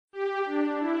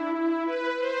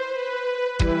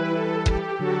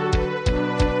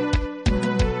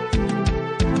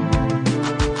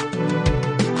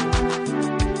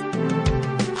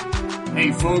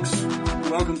folks.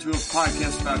 Welcome to a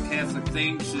podcast about Catholic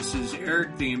things. This is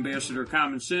Eric, the ambassador of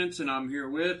common sense, and I'm here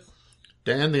with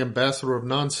Dan, the ambassador of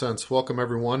nonsense. Welcome,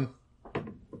 everyone.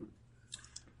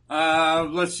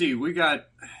 Let's see. We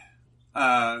are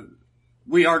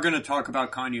going to talk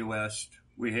about Kanye West.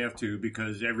 We have to,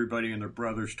 because everybody and their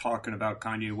brother's talking about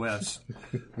Kanye West.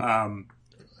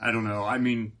 I don't know. I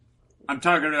mean, I'm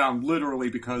talking about him literally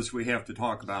because we have to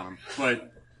talk about him.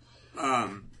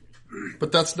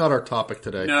 But that's not our topic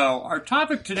today. No, our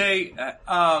topic today,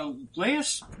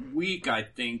 last week, I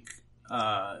think,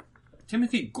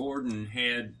 Timothy Gordon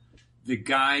had the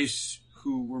guys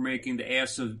who were making the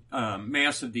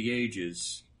Mass of the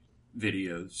Ages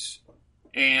videos.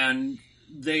 And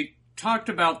they talked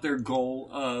about their goal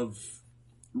of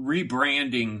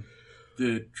rebranding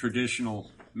the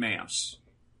traditional Mass.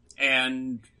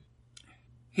 And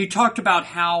he talked about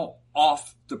how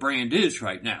off the brand is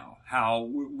right now. How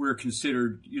we're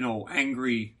considered,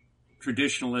 angry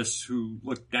traditionalists who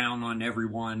look down on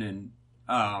everyone,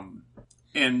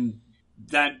 and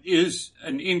that is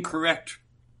an incorrect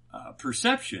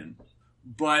perception,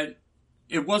 but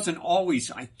it wasn't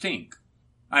always, I think.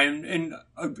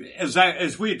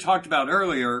 As we had talked about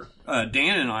earlier,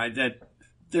 Dan and I, that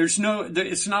it's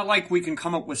not like we can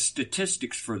come up with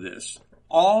statistics for this.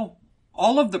 All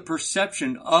of the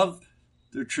perception of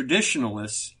the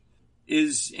traditionalists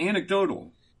is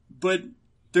anecdotal, but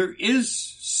there is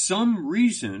some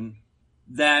reason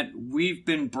that we've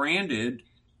been branded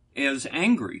as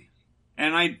angry.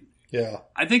 And I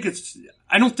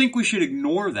don't think we should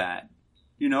ignore that,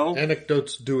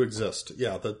 Anecdotes do exist.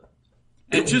 Yeah.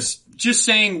 And just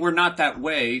saying we're not that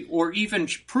way, or even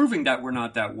proving that we're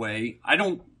not that way, I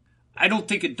don't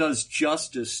think it does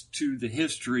justice to the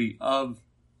history of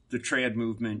the trad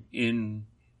movement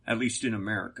at least in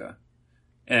America.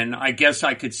 And I guess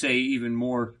I could say even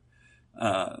more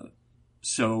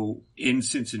so in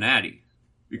Cincinnati,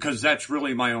 because that's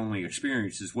really my only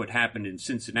experience is what happened in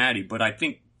Cincinnati. But I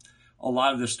think a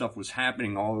lot of this stuff was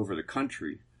happening all over the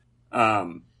country.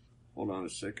 Hold on a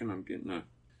second. I'm getting a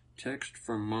text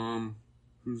from Mom.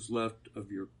 Who's left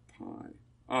of your pie?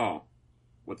 Oh,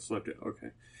 what's left?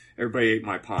 Okay. Everybody ate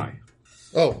my pie.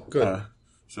 Oh, good.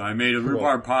 So I made a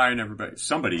rhubarb pie and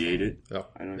somebody ate it. Oh,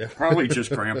 I don't know. Yeah. Probably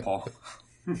just Grandpa.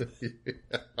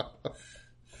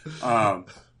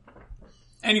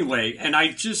 Anyway, and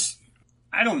I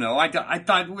don't know. I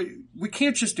thought we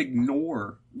can't just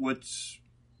ignore what's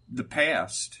the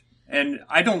past, and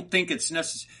I don't think it's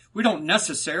we don't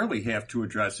necessarily have to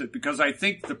address it, because I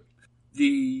think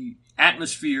the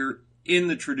atmosphere in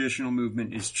the traditional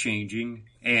movement is changing,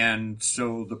 and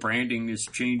so the branding is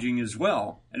changing as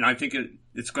well. And I think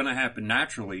it's going to happen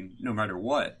naturally, no matter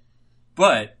what.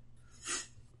 But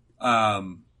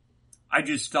I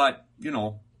just thought,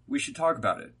 we should talk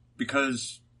about it,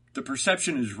 because the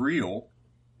perception is real.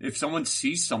 If someone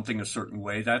sees something a certain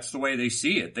way, that's the way they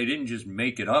see it. They didn't just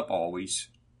make it up always.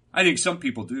 I think some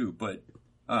people do, but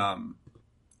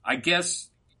I guess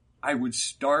I would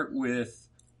start with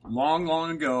long, long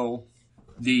ago,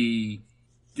 the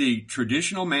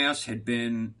traditional Mass had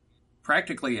been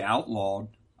practically outlawed.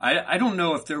 I don't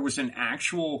know if there was an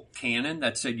actual canon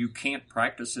that said you can't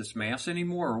practice this Mass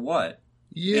anymore or what.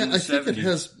 Yeah, I think it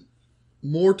has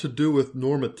more to do with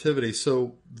normativity.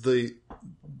 So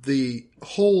the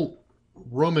whole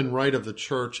Roman rite of the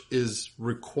Church is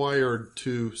required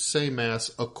to say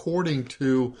Mass according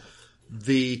to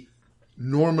the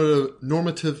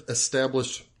normative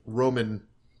established Roman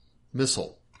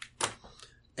Missal.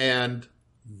 And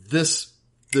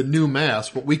the new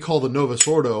Mass, what we call the Novus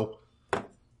Ordo,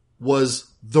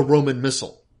 was the Roman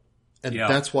Missal. And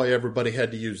that's why everybody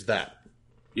had to use that.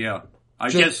 Yeah.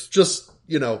 Just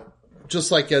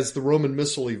like as the Roman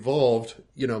Missal evolved,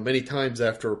 many times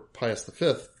after Pius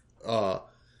V,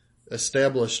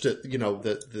 established it,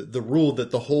 the rule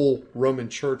that the whole Roman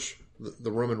Church,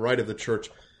 the Roman rite of the Church,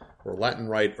 or Latin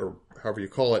rite, or however you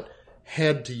call it,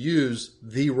 had to use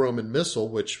the Roman Missal,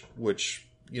 which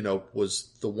was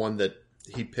the one that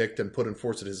he picked and put in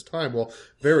force at his time. Well,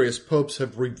 various popes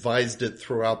have revised it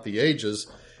throughout the ages,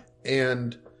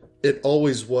 and it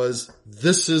always was,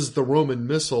 this is the Roman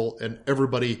Missal, and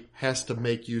everybody has to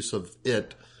make use of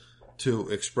it to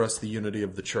express the unity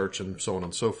of the Church, and so on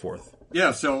and so forth.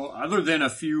 Yeah, so other than a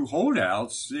few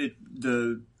holdouts,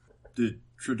 the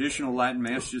traditional Latin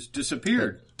Mass just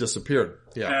disappeared.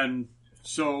 Yeah. And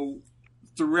so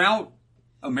throughout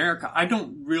America, I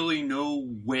don't really know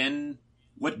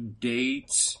what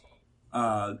dates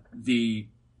the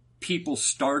people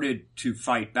started to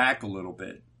fight back a little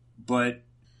bit. But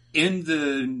in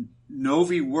the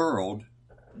Novi world,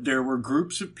 there were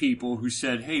groups of people who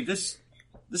said, hey, this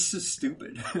this is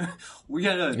stupid.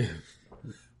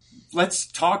 Let's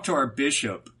talk to our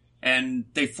bishop. And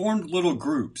they formed little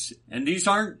groups. And these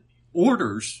aren't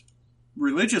orders,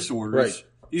 religious orders. Right.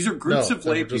 These are groups of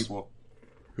lay people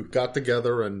who got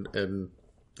together and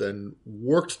then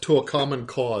worked to a common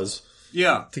cause.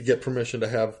 Yeah. To get permission to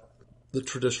have the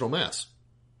traditional mass.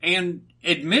 And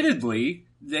admittedly,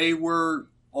 they were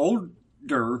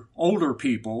older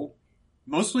people,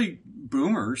 mostly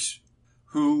boomers,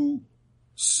 who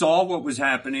saw what was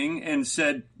happening and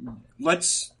said,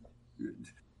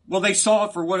 they saw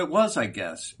it for what it was, I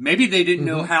guess. Maybe they didn't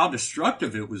know how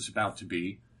destructive it was about to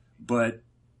be, but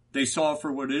they saw it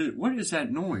for what it is. What is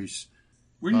that noise?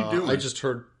 What are you doing? I just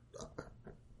heard,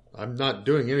 I'm not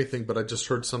doing anything, but I just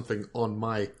heard something in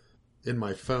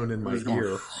my phone, in my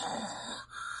ear.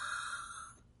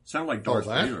 Sound like Darth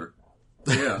Vader.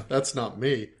 Yeah. That's not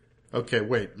me. Okay,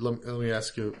 wait. Let me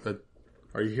ask you.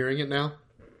 Are you hearing it now?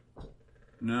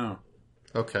 No.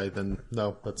 Okay, then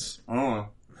no. That's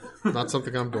not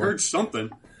something I'm doing. I heard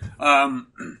something.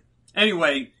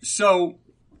 Anyway, so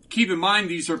keep in mind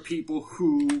these are people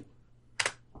who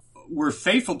were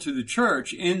faithful to the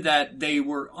church in that they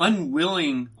were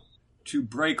unwilling to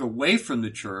break away from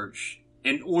the church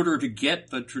in order to get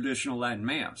the traditional Latin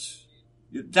Mass.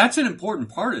 That's an important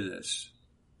part of this.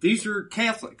 These are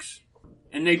Catholics,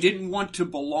 and they didn't want to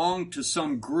belong to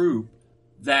some group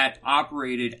that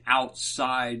operated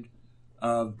outside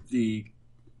of the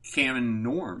canon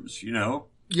norms, you know?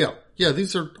 Yeah,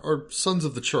 these are sons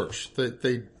of the church.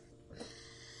 They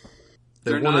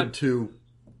wanted to...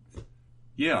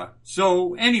 Yeah,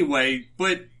 so anyway,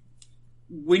 but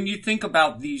when you think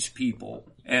about these people,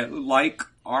 like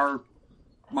our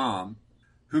mom,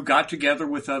 who got together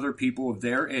with other people of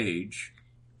their age,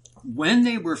 when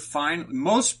they were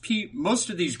most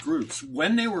of these groups,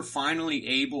 when they were finally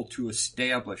able to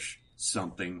establish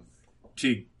something,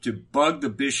 to bug the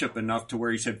bishop enough to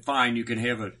where he said, fine, you can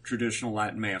have a traditional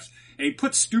Latin Mass. And he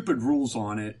put stupid rules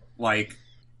on it, like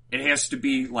it has to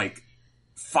be like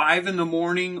 5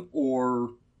 a.m.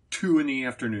 or 2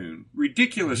 p.m.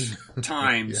 Ridiculous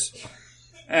times. Yeah.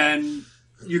 And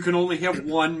you can only have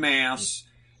one Mass.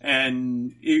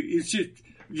 And it's just,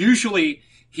 usually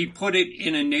he put it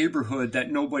in a neighborhood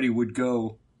that nobody would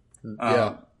go,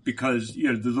 because,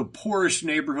 you know, the poorest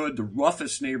neighborhood, the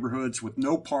roughest neighborhoods with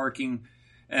no parking,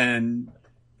 and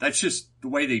that's just the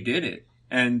way they did it.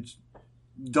 And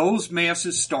those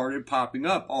masses started popping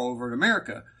up all over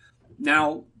America.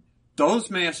 Now,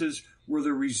 those masses were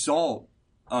the result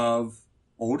of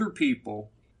older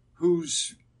people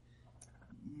whose,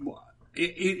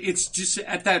 it's just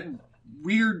at that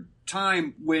weird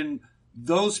time when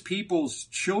those people's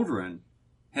children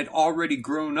had already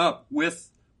grown up with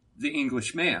the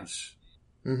English Mass.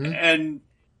 Mm-hmm.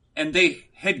 And they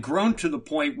had grown to the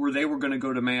point where they were going to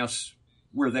go to Mass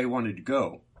where they wanted to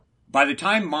go. By the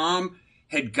time Mom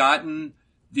had gotten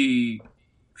the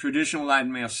traditional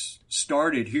Latin Mass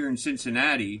started here in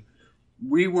Cincinnati,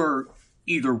 we were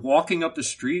either walking up the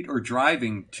street or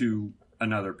driving to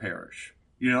another parish,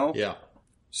 you know? Yeah.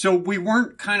 So we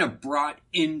weren't kind of brought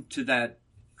into that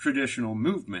traditional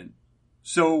movement.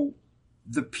 So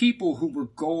the people who were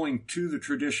going to the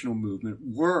traditional movement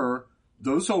were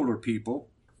those older people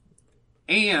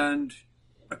and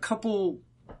a couple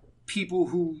people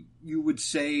who you would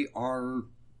say are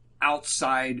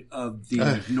outside of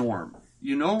the norm,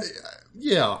 you know?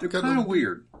 Yeah. They're kind of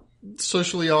weird.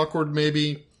 Socially awkward,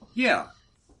 maybe. Yeah.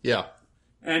 Yeah.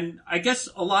 And I guess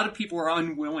a lot of people are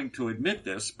unwilling to admit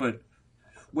this, but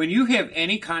when you have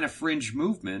any kind of fringe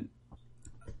movement,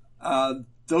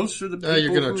 those are the people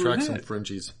you're going to attract some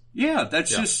fringies. Yeah, that's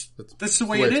the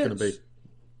way it is. Going to be.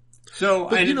 So,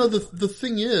 but you know, the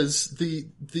thing is,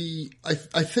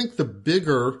 I think the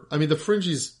bigger, I mean, the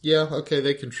fringies,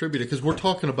 they contributed because we're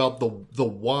talking about the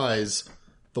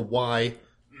why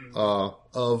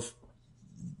of,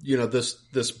 you know,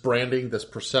 this branding, this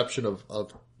perception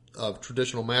of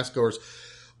traditional mass goers.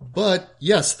 But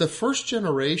yes, the first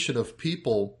generation of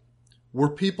people were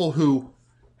people who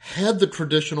had the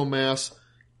traditional Mass.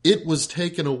 It was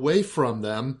taken away from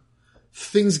them.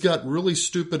 Things got really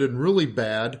stupid and really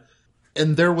bad.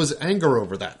 And there was anger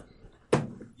over that.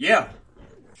 Yeah,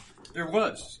 there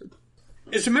was.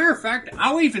 As a matter of fact,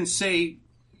 I'll even say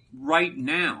right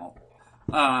now,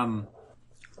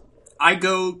 I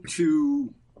go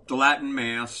to the Latin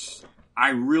Mass.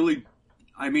 I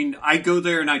go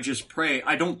there and I just pray.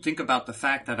 I don't think about the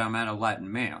fact that I'm at a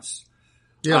Latin Mass.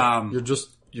 Yeah,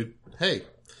 hey,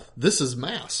 this is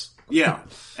Mass. Yeah.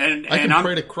 I can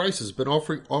pray to Christ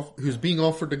who's being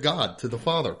offered to God, to the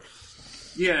Father.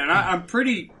 Yeah, and I'm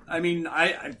pretty. I mean,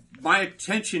 my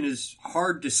attention is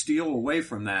hard to steal away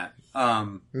from that.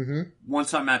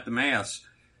 Once I'm at the mass,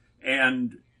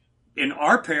 and in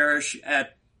our parish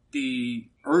at the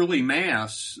early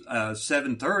mass,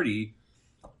 7:30,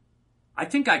 I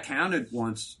think I counted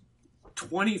once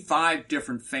 25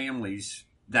 different families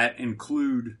that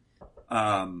include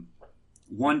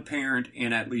one parent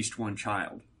and at least one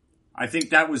child. I think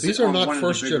that was these are not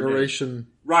first generation,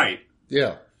 right?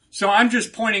 Yeah. So I'm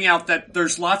just pointing out that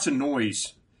there's lots of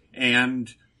noise,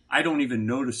 and I don't even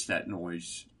notice that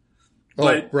noise.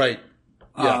 But, right.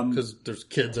 Yeah, because there's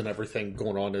kids and everything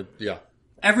going on. Yeah.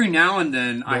 Every now and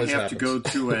then noise I have to go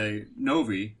to a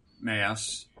Novi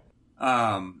Mass,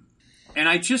 and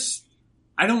I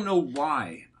don't know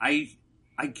why. I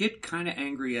get kind of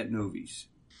angry at Novies.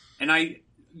 And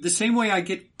the same way I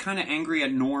get kind of angry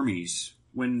at normies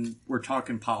when we're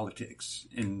talking politics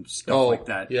and stuff like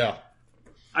that. Yeah.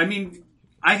 I mean,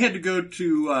 I had to get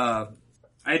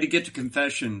to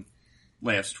confession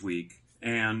last week,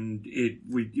 and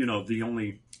the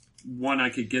only one I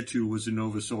could get to was the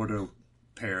Novus Ordo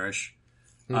parish.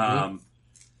 Mm-hmm.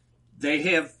 They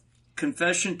have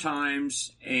confession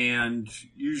times and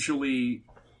usually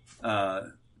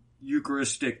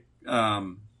Eucharistic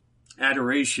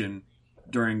adoration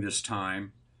during this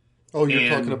time. Oh, you're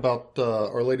talking about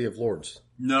Our Lady of Lourdes?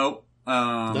 No.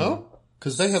 No?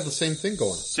 Because they have the same thing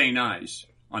going. St. Ives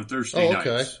on Thursday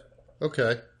nights.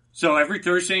 Okay. So every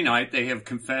Thursday night they have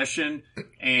confession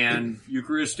and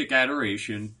Eucharistic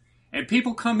adoration, and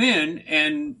people come in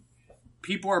and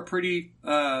people are pretty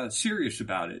serious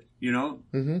about it. You know,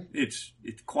 it's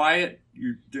quiet.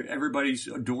 Everybody's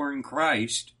adoring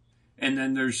Christ, and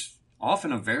then there's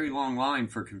often a very long line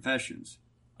for confessions.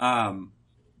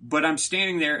 But I'm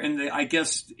standing there, and I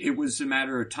guess it was a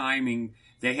matter of timing.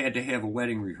 They had to have a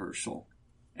wedding rehearsal.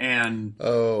 And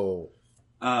so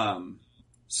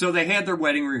they had their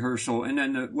wedding rehearsal, and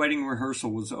then the wedding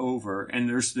rehearsal was over, and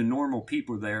there's the normal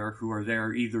people there who are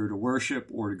there either to worship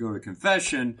or to go to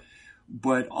confession,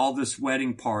 but all this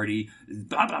wedding party,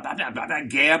 blah, blah, blah, blah, blah, blah,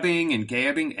 gabbing, and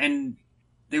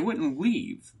they wouldn't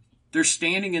leave. They're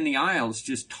standing in the aisles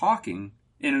just talking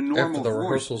in a normal after the voice.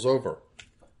 Rehearsal's over.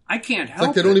 I can't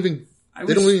help it. They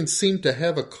don't even seem to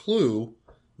have a clue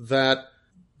that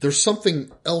there's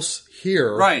something else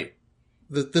here. Right.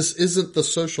 That this isn't the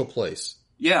social place.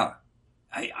 Yeah.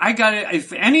 I got it.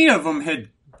 If any of them had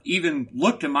even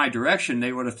looked in my direction,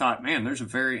 they would have thought, man, there's a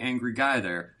very angry guy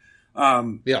there.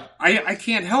 Yeah. I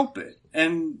can't help it.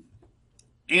 And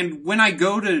when I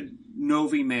go to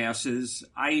Novi Masses,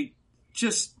 I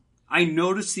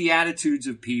notice the attitudes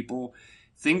of people,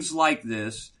 things like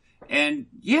this. And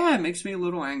yeah, it makes me a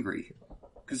little angry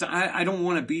because I don't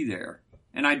want to be there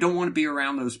and I don't want to be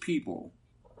around those people.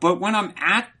 But when I'm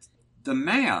at the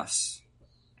Mass,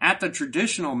 at the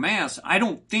traditional Mass, I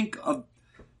don't think of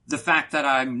the fact that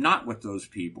I'm not with those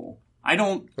people. I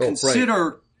don't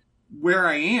consider where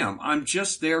I am. I'm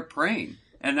just there praying,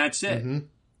 and that's it. Mm-hmm.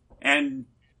 And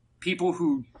people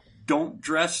who don't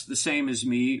dress the same as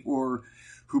me or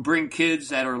who bring kids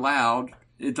that are loud,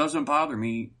 it doesn't bother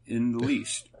me in the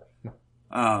least.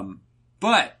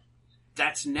 But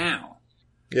that's now.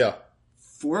 Yeah.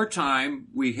 For a time,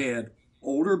 we had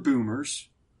older boomers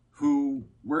who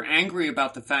were angry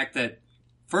about the fact that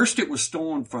first it was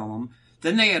stolen from them,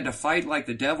 then they had to fight like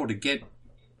the devil to get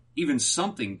even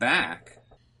something back,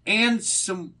 and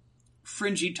some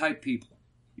fringy type people.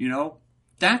 You know,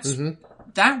 that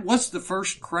was the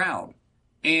first crowd,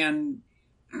 and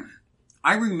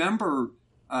I remember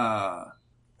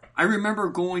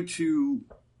going to.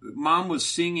 Mom was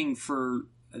singing for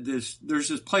this. There's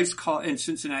this place in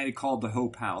Cincinnati called the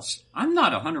Hope House. I'm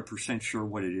not 100% sure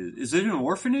what it is. Is it an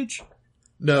orphanage?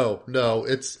 No.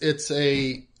 It's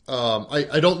a.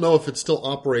 I don't know if it still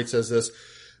operates as this,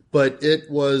 but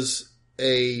it was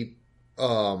an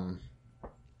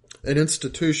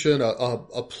institution,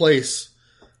 a place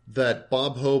that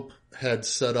Bob Hope had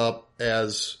set up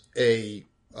as a.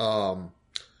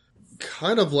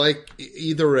 Kind of like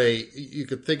either you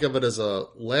could think of it as a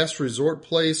last resort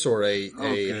place or a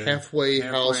halfway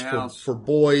house for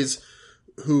boys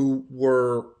who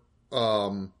were,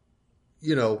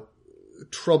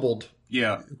 troubled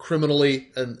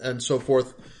criminally and so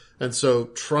forth. And so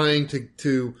trying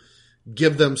to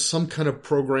give them some kind of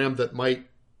program that might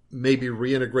maybe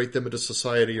reintegrate them into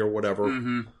society or whatever.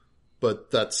 Mm-hmm.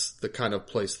 But that's the kind of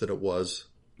place that it was.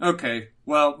 Okay.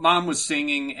 Well, Mom was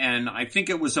singing, and I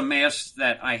think it was a Mass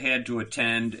that I had to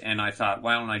attend, and I thought,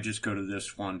 why don't I just go to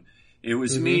this one? It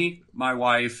was me, my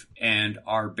wife, and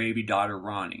our baby daughter,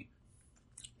 Ronnie.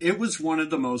 It was one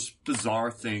of the most bizarre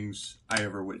things I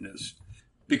ever witnessed.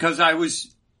 because I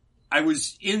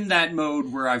was in that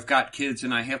mode where I've got kids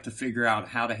and I have to figure out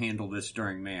how to handle this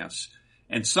during Mass.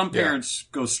 And some parents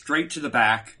go straight to the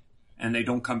back and they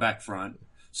don't come back front.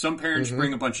 Some parents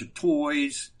bring a bunch of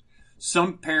toys.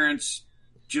 Some parents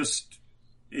just,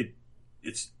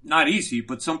 it's not easy,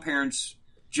 but some parents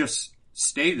just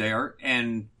stay there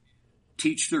and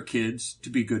teach their kids to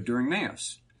be good during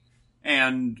Mass.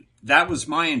 And that was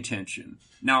my intention.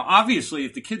 Now, obviously,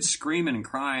 if the kid's screaming and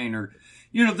crying or,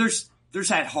 there's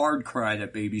that hard cry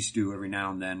that babies do every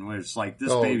now and then where it's like,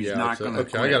 this baby's not going to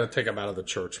quit. I got to take him out of the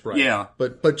church, right? Yeah.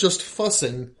 But just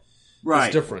fussing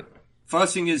is different.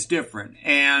 Fussing is different.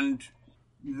 And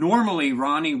normally,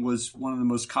 Ronnie was one of the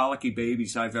most colicky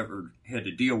babies I've ever had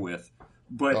to deal with.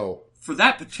 But for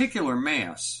that particular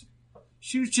Mass,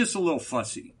 she was just a little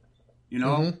fussy,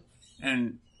 and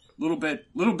a little bit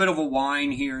of a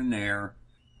whine here and there.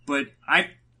 But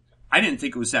I didn't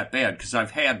think it was that bad because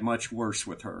I've had much worse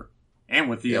with her and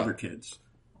with the other kids.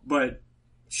 But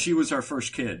she was our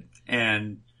first kid,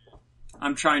 and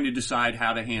I'm trying to decide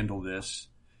how to handle this.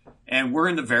 And we're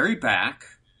in the very back,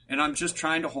 and I'm just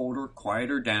trying to hold her, quiet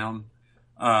her down.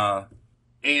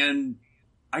 And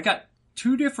I got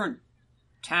 2 different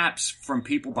taps from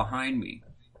people behind me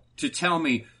to tell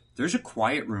me there's a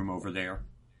quiet room over there.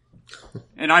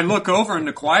 And I look over in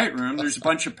the quiet room, there's a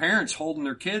bunch of parents holding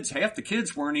their kids. Half the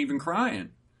kids weren't even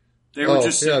crying. They were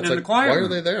just sitting in the quiet room. Why are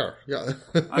they there? Yeah.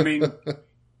 I mean,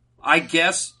 I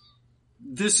guess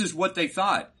this is what they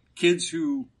thought. Kids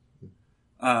who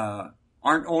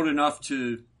aren't old enough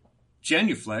to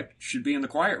genuflect should be in the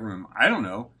quiet room. I don't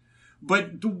know.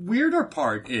 But the weirder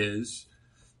part is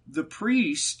the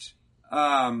priest,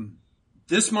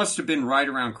 this must have been right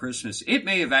around Christmas. It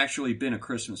may have actually been a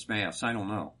Christmas Mass. I don't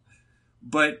know.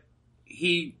 But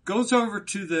he goes over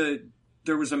to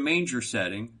there was a manger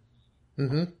setting.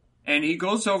 And he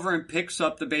goes over and picks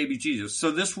up the baby Jesus. So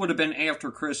this would have been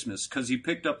after Christmas because he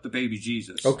picked up the baby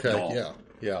Jesus. Okay, doll.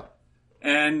 yeah.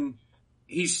 And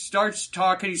he starts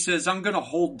talking. He says, I'm going to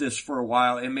hold this for a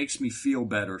while. It makes me feel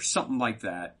better. Something like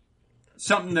that.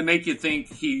 Something to make you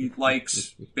think he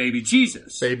likes baby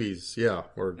Jesus. Babies, yeah.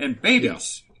 And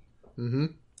babies. Yeah.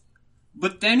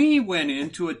 But then he went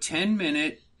into a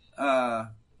 10-minute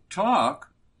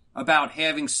talk about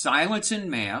having silence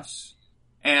in Mass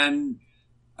and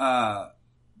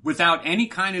without any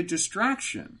kind of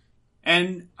distraction.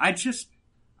 And I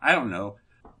don't know.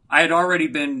 I had already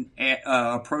been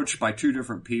approached by 2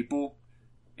 different people,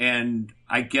 and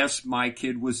I guess my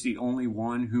kid was the only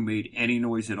one who made any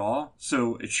noise at all.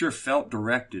 So it sure felt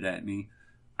directed at me.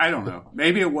 I don't know.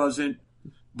 Maybe it wasn't.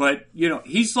 But,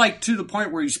 he's like to the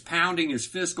point where he's pounding his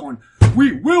fist going,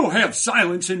 we will have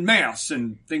silence in Mass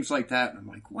and things like that. And I'm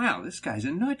like, wow, this guy's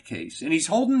a nutcase. And he's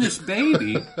holding this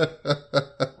baby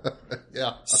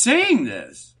saying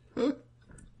this.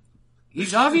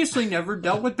 He's obviously never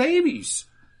dealt with babies.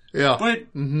 Yeah. But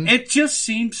it just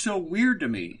seemed so weird to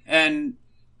me. And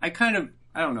I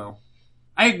don't know.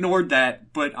 I ignored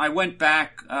that, but I went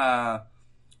back a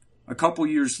couple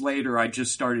years later. I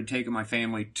just started taking my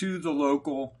family to the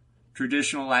local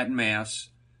traditional Latin Mass.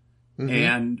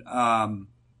 And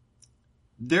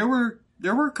there were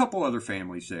a couple other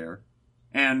families there.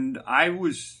 And I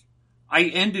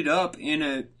ended up in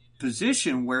a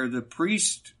position where the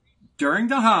priest, during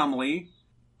the homily,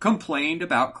 complained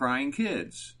about crying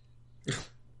kids.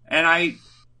 And I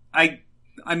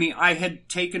had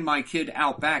taken my kid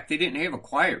out back. They didn't have a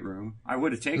quiet room. I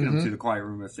would have taken them to the quiet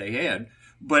room if they had.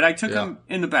 But I took them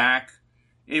in the back.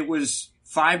 It was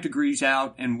 5 degrees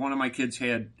out, and one of my kids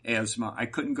had asthma. I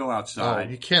couldn't go outside. Oh,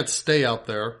 you can't stay out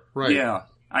there. Right. Yeah.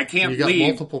 I can't leave. You got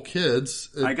multiple kids.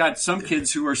 I got some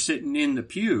kids who are sitting in the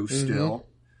pew still.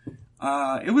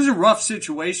 It was a rough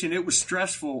situation. It was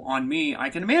stressful on me. I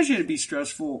can imagine it'd be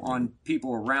stressful on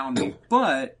people around me,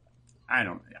 but I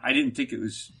didn't think it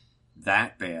was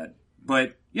that bad.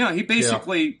 But, he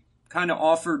basically kind of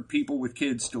offered people with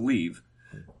kids to leave.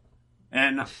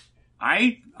 And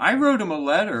I wrote him a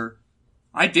letter.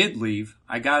 I did leave.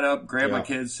 I got up, grabbed my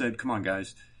kids, said, come on,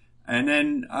 guys. And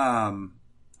then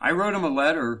I wrote him a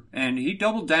letter, and he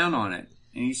doubled down on it.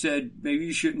 And he said, maybe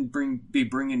you shouldn't be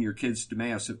bringing your kids to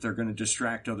Mass if they're going to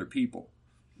distract other people.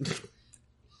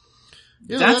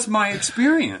 That's my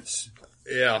experience.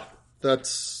 Yeah,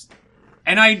 that's...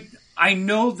 And I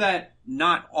know that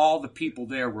not all the people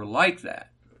there were like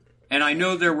that. And I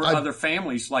know there were other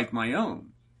families like my own.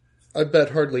 I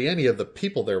bet hardly any of the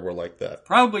people there were like that.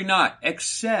 Probably not,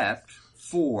 except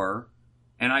for,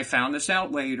 and I found this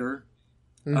out later,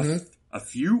 a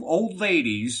few old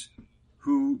ladies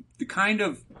who, the kind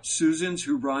of Susans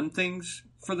who run things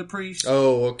for the priest.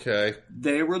 Oh, okay.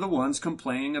 They were the ones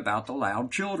complaining about the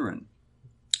loud children.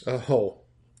 Oh.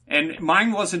 And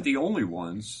mine wasn't the only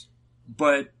ones,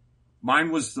 but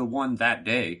mine was the one that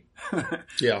day.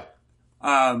 Yeah.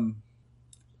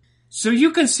 So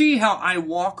you can see how I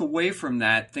walk away from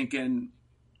that thinking,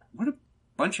 what a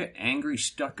bunch of angry,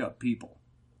 stuck-up people.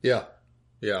 Yeah.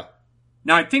 Yeah.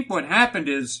 Now, I think what happened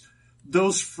is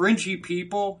those fringy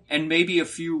people and maybe a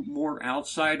few more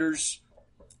outsiders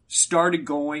started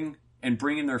going and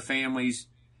bringing their families.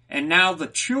 And now the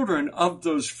children of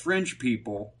those fringe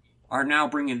people are now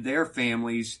bringing their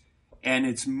families, and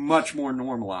it's much more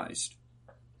normalized.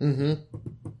 Mm-hmm.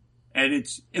 And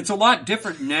it's a lot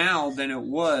different now than it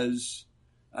was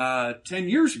 10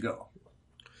 years ago.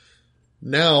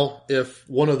 Now, if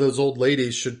one of those old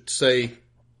ladies should say,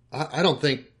 I don't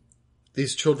think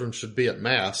these children should be at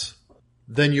Mass,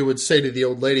 then you would say to the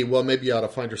old lady, well, maybe you ought to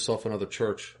find yourself another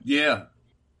church. Yeah.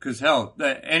 Because, hell,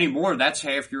 anymore, that's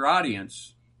half your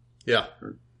audience. Yeah.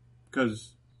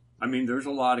 Because, I mean, there's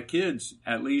a lot of kids,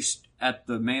 at least at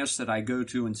the Mass that I go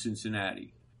to in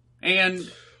Cincinnati.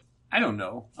 And, I don't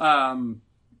know.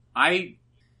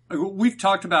 We've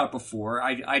talked about it before.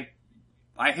 I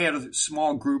had a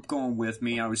small group going with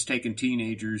me. I was taking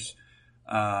teenagers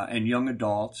and young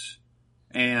adults.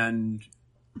 And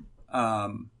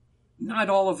not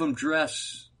all of them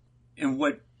dress in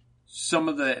what some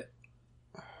of the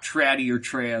traddy or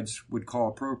trads would call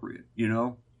appropriate, you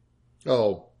know?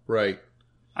 Oh, right.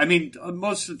 I mean,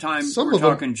 most of the time, we're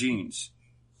talking jeans.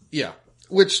 Yeah.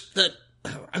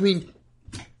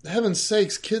 Heaven's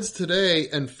sakes, kids today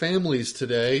and families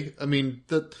today,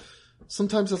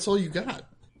 sometimes that's all you got.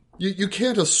 You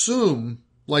can't assume,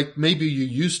 like maybe you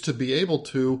used to be able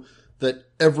to, that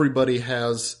everybody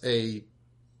has a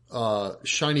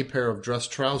shiny pair of dress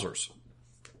trousers.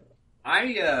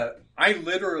 I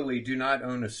literally do not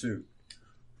own a suit.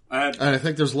 And I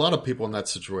think there's a lot of people in that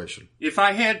situation. If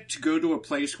I had to go to a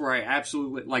place where I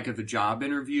absolutely, like at a job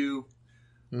interview,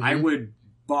 mm-hmm. I would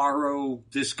borrow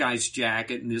this guy's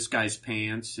jacket and this guy's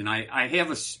pants. And I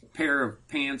have a pair of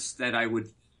pants that I would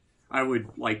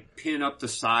like pin up the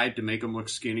side to make them look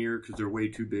skinnier because they're way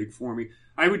too big for me.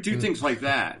 I would do things like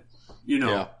that, you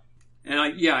know. Yeah. And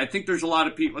I think there's a lot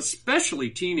of people, especially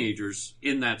teenagers,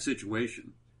 in that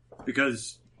situation.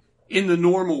 Because in the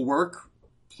normal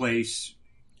workplace,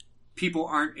 people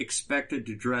aren't expected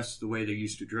to dress the way they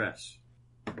used to dress.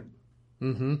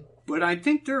 Mm-hmm. But I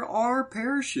think there are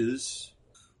parishes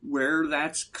where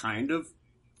that's kind of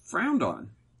frowned on.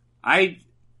 I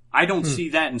don't see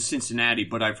that in Cincinnati,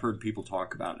 but I've heard people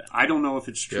talk about it. I don't know if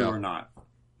it's true or not.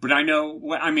 But I know,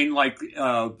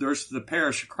 there's the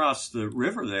parish across the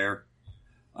river there.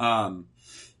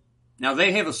 Now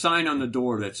they have a sign on the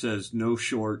door that says no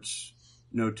shorts,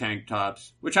 no tank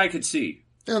tops, which I could see.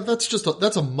 Yeah,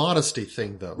 that's a modesty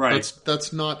thing, though. Right.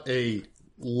 That's not a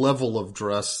level of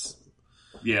dress.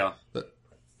 Yeah.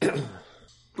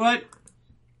 But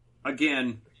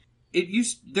again,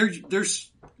 it's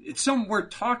something we're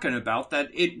talking about that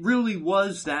it really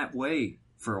was that way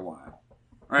for a while,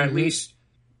 or at least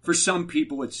for some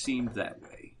people it seemed that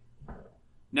way.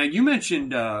 Now you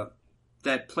mentioned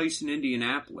that place in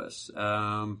Indianapolis,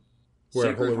 where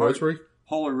Holy Rosary.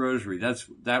 Holy Rosary.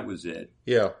 That was it.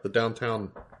 Yeah, the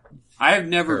downtown. I have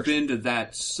never been to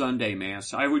that Sunday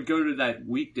Mass. I would go to that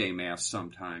weekday Mass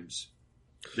sometimes.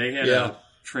 They had a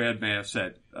trad Mass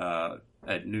at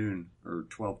noon or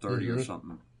 12:30 or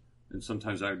something, and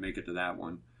sometimes I would make it to that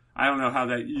one. I don't know how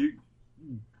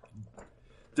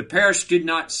the parish did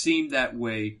not seem that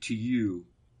way to you.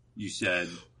 You said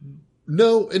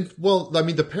no,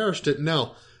 the parish didn't.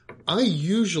 Now, I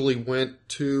usually went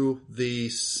to the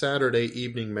Saturday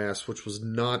evening Mass, which was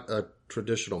not a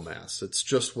traditional Mass. It's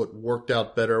just what worked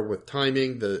out better with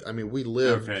timing. We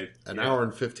lived an hour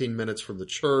and 15 minutes from the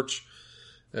church,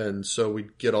 and so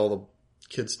we'd get all the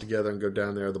kids together and go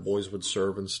down there. The boys would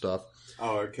serve and stuff.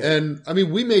 Oh, okay. And,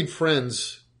 we made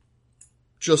friends,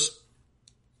 just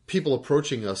people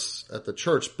approaching us at the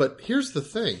church. But here's the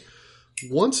thing.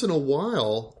 Once in a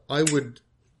while, I would,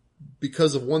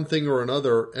 because of one thing or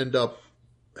another, end up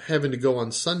having to go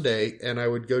on Sunday, and I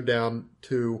would go down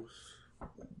to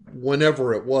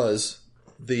whenever it was,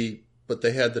 but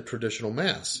they had the traditional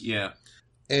Mass. Yeah.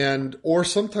 Or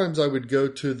sometimes I would go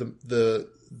to the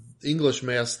English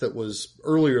Mass that was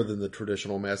earlier than the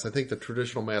traditional Mass. I think the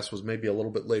traditional Mass was maybe a little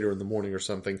bit later in the morning or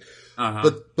something. Uh-huh.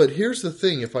 But here's the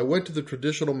thing. If I went to the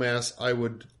traditional Mass, I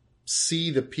would see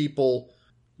the people,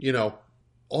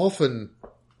 often,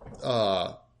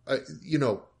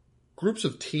 groups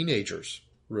of teenagers,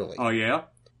 really. Oh, yeah?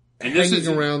 And hanging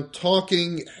around,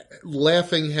 talking,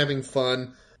 laughing, having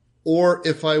fun. Or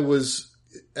if I was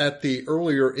at the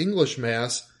earlier English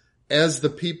Mass, as the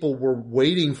people were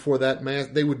waiting for that Mass,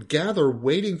 they would gather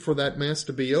waiting for that Mass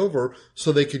to be over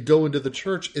so they could go into the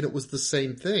church, and it was the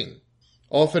same thing.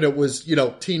 Often it was,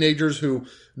 teenagers who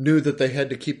knew that they had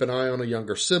to keep an eye on a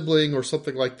younger sibling or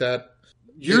something like that.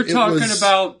 You're talking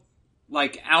about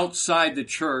like outside the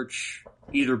church,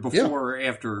 either before or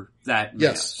after that Mass.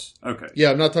 Yes. Okay.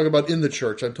 Yeah, I'm not talking about in the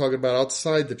church. I'm talking about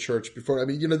outside the church before. I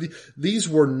mean, these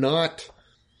were not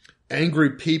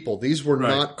angry people. These were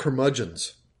not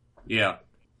curmudgeons. Yeah.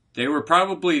 They were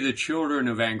probably the children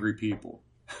of angry people.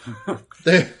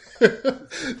 They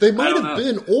might have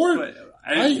been, or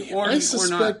I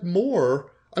suspect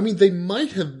more. I mean, they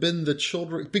might have been the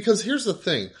children, because here's the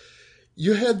thing.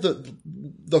 You had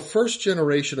the first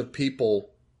generation of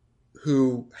people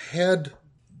who had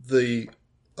the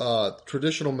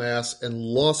traditional Mass and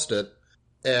lost it,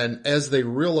 and as they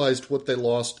realized what they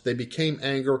lost, they became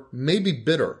angry, maybe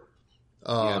bitter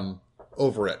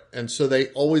over it. And so they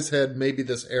always had maybe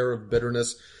this air of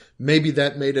bitterness. Maybe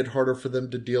that made it harder for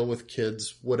them to deal with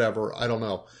kids, whatever. I don't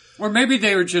know. Or maybe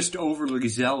they were just overly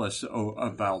zealous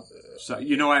about,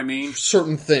 you know what I mean?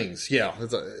 Certain things, yeah.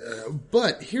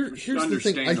 But here's the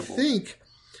thing.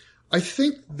 I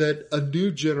think that a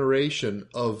new generation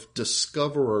of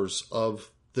discoverers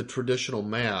of the traditional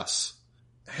Mass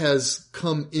has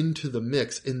come into the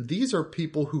mix. And these are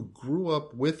people who grew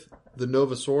up with the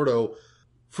Novus Ordo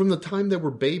from the time they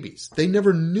were babies. They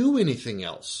never knew anything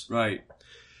else. Right.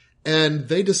 And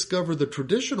they discover the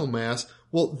traditional Mass.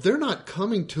 Well, they're not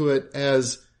coming to it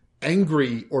as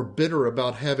angry or bitter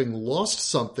about having lost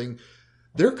something.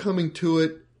 They're coming to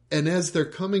it, and as they're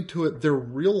coming to it, they're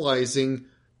realizing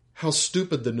how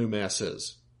stupid the new Mass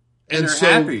is. And so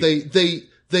happy.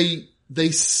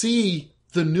 they see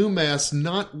the new Mass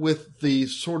not with the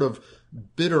sort of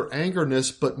bitter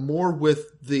angerness, but more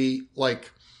with the,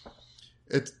 like,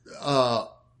 it's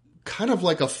kind of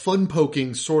like a fun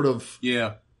poking sort of.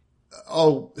 Yeah.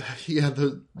 Oh, yeah,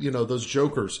 those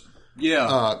jokers.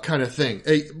 Yeah. Kind of thing.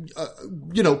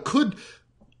 Could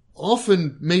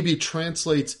often maybe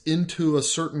translates into a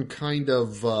certain kind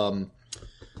of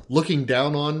looking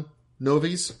down on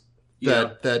novice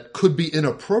that could be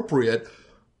inappropriate,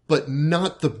 but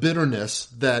not the bitterness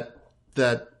that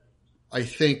I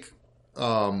think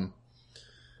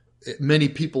many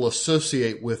people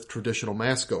associate with traditional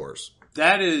Mass goers.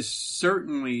 That is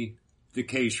certainly the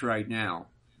case right now.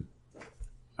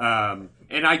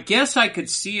 And I guess I could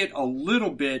see it a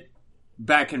little bit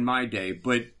back in my day,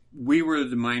 but we were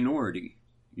the minority,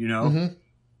 Mm-hmm.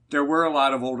 There were a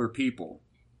lot of older people,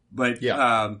 but,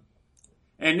 and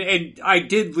I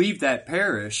did leave that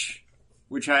parish,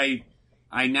 which I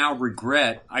now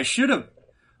regret. I should have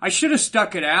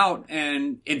stuck it out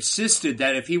and insisted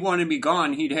that if he wanted me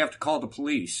gone, he'd have to call the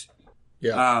police.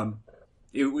 Yeah.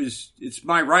 It's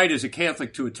my right as a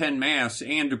Catholic to attend Mass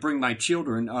and to bring my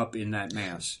children up in that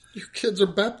Mass. Your kids are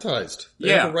baptized.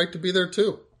 They have a right to be there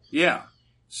too. Yeah.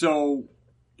 So,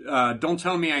 don't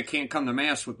tell me I can't come to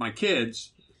Mass with my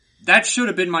kids. That should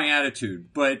have been my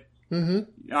attitude, but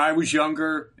I was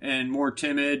younger and more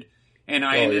timid, and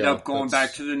I ended up going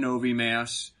back to the Novi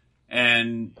Mass,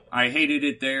 and I hated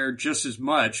it there just as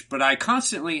much, but I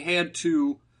constantly had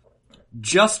to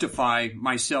justify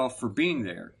myself for being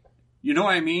there. You know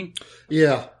what I mean?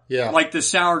 Yeah, yeah. Like the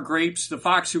sour grapes, the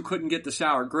fox who couldn't get the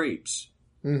sour grapes.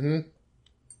 Mm-hmm.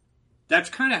 That's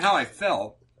kind of how I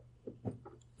felt.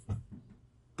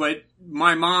 But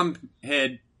my mom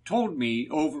had told me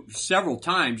over several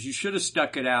times, you should have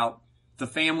stuck it out. The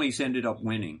families ended up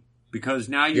winning. Because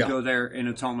now you go there and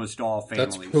it's almost all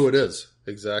families. That's who it is.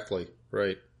 Exactly.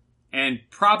 Right. And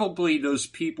probably those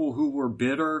people who were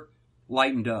bitter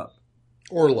lightened up.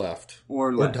 Or left.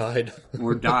 Or died.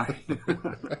 Or died.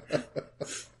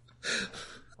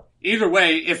 Either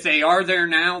way, if they are there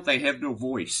now, they have no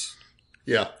voice.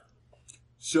 Yeah.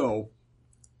 So,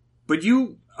 but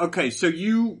you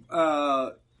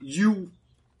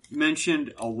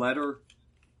mentioned a letter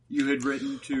you had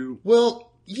written to...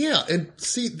 Well, yeah, and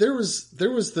see, there was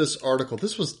this article,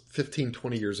 this was 15,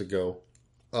 20 years ago,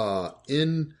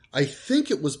 I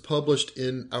think it was published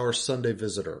in our Sunday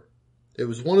Visitor. It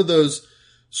was one of those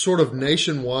sort of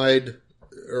nationwide,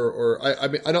 I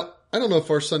don't know if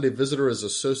our Sunday Visitor is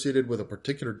associated with a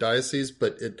particular diocese,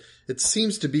 but it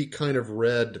seems to be kind of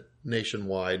read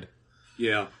nationwide.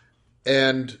 Yeah.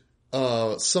 And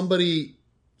somebody,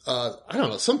 I don't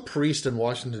know, some priest in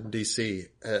Washington, D.C.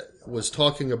 Was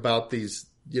talking about these,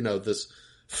 this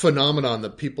phenomenon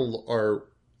that people are,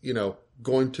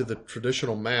 going to the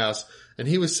traditional Mass. And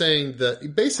he was saying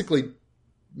that, basically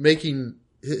making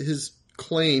his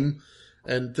claim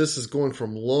and this is going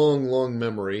from long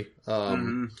memory,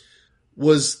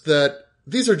 was that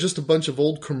these are just a bunch of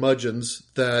old curmudgeons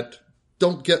that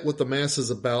don't get what the Mass is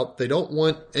about. They don't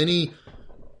want any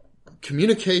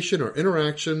communication or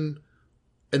interaction,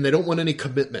 and they don't want any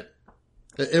commitment.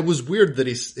 It was weird that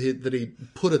he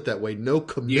put it that way. No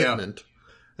commitment. Yeah.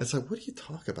 It's like, what are you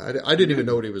talking about? I didn't even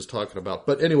know what he was talking about.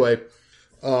 But anyway,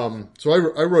 so I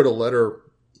wrote a letter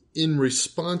in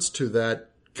response to that.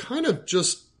 Kind of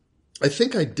just, I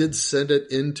think I did send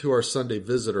it into our Sunday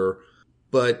Visitor,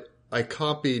 but I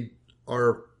copied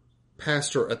our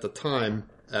pastor at the time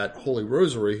at Holy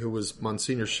Rosary, who was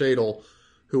Monsignor Shadle,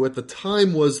 who at the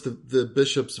time was the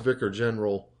bishop's vicar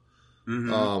general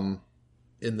in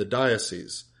the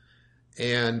diocese.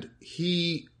 And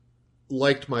he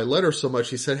liked my letter so much,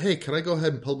 he said, hey, can I go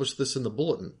ahead and publish this in the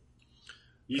bulletin?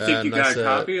 You think you got a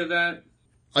copy of that?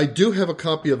 I do have a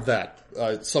copy of that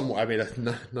somewhere. I mean,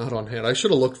 not on hand. I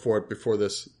should have looked for it before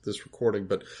this recording.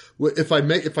 But if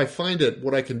I find it,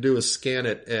 what I can do is scan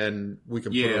it and we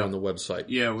can put it on the website.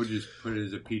 Yeah, we'll just put it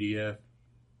as a PDF.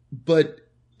 But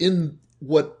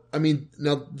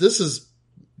now this is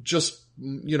just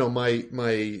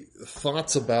my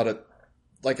thoughts about it.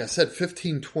 Like I said,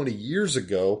 15, 20 years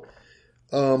ago.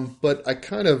 But I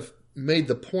kind of made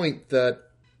the point that,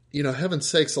 heaven's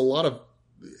sakes, a lot of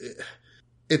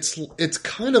it's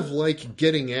kind of like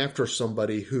getting after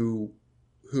somebody who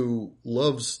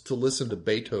loves to listen to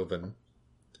Beethoven.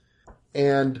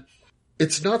 And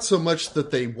it's not so much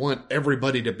that they want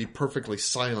everybody to be perfectly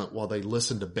silent while they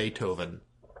listen to Beethoven.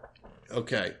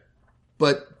 Okay.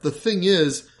 But the thing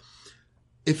is,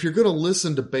 if you're going to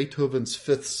listen to Beethoven's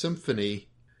Fifth Symphony,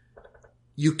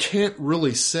 you can't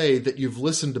really say that you've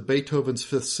listened to Beethoven's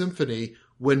Fifth Symphony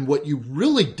when what you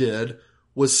really did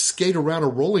was skate around a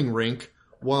rolling rink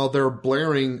while they're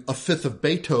blaring a fifth of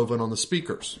Beethoven on the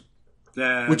speakers.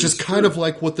 Which is kind of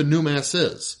like what the new Mass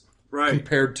is. Right.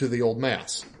 Compared to the old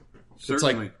Mass.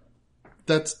 Certainly.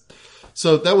 It's like,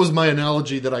 so that was my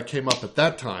analogy that I came up at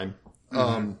that time.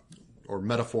 Or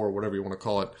metaphor, whatever you want to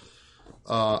call it.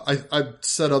 I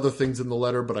said other things in the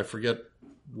letter, but I forget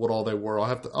what all they were.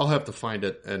 I'll have to find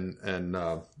it and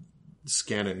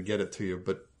scan it and get it to you.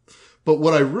 But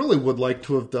what I really would like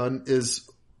to have done is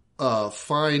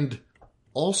find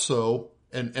also,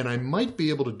 and I might be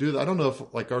able to do that. I don't know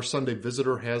if like our Sunday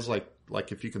Visitor has like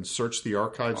if you can search the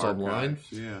archives online.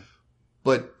 Yeah.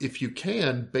 But if you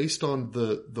can, based on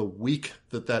the week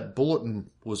that bulletin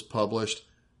was published,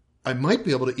 I might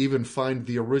be able to even find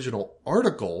the original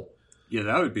article. Yeah,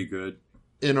 that would be good.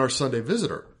 In our Sunday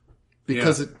Visitor.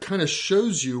 Because it kind of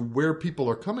shows you where people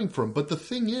are coming from. But the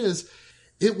thing is,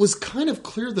 it was kind of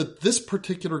clear that this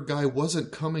particular guy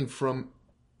wasn't coming from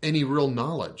any real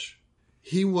knowledge.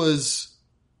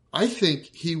 I think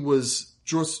he was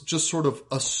just sort of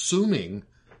assuming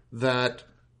that,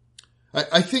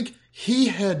 I think he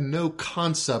had no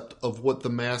concept of what the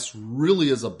Mass really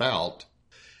is about.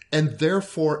 And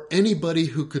therefore, anybody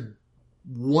who could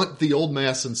want the old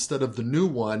Mass instead of the new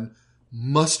one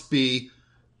must be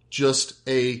just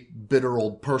a bitter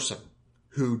old person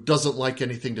who doesn't like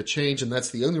anything to change, and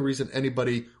that's the only reason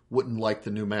anybody wouldn't like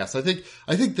the new Mass. I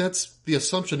think that's the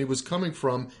assumption he was coming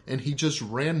from, and he just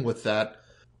ran with that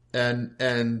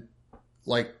and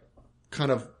like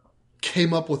kind of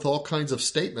came up with all kinds of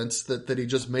statements that he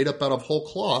just made up out of whole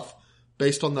cloth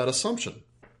based on that assumption.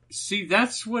 See,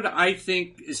 that's what I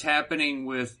think is happening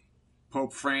with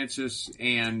Pope Francis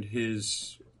and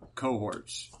his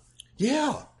cohorts.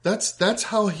 Yeah, that's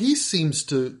how he seems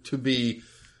to be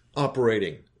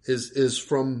operating, is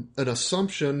from an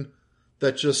assumption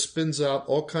that just spins out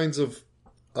all kinds of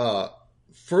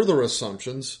further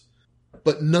assumptions,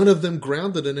 but none of them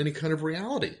grounded in any kind of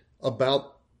reality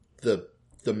about the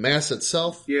Mass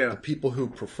itself, the people who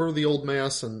prefer the old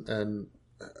Mass, and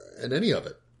any of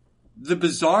it. The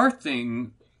bizarre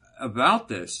thing about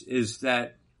this is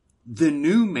that the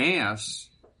new Mass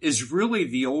is really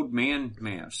the old man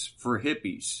Mass for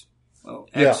hippies. Well,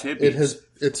 ex-hippies.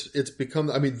 It's become,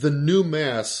 I mean, the new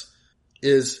Mass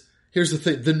is, here's the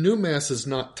thing, the new Mass is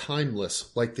not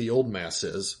timeless like the old Mass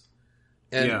is.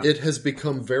 And it has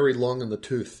become very long in the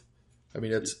tooth. I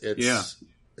mean, it's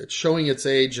showing its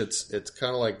age. It's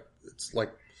kind of like, it's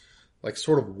like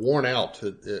sort of worn out.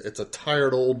 It's a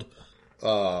tired old,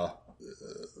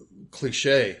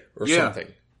 cliche or something.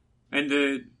 And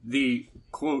the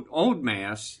quote old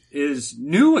Mass is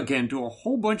new again to a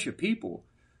whole bunch of people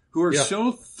who are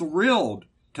so thrilled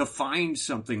to find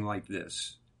something like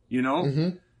this,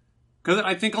 Because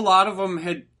I think a lot of them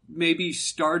had maybe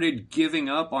started giving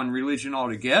up on religion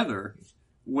altogether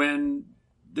when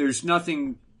there's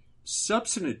nothing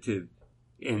substantive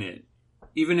in it.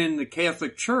 even in the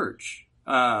Catholic Church.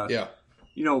 Yeah.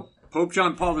 You know, Pope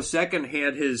John Paul II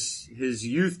had his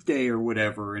youth day or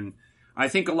whatever, and I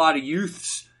think a lot of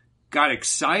youths got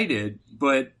excited,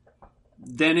 but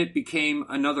then it became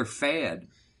another fad.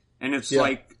 And it's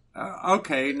like,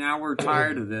 okay, now we're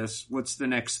tired of this. What's the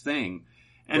next thing?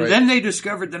 And then they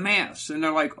discovered the Mass, and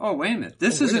they're like, oh, wait a minute.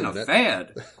 This isn't a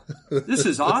fad. This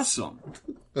is awesome.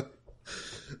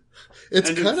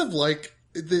 It's kind of like,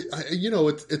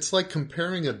 it's like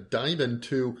comparing a diamond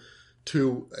to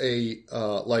a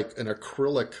like an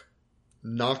acrylic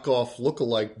knockoff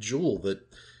lookalike jewel that,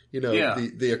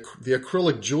 the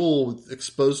acrylic jewel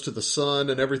exposed to the sun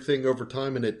and everything over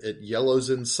time, and it yellows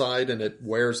inside and it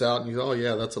wears out, and you go, oh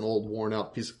yeah, that's an old worn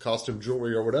out piece of costume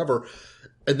jewelry or whatever.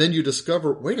 And then you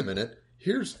discover, wait a minute,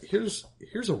 here's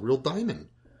a real diamond.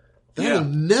 That'll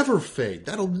never fade.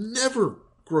 That'll never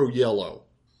grow yellow.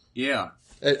 Yeah.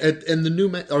 And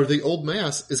the or the old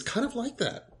Mass is kind of like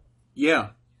that. Yeah.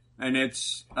 And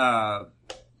it's,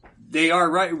 they are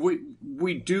right.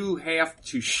 We do have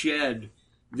to shed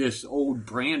this old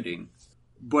branding,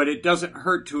 but it doesn't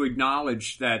hurt to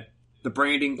acknowledge that the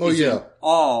branding isn't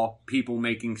all people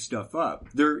making stuff up.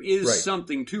 There is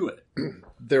something to it.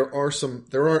 There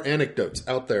are anecdotes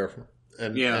out there,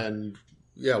 and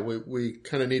we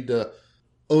kind of need to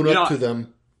own up to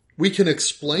them. We can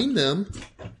explain them,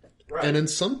 and in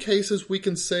some cases we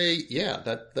can say,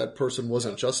 that person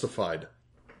wasn't justified,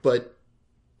 but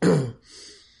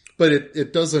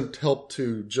it doesn't help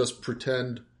to just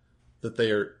pretend that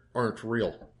they aren't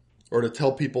real, or to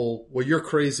tell people, well, you're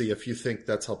crazy if you think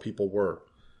that's how people were.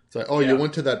 It's like, you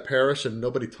went to that parish and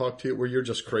nobody talked to you, well, you're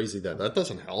just crazy then. That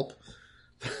doesn't help.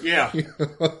 Yeah.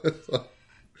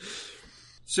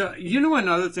 So,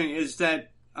 another thing is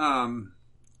that,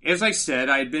 as I said,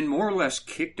 I had been more or less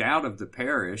kicked out of the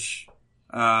parish,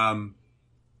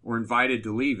 or invited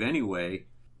to leave anyway.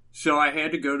 So I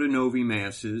had to go to Novy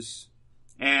Masses,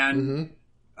 and,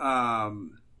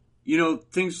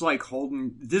 things like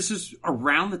this is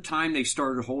around the time they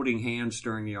started holding hands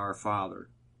during the Our Father,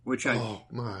 which oh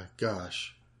my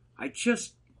gosh, I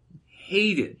just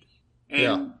hated.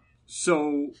 And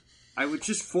so I would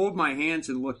just fold my hands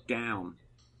and look down.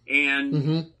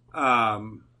 And,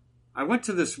 I went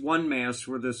to this one Mass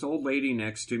where this old lady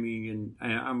next to me, and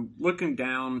I'm looking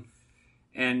down,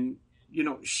 and,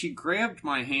 she grabbed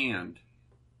my hand.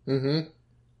 And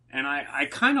I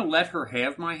kind of let her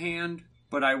have my hand,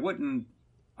 but I wouldn't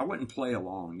play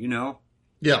along,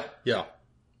 Yeah, yeah.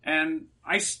 And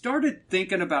I started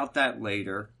thinking about that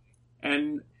later,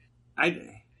 and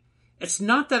it's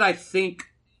not that I think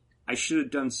I should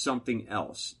have done something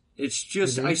else. It's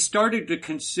just I started to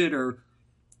consider,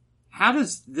 how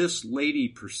does this lady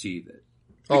perceive it?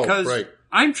 Because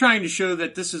I'm trying to show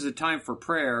that this is a time for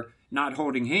prayer, not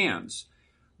holding hands.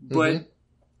 But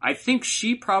I think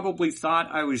she probably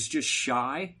thought I was just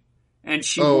shy, and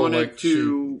she wanted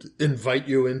to invite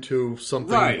you into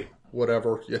something,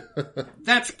 whatever. Yeah.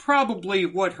 That's probably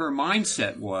what her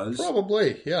mindset was.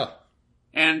 Probably, yeah.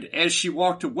 And as she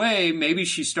walked away, maybe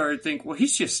she started to think, well,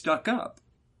 he's just stuck up.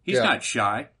 He's not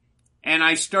shy. And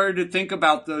I started to think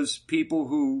about those people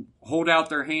who hold out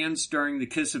their hands during the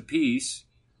kiss of peace,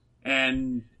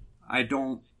 and I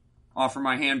don't offer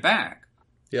my hand back.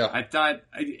 Yeah. I thought,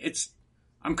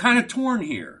 I'm kind of torn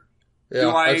here. Yeah,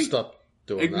 do I stopped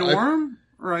doing ignore them,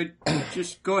 or I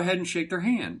just go ahead and shake their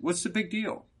hand? What's the big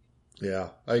deal? Yeah,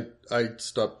 I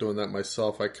stopped doing that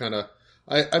myself.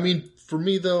 I mean, for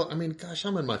me though, gosh,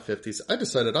 I'm in my 50s. I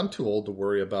decided I'm too old to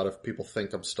worry about if people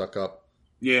think I'm stuck up.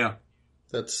 Yeah.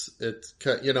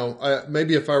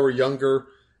 Maybe if I were younger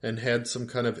and had some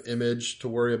kind of image to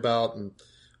worry about, and,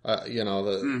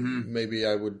 maybe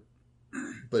I would,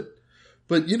 but,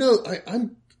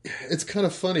 it's kind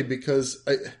of funny because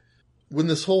when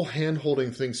this whole hand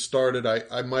holding thing started,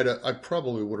 I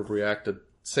probably would have reacted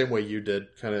same way you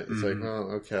did. Kind of, it's like,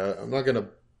 oh, okay, I'm not going to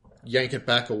yank it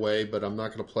back away, but I'm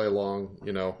not going to play along,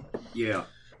 Yeah.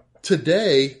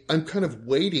 Today, I'm kind of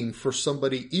waiting for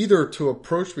somebody either to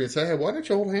approach me and say, hey, why don't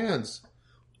you hold hands?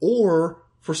 Or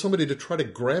for somebody to try to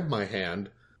grab my hand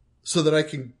so that I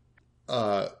can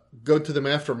go to them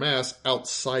after Mass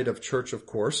outside of church, of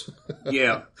course.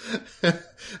 Yeah.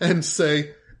 And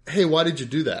say, hey, why did you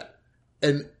do that?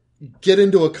 And get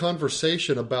into a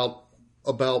conversation about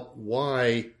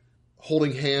why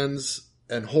holding hands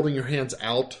and holding your hands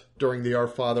out during the Our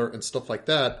Father and stuff like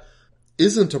that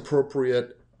isn't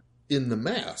appropriate in the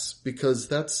Mass, because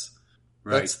that's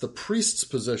the priest's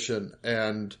position,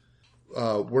 and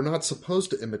we're not supposed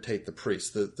to imitate the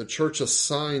priest. The church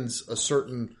assigns a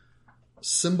certain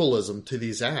symbolism to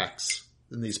these acts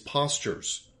and these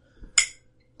postures.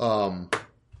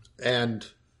 And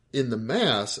in the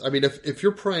Mass, I mean, if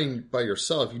you're praying by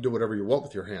yourself, you do whatever you want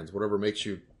with your hands, whatever makes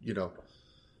you,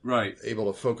 right,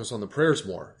 able to focus on the prayers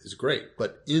more is great.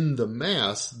 But in the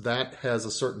Mass, that has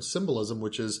a certain symbolism,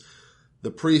 which is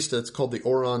the priest, that's called the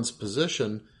orans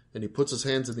position, and he puts his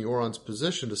hands in the orans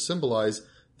position to symbolize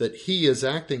that he is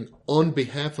acting on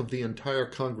behalf of the entire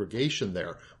congregation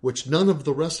there, which none of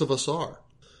the rest of us are.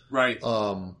 Right.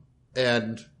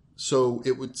 And so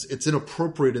it's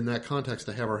inappropriate in that context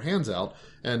to have our hands out.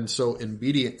 And so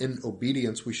in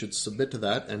obedience, we should submit to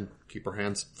that and keep our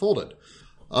hands folded.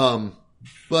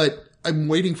 But I'm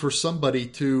waiting for somebody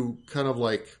to kind of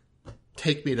like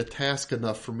take me to task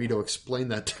enough for me to explain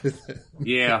that to them.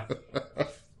 Yeah.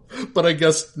 But I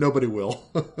guess nobody will.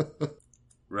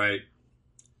 Right.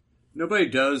 Nobody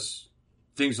does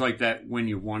things like that when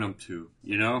you want them to,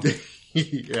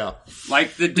 Yeah.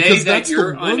 Like the day because that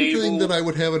you're one unable... thing that I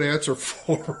would have an answer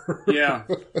for. Yeah.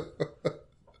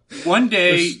 One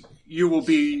day you will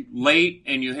be late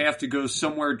and you have to go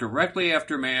somewhere directly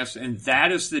after Mass, and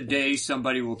that is the day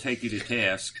somebody will take you to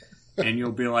task. And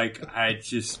you'll be like, I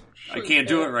can't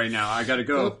do it right now. I gotta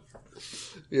go.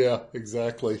 Yeah,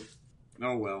 exactly.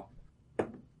 Oh, well.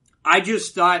 I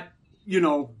just thought,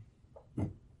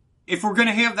 if we're going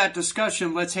to have that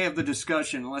discussion, let's have the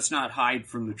discussion. Let's not hide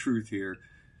from the truth here.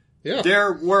 Yeah.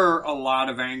 There were a lot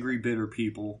of angry, bitter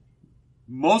people.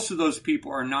 Most of those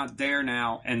people are not there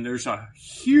now, and there's a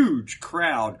huge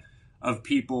crowd of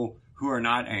people who are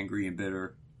not angry and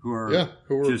bitter, who are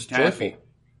just joyful. Happy.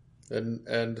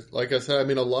 And like I said, I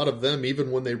mean, a lot of them,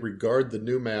 even when they regard the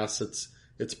new Mass,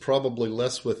 it's probably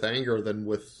less with anger than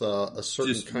with a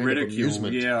certain just kind ridicule. of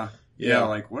amusement. Yeah,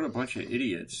 like what a bunch of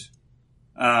idiots.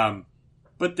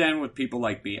 But then with people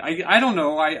like me, I don't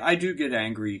know, I do get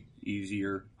angry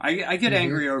easier. I get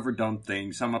angry over dumb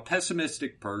things. I'm a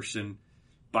pessimistic person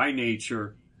by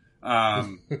nature.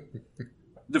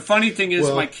 The funny thing is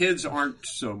my kids aren't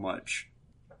so much.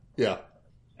 Yeah.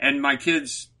 And my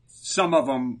kids, some of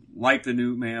them like the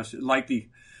new Mass, like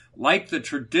the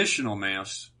traditional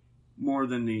Mass more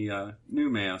than the new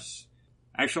Mass.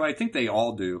 Actually, I think they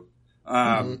all do.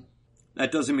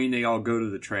 That doesn't mean they all go to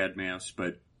the trad Mass,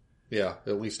 but... Yeah,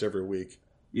 at least every week.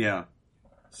 Yeah.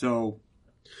 So,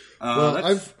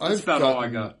 I've about all I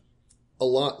got. A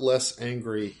lot less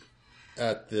angry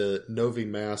at the Novi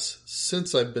Mass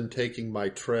since I've been taking my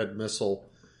trad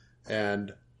missal,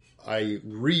 and I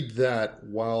read that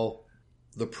while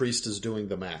the priest is doing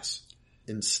the Mass,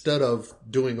 instead of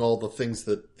doing all the things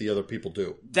that the other people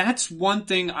do. That's one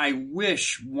thing I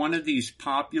wish one of these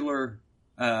popular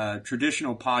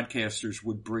traditional podcasters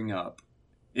would bring up.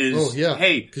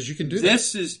 Hey, because you can do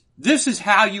this. This is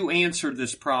how you answer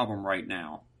this problem right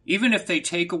now. Even if they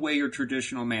take away your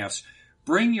traditional Mass,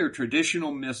 bring your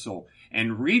traditional missal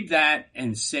and read that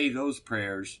and say those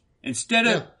prayers instead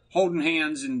of holding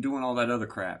hands and doing all that other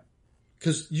crap.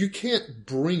 Because you can't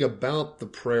bring about the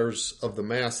prayers of the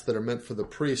Mass that are meant for the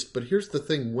priest. But here's the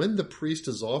thing. When the priest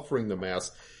is offering the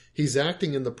Mass, he's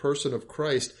acting in the person of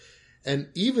Christ. And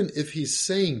even if he's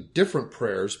saying different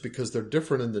prayers, because they're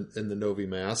different in the Novi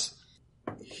Mass,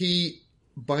 he,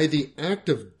 by the act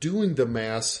of doing the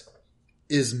Mass,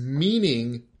 is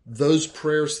meaning those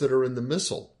prayers that are in the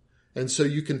Missal. And so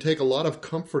you can take a lot of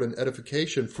comfort and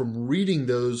edification from reading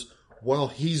those while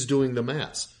he's doing the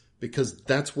Mass, because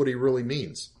that's what he really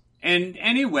means. And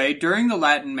anyway, during the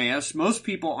Latin Mass, most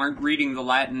people aren't reading the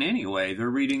Latin anyway. They're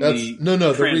reading I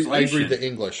translation. read the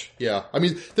English. Yeah. I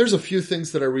mean, there's a few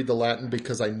things that I read the Latin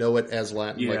because I know it as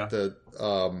Latin,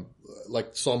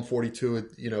 like Psalm 42,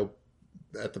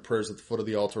 at the prayers at the foot of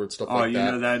the altar and stuff like that. Oh,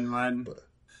 you know that in Latin? But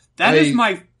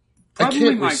I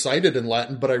can't recite it in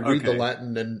Latin, but I read the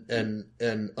Latin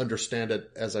and understand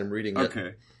it as I'm reading it.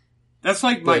 Okay. That's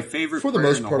like my favorite for the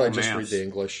most part, I just read the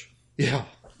English. Yeah.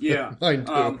 Yeah. Mine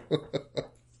too.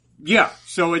 Yeah.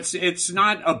 So it's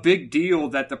not a big deal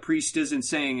that the priest isn't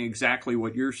saying exactly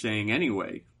what you're saying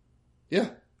anyway. Yeah.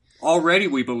 Already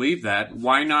we believe that.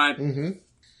 Why not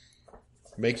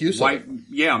make use of it?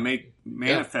 Yeah,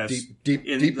 manifest.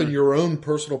 Deepen your own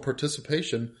personal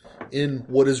participation in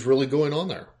what is really going on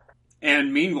there.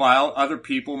 And meanwhile, other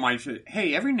people might say,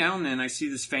 hey, every now and then I see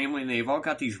this family and they've all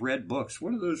got these red books.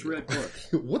 What are those red books?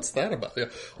 What's that about? Yeah.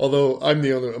 Although I'm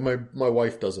the other, my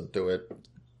wife doesn't do it.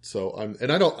 So I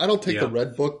don't take the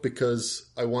red book because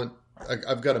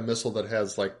I've got a missal that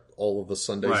has like all of the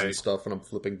Sundays and stuff, and I'm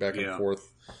flipping back and forth.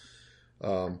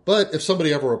 But if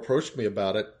somebody ever approached me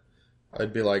about it,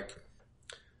 I'd be like,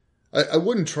 I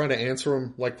wouldn't try to answer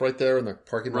them like right there in the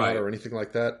parking lot or anything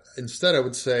like that. Instead, I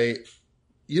would say,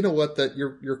 you know what, that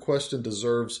your question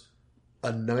deserves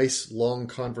a nice, long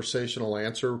conversational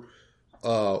answer.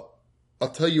 I'll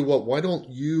tell you what, why don't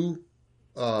you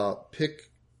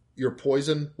pick your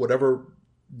poison, whatever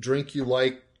drink you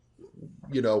like,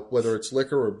 whether it's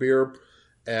liquor or beer,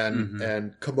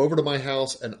 and come over to my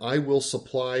house, and I will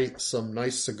supply some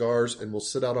nice cigars, and we'll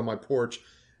sit out on my porch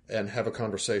and have a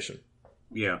conversation.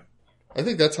 Yeah. I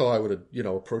think that's how I would,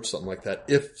 approach something like that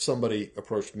if somebody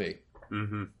approached me.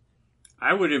 Mm-hmm.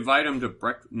 I would invite him to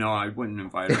breakfast. No, I wouldn't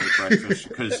invite him to breakfast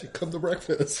because come to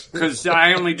breakfast. Because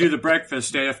I only do the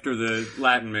breakfast after the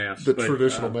Latin Mass, the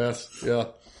traditional Mass. Yeah,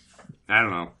 I don't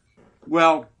know.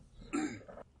 Well,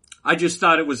 I just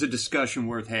thought it was a discussion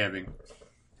worth having.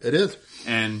 It is,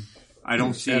 and I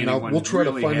don't see and anyone. We'll try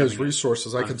really to find those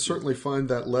resources. I can certainly find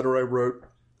that letter I wrote,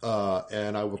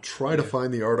 and I will try to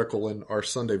find the article in our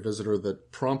Sunday Visitor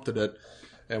that prompted it,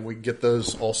 and we can get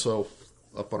those also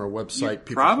up on our website.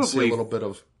 People can see a little bit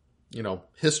of,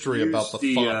 history about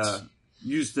the thoughts.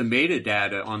 Use the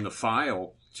metadata on the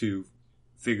file to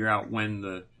figure out when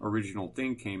the original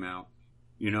thing came out.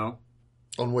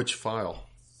 On which file?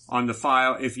 On the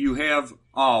file, if you have...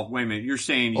 Oh, wait a minute. You're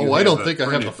saying you I don't think I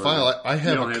have the file. I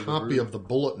have a copy of the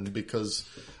bulletin because,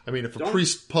 if a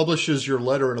priest publishes your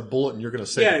letter in a bulletin, you're going to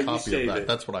save a copy of that.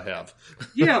 That's what I have.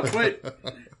 Yeah,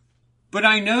 but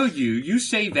I know you. You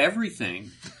save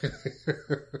everything.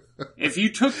 If you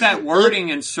took that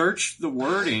wording and searched the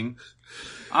wording,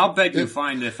 I'll bet you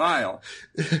find the file.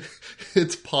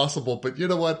 It's possible, but you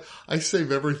know what? I save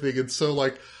everything, and so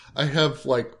I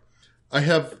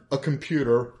have a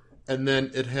computer, and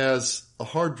then it has a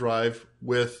hard drive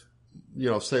with,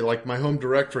 say my home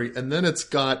directory, and then it's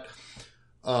got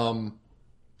a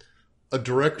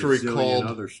directory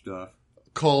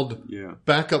called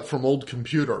backup from old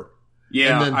computer.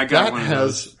 Yeah, and then I got that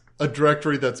has a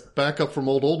directory that's backup from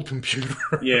old computer.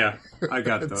 Yeah, I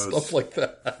got those. Stuff like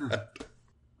that.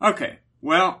 Okay,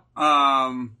 well,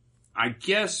 I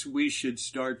guess we should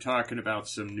start talking about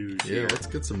some news here. Yeah, let's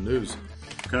get some news.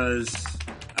 Because,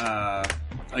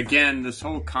 again, this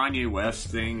whole Kanye West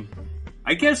thing,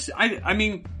 I guess,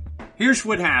 here's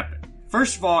what happened.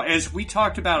 First of all, as we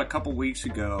talked about a couple weeks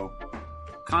ago,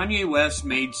 Kanye West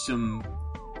made some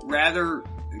rather...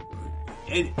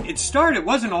 It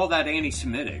wasn't all that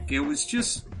anti-Semitic. It was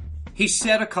just, he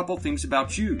said a couple things about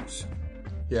Jews.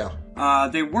 Yeah.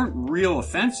 They weren't real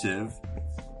offensive.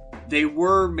 They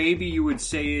were, maybe you would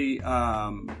say,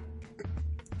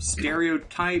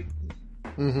 stereotype,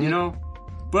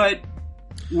 but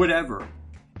whatever.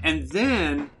 And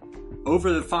then,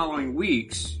 over the following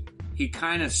weeks, he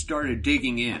kind of started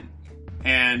digging in.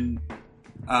 And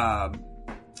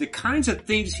the kinds of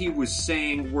things he was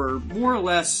saying were more or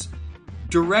less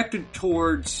directed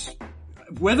towards,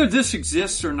 whether this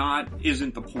exists or not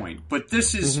isn't the point, but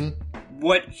this is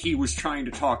what he was trying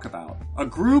to talk about. A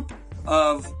group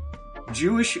of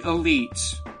Jewish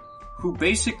elites who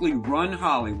basically run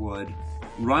Hollywood,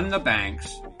 run the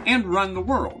banks, and run the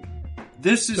world.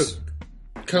 This is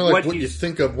kind of like what you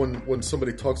think of when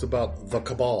somebody talks about the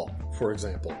cabal, for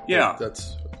example. Yeah.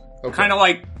 That's okay. Kind of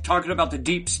like talking about the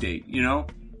deep state,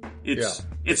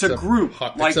 It's a group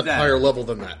like that. Except higher level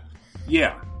than that.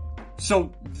 Yeah.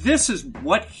 So this is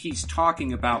what he's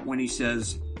talking about when he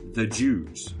says the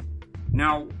Jews.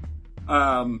 Now,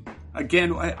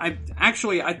 again,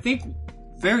 I think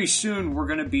very soon we're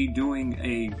going to be doing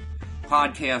a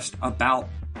podcast about,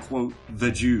 quote,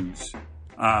 the Jews.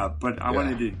 But I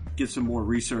wanted to get some more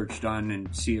research done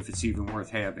and see if it's even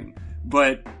worth having.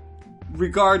 But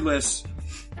regardless,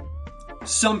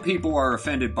 some people are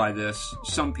offended by this,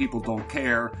 some people don't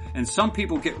care, and some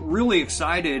people get really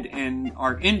excited and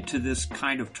are into this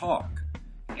kind of talk.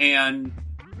 And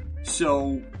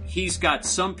so he's got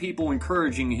some people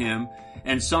encouraging him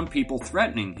and some people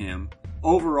threatening him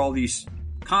over all these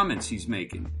comments he's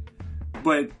making.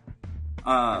 But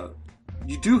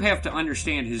you do have to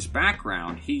understand his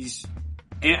background.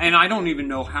 And I don't even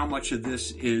know how much of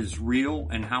this is real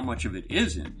and how much of it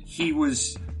isn't. He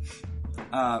was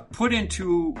put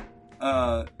into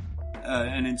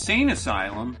an insane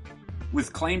asylum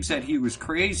with claims that he was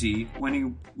crazy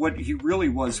when what he really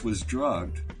was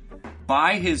drugged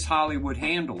by his Hollywood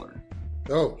handler.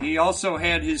 Oh. He also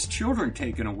had his children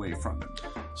taken away from him.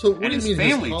 So what do you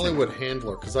mean his Hollywood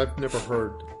handler? Because I've never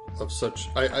heard of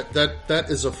such. That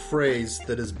is a phrase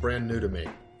that is brand new to me.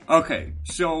 Okay,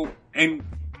 so, and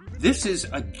this is,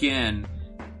 again,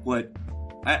 what...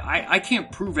 I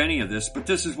can't prove any of this, but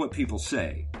this is what people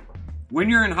say. When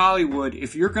you're in Hollywood,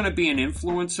 if you're going to be an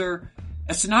influencer,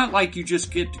 it's not like you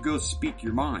just get to go speak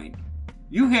your mind.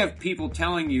 You have people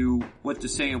telling you what to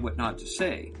say and what not to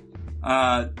say.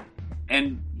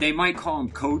 And they might call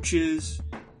them coaches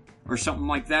or something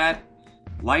like that,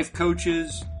 life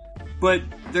coaches, but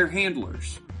they're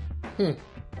handlers.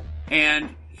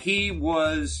 And he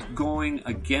was going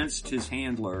against his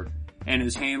handler, and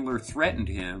his handler threatened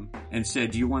him and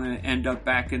said, do you want to end up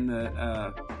back in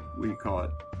the, what do you call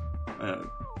it?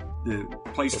 The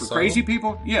place Asylum? for crazy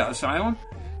people? Yeah, asylum.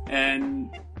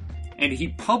 And he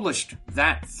published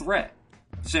that threat,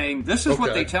 saying, this is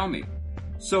what they tell me.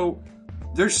 So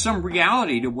there's some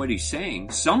reality to what he's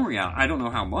saying. Some reality. I don't know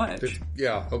how much.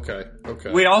 Yeah, okay.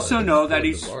 We also know that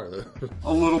he's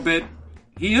a little bit,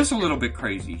 he is a little bit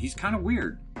crazy. He's kind of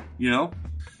weird, you know?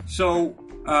 So,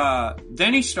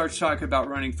 then he starts talking about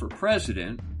running for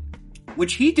president,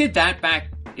 which he did that back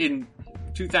in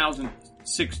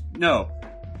 2006. No,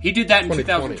 he did that in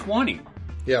 2020.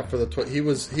 Yeah, for the he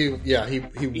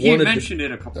he mentioned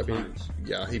it a couple times.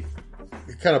 Yeah, he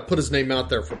kind of put his name out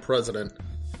there for president.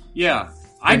 Yeah,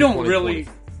 I don't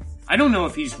know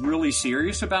if he's really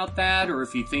serious about that or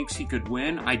if he thinks he could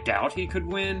win. I doubt he could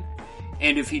win.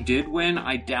 And if he did win,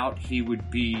 I doubt he would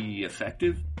be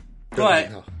effective. But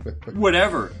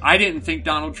whatever. I didn't think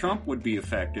Donald Trump would be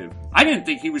effective. I didn't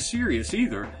think he was serious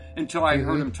either until I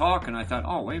heard him talk and I thought,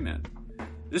 oh, wait a minute.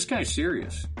 This guy's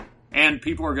serious. And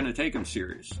people are going to take him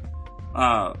serious.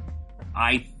 I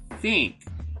think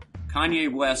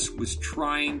Kanye West was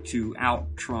trying to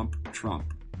out-Trump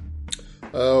Trump.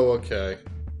 Oh, okay.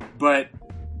 But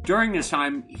during this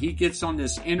time, he gets on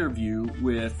this interview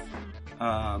with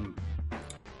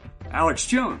Alex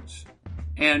Jones.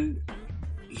 And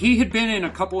he had been in a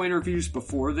couple interviews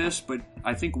before this, but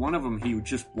I think one of them he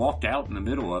just walked out in the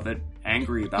middle of it,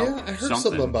 angry about something. Yeah, I heard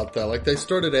something about that. Like they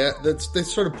started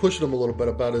pushing him a little bit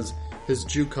about his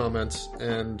Jew comments,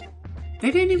 and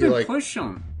they didn't even push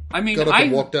him. I mean, got up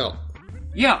and walked out.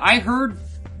 Yeah, I heard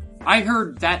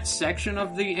that section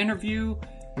of the interview,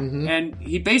 and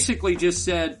he basically just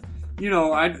said, you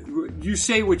know, you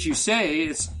say what you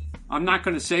say. I'm not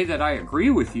going to say that I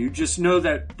agree with you. Just know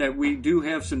that we do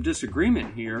have some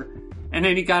disagreement here. And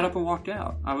then he got up and walked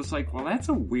out. I was like, well, that's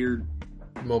a weird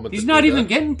moment. He's not even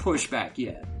getting pushback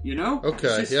yet, you know?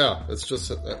 Okay, it's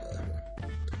just...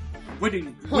 What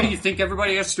do you think?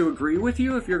 Everybody has to agree with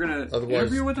you if you're going to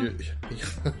interview with him?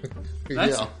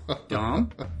 That's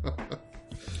dumb.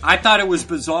 I thought it was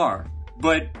bizarre.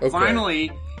 But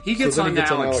finally, he gets on the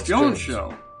Alex Jones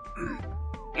show.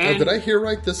 And did I hear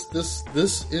right?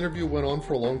 This interview went on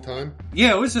for a long time?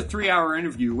 Yeah, it was a 3-hour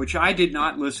interview, which I did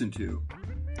not listen to.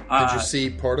 Did you see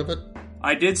part of it?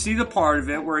 I did see the part of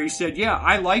it where he said, yeah,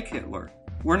 I like Hitler.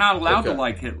 We're not allowed to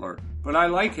like Hitler, but I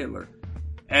like Hitler.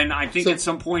 And I think at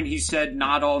some point he said,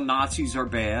 not all Nazis are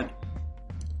bad.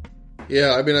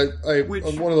 Yeah, I mean,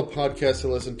 on one of the podcasts I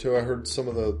listened to, I heard some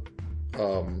of the,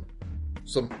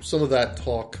 some of that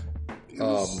talk.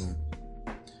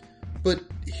 But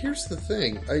here's the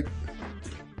thing.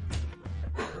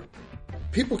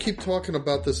 People keep talking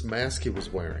about this mask he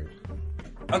was wearing.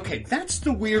 Okay, that's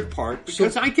the weird part,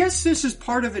 because I guess this is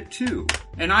part of it too.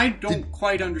 And I don't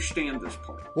quite understand this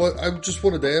part. Well, I just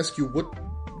wanted to ask you,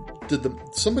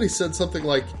 somebody said something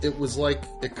like it was like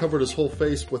it covered his whole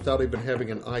face without even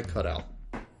having an eye cut out.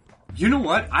 You know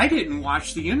what? I didn't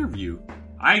watch the interview.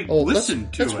 I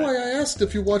listened to it. That's why I asked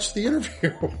if you watched the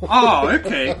interview. Oh,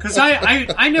 okay. Because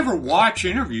I never watch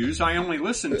interviews. I only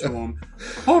listen to them.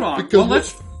 Hold on.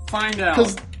 Let's find out.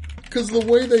 Because the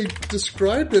way they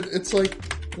described it, it's like,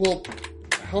 well,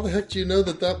 how the heck do you know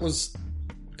that was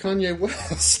Kanye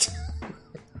West?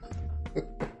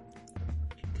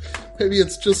 Maybe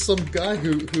it's just some guy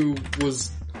who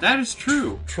was... That is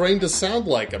true. ...trained to sound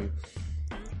like him.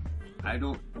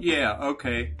 Yeah,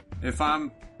 okay. If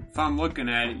I'm looking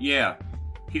at it, yeah.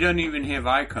 He doesn't even have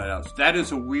eye cutouts. That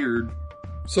is a weird...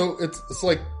 So it's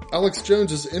like Alex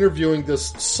Jones is interviewing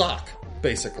this sock,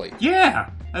 basically.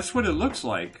 Yeah, that's what it looks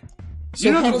like. So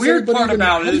you know, the weird part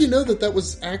about it is... How do you know that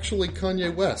was actually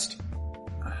Kanye West?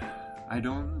 I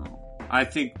don't know. I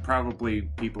think probably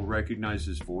people recognize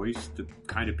his voice, the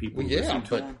kind of people who listen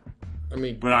to him. I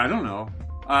mean... But I don't know.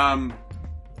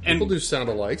 People do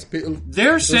sound-alikes.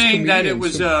 They're saying that it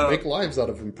was make lives out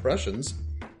of impressions.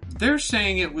 They're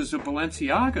saying it was a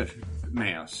Balenciaga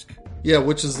mask. Yeah,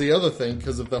 which is the other thing,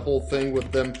 because of the whole thing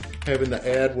with them having the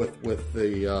ad with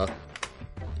the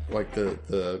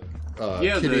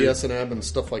Kitty S&M and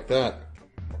stuff like that.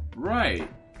 Right.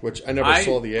 Which I never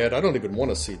saw the ad. I don't even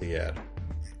want to see the ad.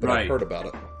 But I've heard about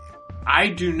it. I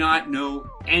do not know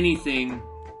anything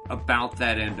about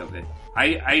that end of it.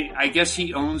 I guess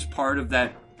he owns part of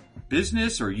that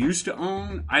business or used to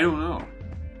own. I don't know.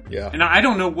 Yeah. And I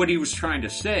don't know what he was trying to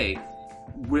say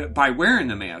by wearing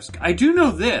the mask. I do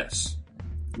know this.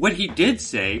 What he did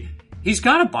say, he's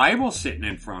got a Bible sitting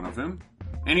in front of him,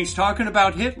 and he's talking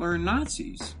about Hitler and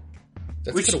Nazis.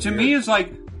 Which to me is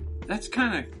like, that's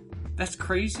kind that's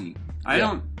crazy. I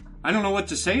don't know what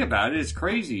to say about it. It's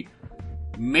crazy.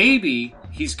 Maybe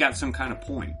he's got some kind of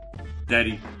point that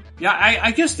he. Yeah,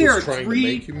 I guess there are trying three. To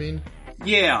make, you mean?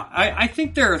 Yeah, I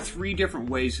think there are three different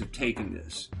ways of taking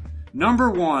this. Number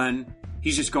one,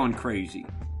 he's just going crazy,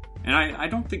 and I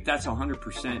don't think that's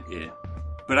 100% it.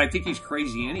 But I think he's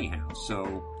crazy anyhow. So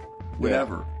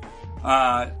whatever.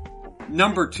 Yeah.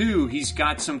 Number two, he's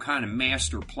got some kind of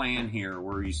master plan here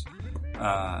where he's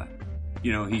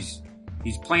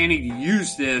planning to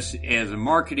use this as a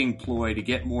marketing ploy to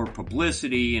get more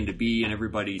publicity and to be in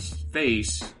everybody's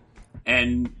face.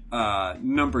 And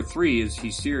number three is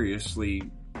he seriously,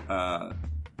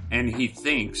 and he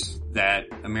thinks that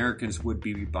Americans would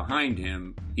be behind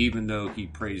him even though he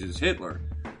praises Hitler.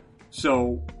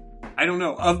 So, I don't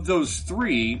know. Of those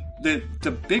three, the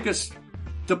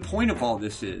point of all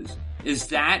this is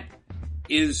that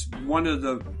is one of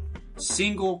the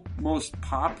single most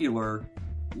popular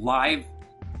live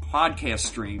podcast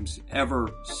streams ever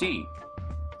seen.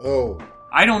 Oh.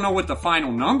 I don't know what the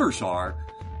final numbers are,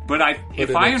 but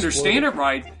if I understand it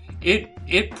right,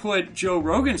 it put Joe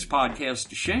Rogan's podcast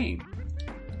to shame.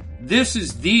 This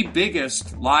is the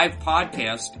biggest live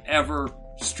podcast ever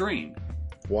streamed.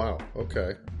 Wow.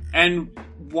 Okay. And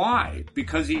why?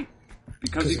 Because he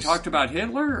talked about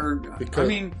Hitler, or I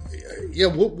mean, yeah.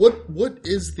 What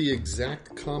is the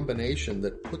exact combination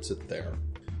that puts it there?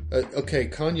 Okay,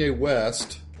 Kanye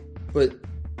West, but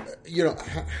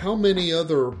how many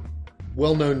other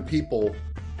well-known people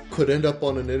could end up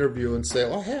on an interview and say,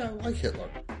 "Oh, hey, I like Hitler,"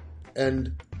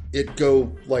 and it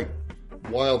go like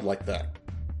wild like that?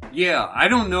 Yeah, I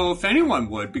don't know if anyone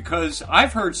would, because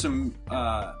I've heard some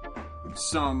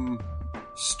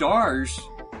stars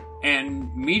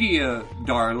and media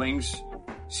darlings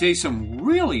say some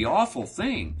really awful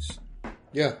things.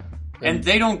 Yeah. And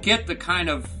they don't get the kind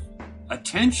of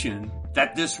attention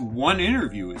that this one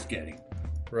interview is getting.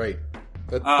 Right.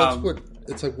 That's what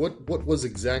it's like. What was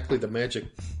exactly the magic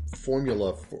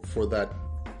formula for that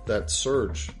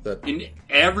surge? And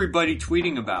everybody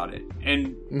tweeting about it.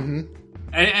 And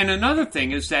and another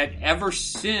thing is that ever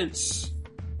since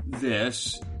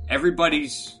this,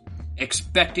 everybody's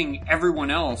expecting everyone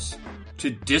else to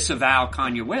disavow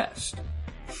Kanye West.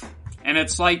 And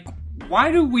it's like,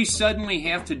 why do we suddenly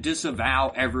have to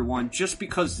disavow everyone just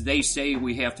because they say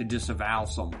we have to disavow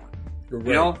someone?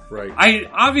 Right, right. I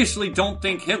obviously don't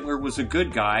think Hitler was a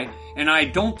good guy, and I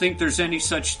don't think there's any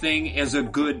such thing as a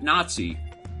good Nazi.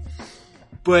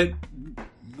 But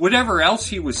whatever else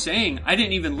he was saying, I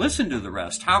didn't even listen to the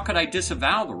rest. How could I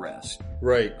disavow the rest?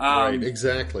 Right, right,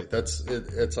 exactly. That's it.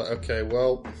 It's okay.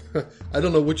 Well, I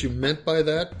don't know what you meant by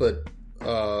that, but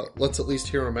let's at least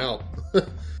hear him out.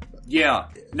 Yeah.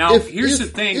 Now, here's the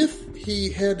thing. If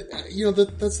he had,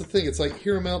 that's the thing. It's like,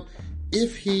 hear him out.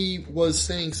 If he was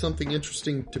saying something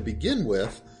interesting to begin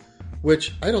with,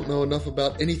 which I don't know enough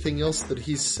about anything else that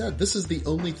he's said. This is the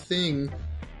only thing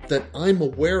that I'm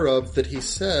aware of that he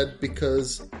said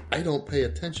because I don't pay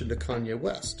attention to Kanye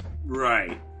West.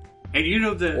 Right. And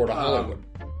or to Hollywood.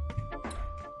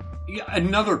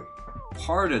 Another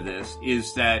part of this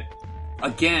is that,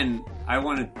 again, I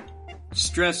want to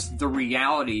stress the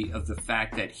reality of the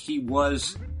fact that he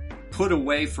was put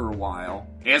away for a while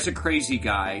as a crazy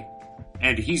guy,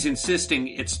 and he's insisting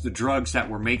it's the drugs that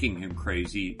were making him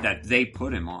crazy that they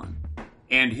put him on.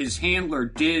 And his handler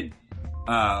did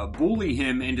bully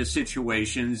him into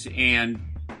situations and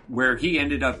where he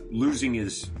ended up losing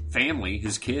his family,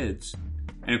 his kids.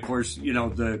 And of course,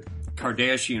 the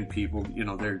Kardashian people,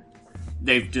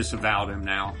 they've disavowed him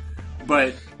now.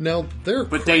 But now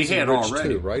but they had rich already,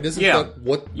 too, right? Isn't that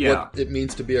what it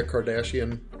means to be a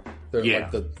Kardashian? They're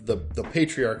like the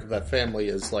patriarch of that family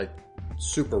is like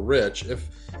super rich.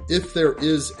 If there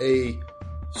is a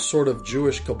sort of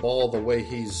Jewish cabal the way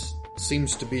he's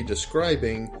seems to be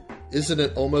describing, isn't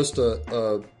it almost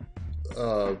a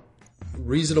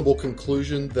reasonable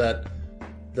conclusion that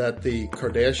the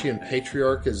Kardashian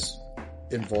patriarch is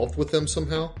involved with them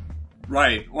somehow?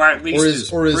 Right, or at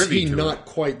least is he not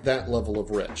quite that level of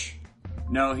rich?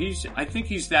 No, I think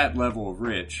he's that level of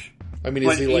rich. I mean,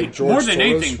 is he like George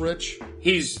Soros rich?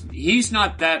 He's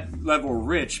not that level of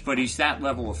rich, but he's that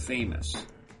level of famous.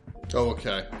 Oh,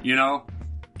 okay.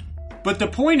 But the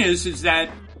point is that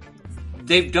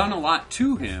they've done a lot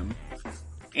to him,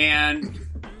 and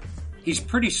he's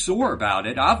pretty sore about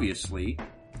it, obviously.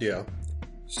 Yeah.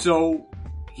 So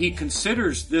he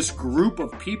considers this group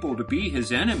of people to be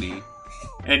his enemy,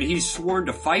 and he's sworn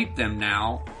to fight them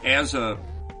now as a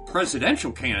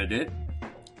presidential candidate.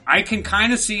 I can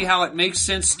kind of see how it makes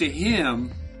sense to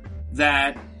him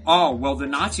that, the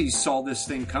Nazis saw this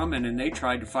thing coming and they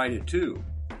tried to fight it too.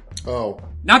 Oh.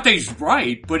 Not that he's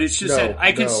right, but it's just that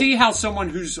I can see how someone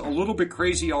who's a little bit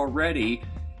crazy already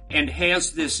and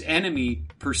has this enemy,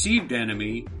 perceived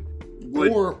enemy,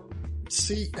 would... Or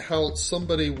see how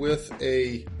somebody with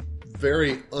a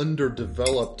very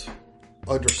underdeveloped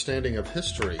understanding of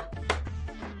history...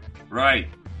 Right.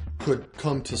 ...could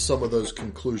come to some of those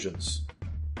conclusions.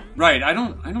 Right. I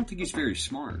don't think he's very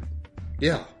smart.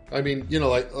 Yeah. I mean, you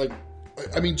know,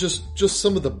 just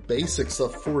some of the basic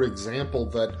stuff, for example,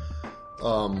 that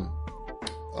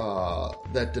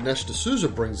that Dinesh D'Souza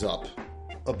brings up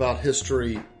about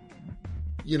history.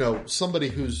 You know, somebody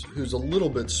who's a little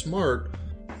bit smart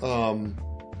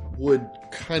would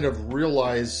kind of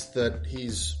realize that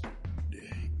he's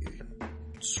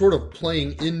sort of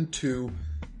playing into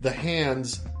the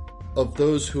hands of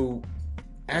those who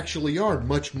actually are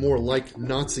much more like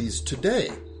Nazis today.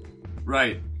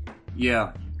 Right.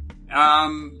 Yeah.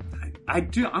 I'm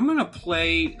going to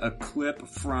play a clip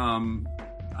from.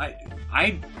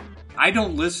 I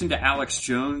don't listen to Alex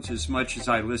Jones as much as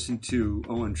I listen to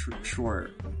Owen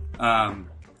Schroyer.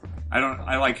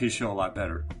 I like his show a lot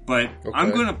better. But okay.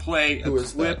 I'm going to play a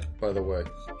clip. That, by the way?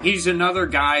 He's another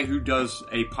guy who does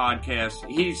a podcast.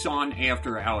 He's on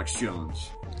after Alex Jones.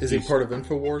 Is he part of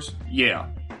InfoWars? Yeah.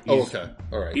 Okay.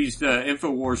 All right. He's the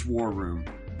InfoWars War Room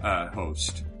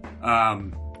host.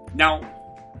 Now,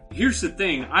 here's the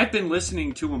thing. I've been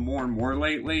listening to him more and more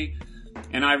lately,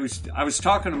 and I was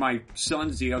talking to my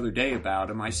sons the other day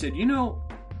about him. I said, you know,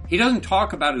 he doesn't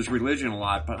talk about his religion a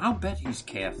lot, but I'll bet he's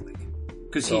Catholic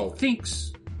because he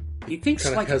thinks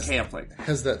like a Catholic.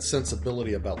 Has that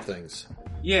sensibility about things.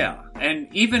 Yeah, and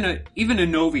even a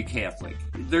Novi Catholic,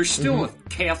 there's still a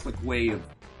Catholic way of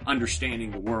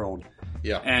understanding the world.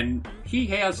 Yeah, and he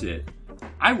has it.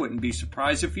 I wouldn't be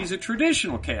surprised if he's a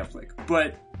traditional Catholic,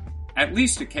 but at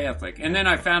least a Catholic. And then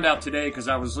I found out today, because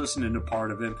I was listening to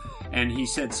part of him, and he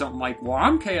said something like, well,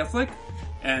 I'm Catholic.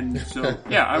 And so,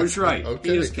 yeah, I was right. Okay,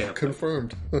 he is Catholic.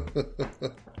 Confirmed.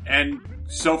 And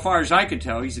so far as I could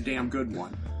tell, he's a damn good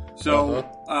one. So,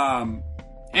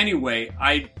 anyway,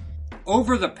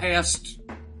 over the past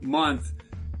month,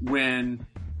 when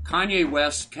Kanye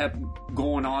West kept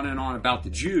going on and on about the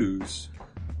Jews,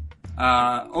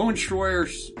 Owen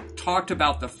Schroyer talked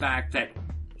about the fact that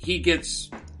he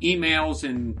gets emails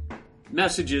and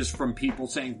messages from people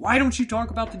saying, why don't you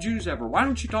talk about the Jews ever? Why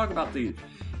don't you talk about these?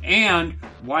 And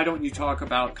why don't you talk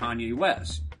about Kanye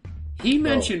West? He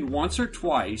mentioned once or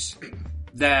twice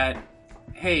that,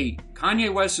 hey,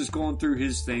 Kanye West is going through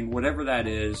his thing, whatever that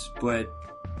is, but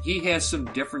he has some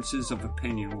differences of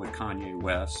opinion with Kanye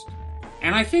West.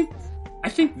 And I think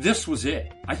this was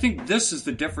it. I think this is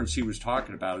the difference he was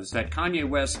talking about, is that Kanye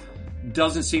West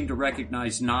doesn't seem to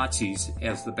recognize Nazis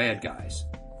as the bad guys.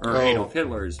 Or Adolf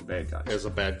Hitler as the bad guy. As a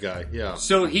bad guy, yeah.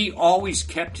 So he always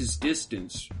kept his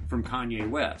distance from Kanye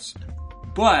West.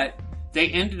 But they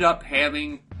ended up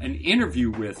having an interview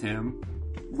with him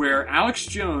where Alex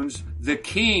Jones, the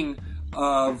king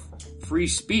of free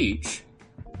speech,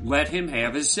 let him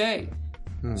have his say.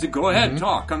 He said, go ahead,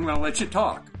 talk. I'm going to let you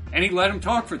talk. And he let him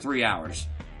talk for 3 hours.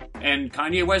 And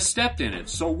Kanye West stepped in it.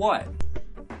 So what?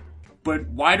 But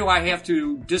why do I have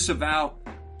to disavow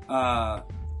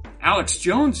Alex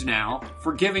Jones now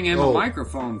for giving him a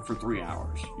microphone for 3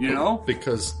 hours? You know?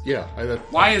 Because, yeah.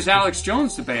 Why is Alex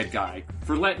Jones the bad guy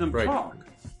for letting him talk?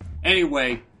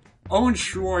 Anyway, Owen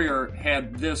Schroyer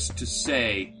had this to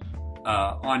say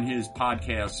on his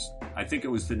podcast. I think it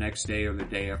was the next day or the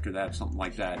day after that, something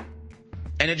like that.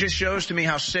 And it just shows to me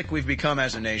how sick we've become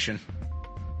as a nation.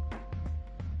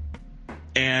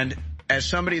 And as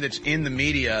somebody that's in the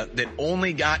media that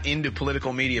only got into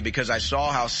political media because I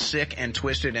saw how sick and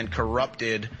twisted and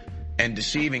corrupted and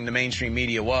deceiving the mainstream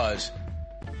media was,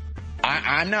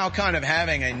 I'm now kind of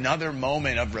having another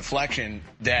moment of reflection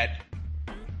that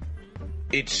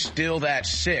it's still that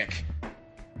sick.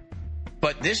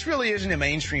 But this really isn't a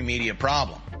mainstream media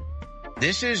problem.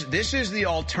 This is the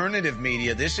alternative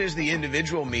media. This is the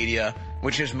individual media,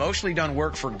 which has mostly done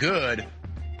work for good,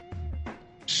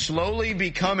 slowly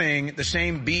becoming the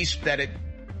same beast that it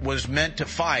was meant to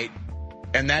fight,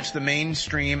 and that's the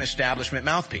mainstream establishment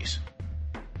mouthpiece.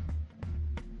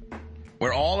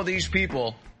 Where all of these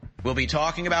people will be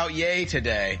talking about Ye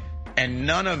today, and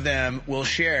none of them will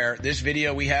share this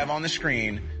video we have on the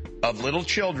screen of little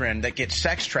children that get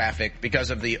sex trafficked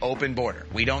because of the open border.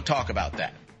 We don't talk about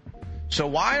that. So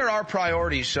why are our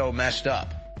priorities so messed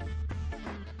up?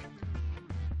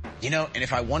 You know, and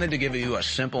if I wanted to give you a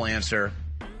simple answer,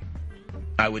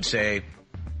 I would say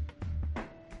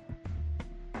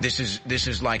this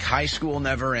is like high school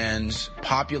never ends,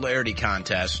 popularity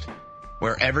contest,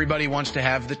 where everybody wants to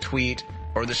have the tweet,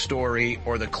 or the story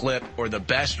or the clip or the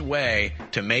best way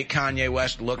to make Kanye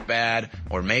West look bad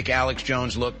or make Alex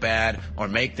Jones look bad or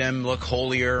make them look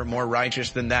holier, more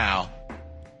righteous than thou.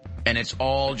 And it's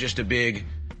all just a big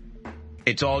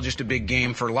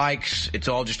game for likes. It's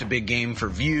all just a big game for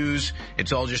views.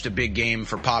 It's all just a big game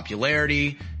for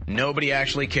popularity. Nobody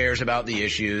actually cares about the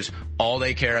issues. All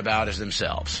they care about is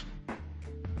themselves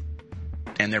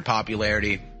and their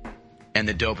popularity and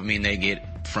the dopamine they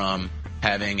get from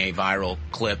having a viral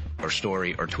clip or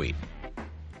story or tweet.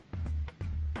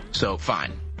 So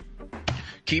fine.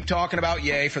 Keep talking about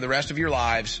Ye for the rest of your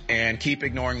lives and keep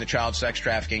ignoring the child sex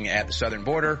trafficking at the southern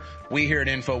border. We here at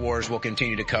InfoWars will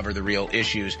continue to cover the real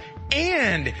issues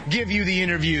and give you the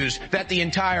interviews that the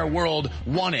entire world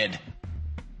wanted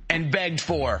and begged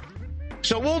for.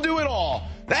 So we'll do it all.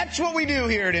 That's what we do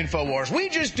here at InfoWars. We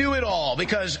just do it all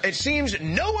because it seems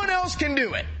no one else can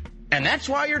do it. And that's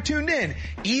why you're tuned in.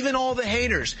 Even all the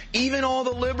haters, even all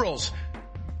the liberals,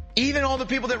 even all the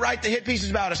people that write the hit pieces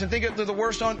about us and think we're the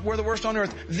worst on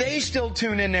earth, they still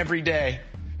tune in every day.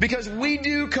 Because we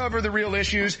do cover the real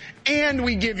issues and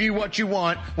we give you what you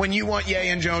want when you want Ye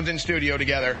and Jones in studio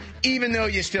together, even though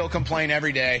you still complain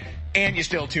every day and you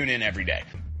still tune in every day.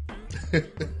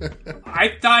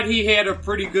 I thought he had a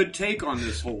pretty good take on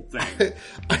this whole thing.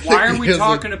 Why are we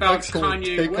talking about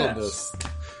Kanye West?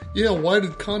 Yeah, why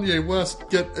did Kanye West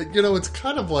get, it's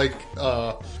kind of like,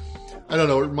 I don't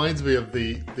know, it reminds me of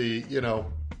the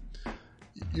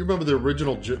you remember the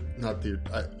original, not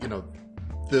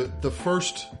the, the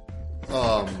first,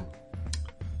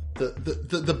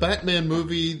 the Batman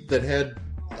movie that had,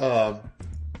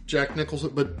 Jack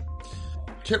Nicholson, but,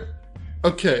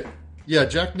 okay, yeah,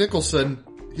 Jack Nicholson,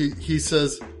 he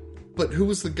says, but who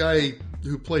was the guy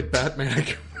who played Batman?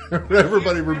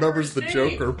 Everybody remembers the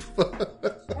Joker.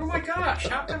 Oh my gosh,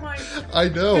 how come I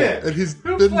know, yeah. And he's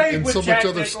been in so much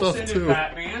other stuff too.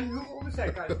 Batman? What was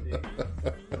that guy's name?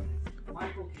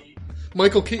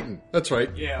 Michael Keaton, that's right.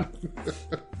 Yeah.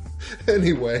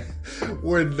 Anyway,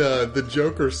 when the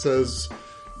Joker says,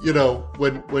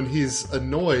 when he's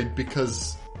annoyed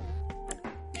because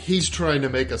he's trying to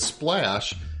make a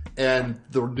splash and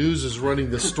the news is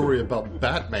running the story about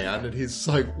Batman, and he's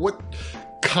like, what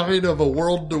kind of a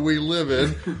world do we live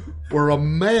in where a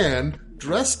man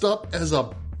dressed up as a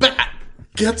bat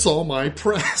gets all my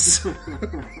press?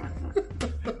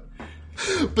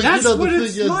 But that's the what thing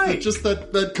it's is like. Just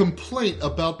that complaint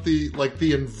about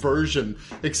the inversion,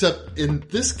 except in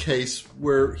this case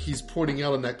where he's pointing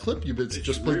out in that clip you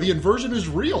just played, the inversion is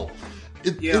real.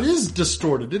 It is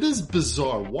distorted. It is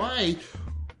bizarre. Why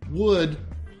would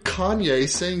Kanye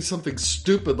saying something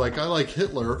stupid like I like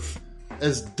Hitler,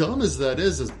 as dumb as that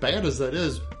is, as bad as that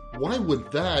is, why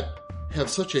would that have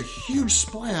such a huge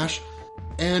splash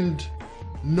and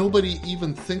nobody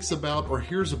even thinks about or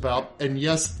hears about? And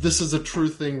yes, this is a true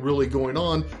thing really going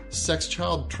on, sex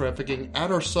child trafficking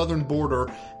at our southern border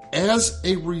as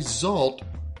a result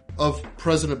of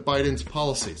President Biden's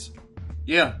policies.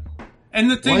 Yeah.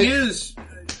 And the thing is,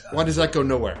 why does that go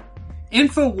nowhere?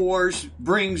 InfoWars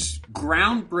brings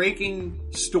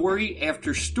groundbreaking story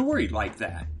after story like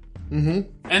that. Mm-hmm.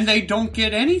 And they don't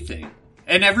get anything.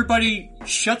 And everybody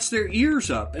shuts their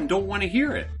ears up and don't want to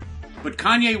hear it. But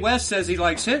Kanye West says he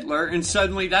likes Hitler, and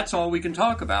suddenly that's all we can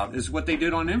talk about is what they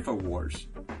did on InfoWars.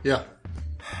 Yeah.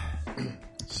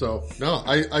 So, no,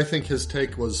 I think his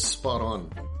take was spot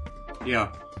on.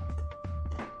 Yeah.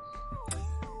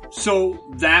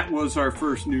 So, that was our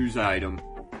first news item.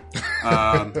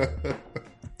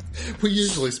 We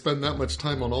usually spend that much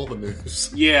time on all the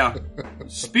news. Yeah.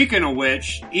 Speaking of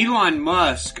which, Elon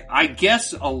Musk, I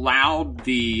guess, allowed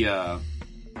the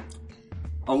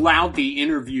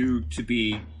interview to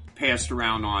be passed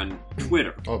around on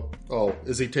Twitter. Oh,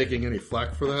 is he taking any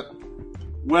flack for that?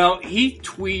 Well, he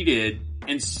tweeted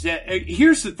and said,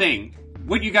 here's the thing.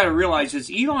 What you got to realize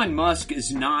is Elon Musk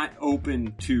is not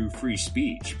open to free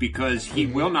speech because he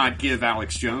will not give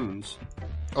Alex Jones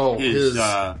his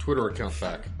Twitter account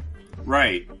back.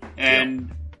 Right.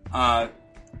 And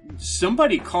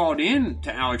somebody called in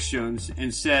to Alex Jones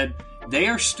and said they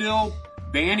are still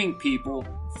banning people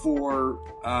for,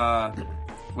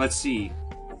 let's see,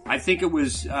 I think it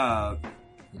was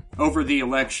over the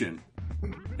election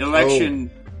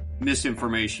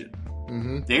misinformation.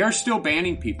 Mm-hmm. They are still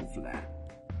banning people for that.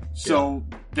 So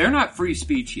they're not free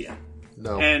speech yet.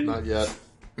 No, and not yet.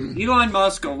 Elon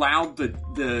Musk allowed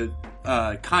the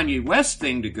Kanye West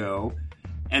thing to go,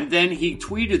 and then he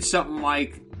tweeted something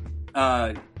like,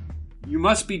 you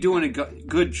must be doing a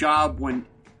good job when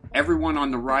everyone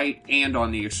on the right and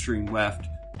on the extreme left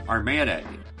are mad at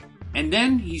you. And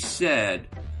then he said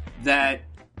that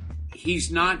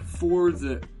he's not for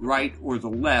the right or the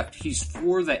left. He's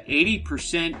for the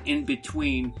 80% in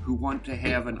between who want to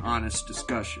have an honest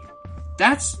discussion.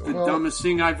 That's the dumbest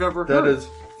thing I've ever heard.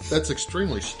 That's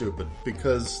extremely stupid,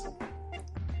 because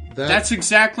that's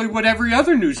exactly what every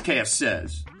other newscast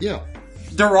says. Yeah.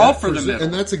 They're all for the middle.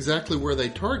 And that's exactly where they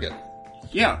target.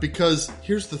 Yeah. Because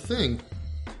here's the thing.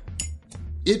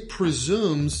 It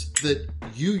presumes that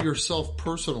you yourself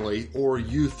personally, or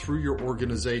you through your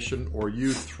organization, or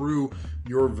you through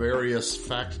your various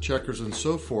fact checkers and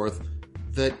so forth,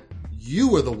 that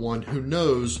you are the one who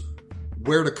knows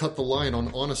where to cut the line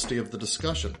on honesty of the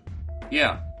discussion.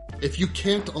 Yeah. If you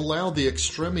can't allow the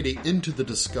extremity into the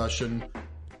discussion,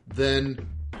 then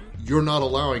you're not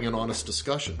allowing an honest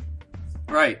discussion.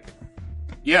 Right.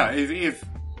 Yeah, I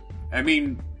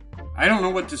don't know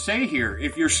what to say here.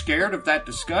 If you're scared of that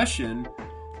discussion,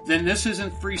 then this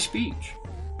isn't free speech.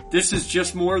 This is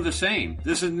just more of the same.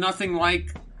 This is nothing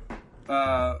like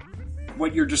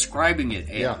what you're describing it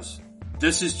as. Yeah.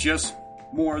 This is just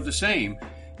more of the same.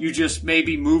 You just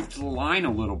maybe moved the line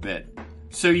a little bit.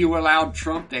 So you allowed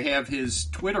Trump to have his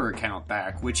Twitter account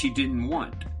back, which he didn't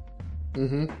want.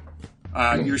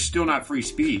 Mm-hmm. You're still not free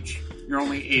speech. You're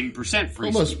only 80% free speech. I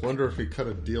almost wonder if he cut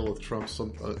a deal with Trump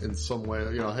in some way.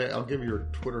 You know, hey, I'll give you your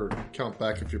Twitter account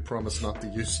back if you promise not to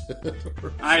use it.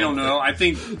 I don't know. I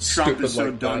think Trump is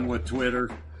so done with Twitter.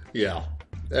 Yeah.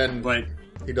 But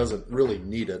he doesn't really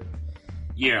need it.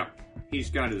 Yeah. He's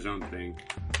got his own thing.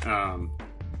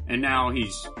 And now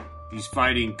he's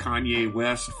fighting Kanye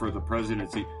West for the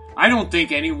presidency. I don't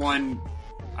think anyone...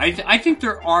 I think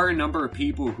there are a number of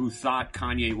people who thought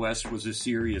Kanye West was a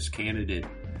serious candidate.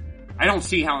 I don't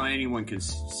see how anyone can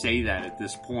say that at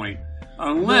this point,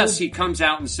 unless he comes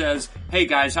out and says, "Hey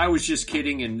guys, I was just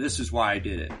kidding, and this is why I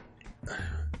did it."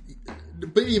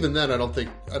 But even then, I don't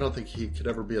think he could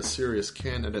ever be a serious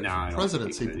candidate for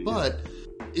presidency. But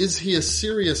is he a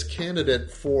serious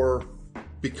candidate for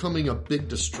becoming a big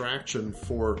distraction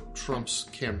for Trump's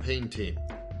campaign team?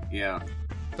 Yeah,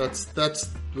 that's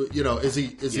is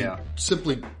he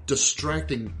simply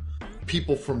distracting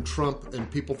people from Trump and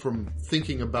people from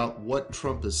thinking about what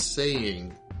Trump is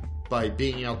saying by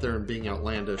being out there and being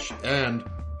outlandish and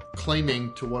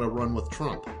claiming to want to run with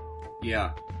Trump?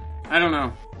 Yeah, I don't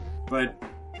know, but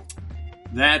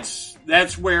that's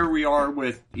where we are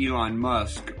with Elon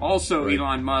Musk. Also, right.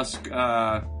 Elon Musk,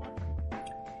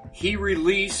 he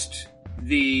released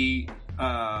the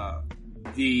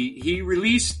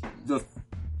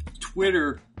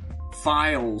Twitter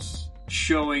files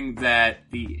showing that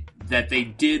they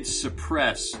did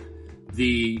suppress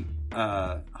the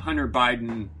Hunter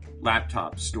Biden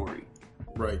laptop story.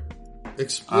 Right.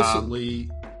 Explicitly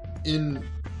in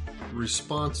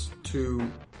response to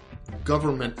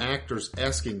government actors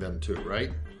asking them to,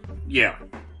 right? Yeah.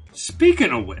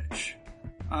 Speaking of which,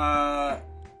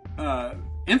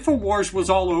 InfoWars was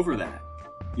all over that.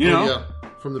 You know? Yeah.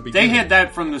 From the beginning. They had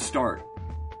that from the start.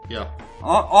 Yeah.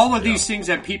 All of these things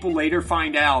that people later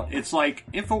find out, it's like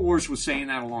InfoWars was saying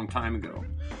that a long time ago.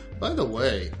 By the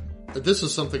way, this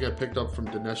is something I picked up from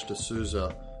Dinesh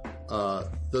D'Souza.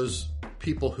 Those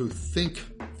people who think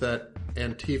that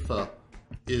Antifa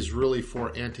is really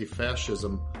for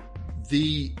anti-fascism,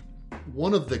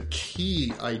 one of the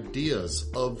key ideas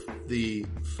of the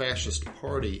fascist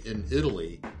party in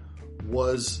Italy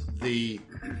was the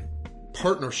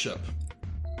partnership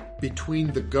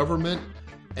between the government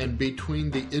and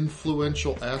between the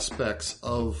influential aspects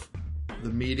of the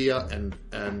media and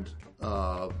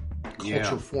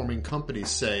culture-forming companies,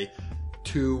 say,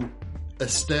 to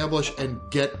establish and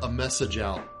get a message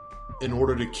out in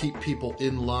order to keep people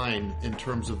in line in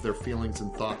terms of their feelings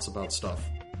and thoughts about stuff.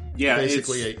 Yeah,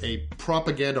 basically a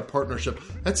propaganda partnership.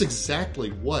 That's exactly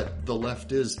what the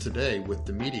left is today with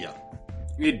the media.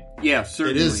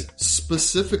 Certainly. It is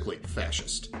specifically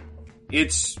fascist.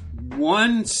 It's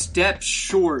one step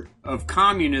short of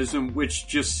communism, which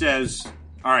just says,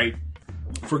 all right,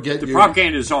 forget the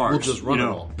propaganda is ours. We'll just run it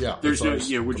all. Yeah, there's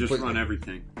we'll just run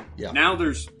everything. Yeah. Now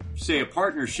there's, say, a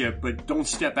partnership, but don't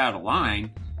step out of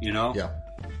line, you know? Yeah,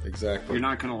 exactly. You're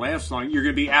not going to last long. You're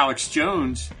going to be Alex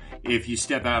Jones if you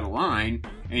step out of line,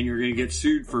 and you're going to get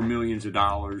sued for millions of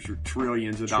dollars or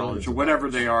trillions of dollars or whatever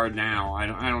they are now.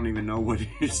 I don't even know what it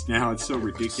is now. It's so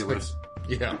ridiculous.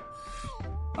 Yeah.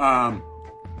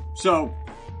 So,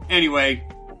 anyway,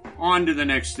 on to the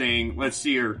next thing. Let's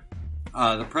see here.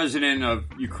 The president of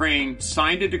Ukraine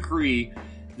signed a decree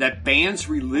that bans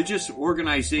religious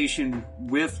organization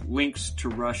with links to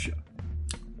Russia.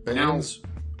 Bans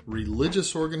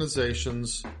religious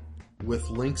organizations with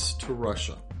links to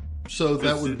Russia. So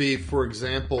that would be, for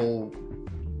example,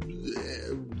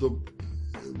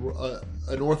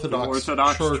 an Orthodox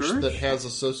church that has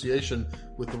association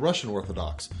with the Russian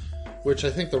Orthodox, which I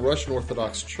think the Russian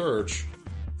Orthodox Church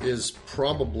is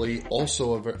probably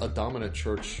also a dominant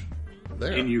church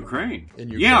there in Ukraine.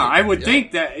 Yeah, I would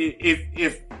think that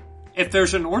if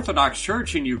there's an Orthodox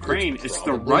church in Ukraine, it's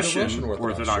the Russian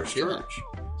Orthodox Church.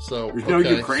 Yeah. So there's no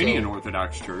Ukrainian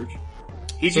Orthodox Church.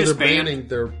 They're banning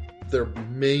their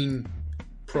main,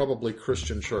 probably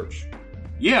Christian church.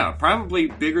 Yeah, probably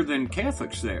bigger than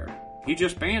Catholics there. He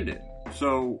just banned it.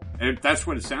 So that's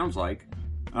what it sounds like.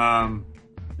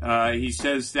 He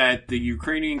says that the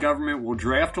Ukrainian government will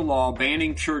draft a law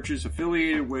banning churches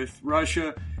affiliated with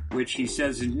Russia, which he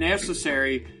says is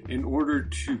necessary in order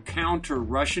to counter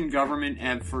Russian government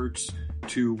efforts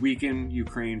to weaken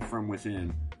Ukraine from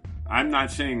within. I'm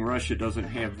not saying Russia doesn't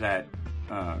have that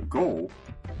goal,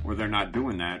 or they're not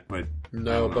doing that, but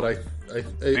no, but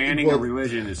banning a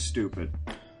religion is stupid.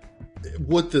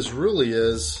 What this really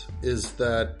is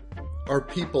that our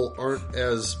people aren't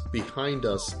as behind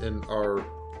us in our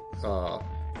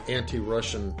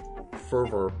anti-Russian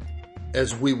fervor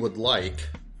as we would like.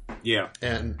 Yeah.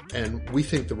 And we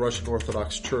think the Russian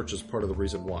Orthodox Church is part of the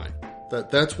reason why.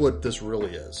 That's what this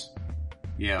really is.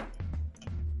 Yeah.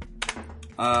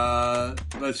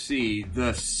 Let's see.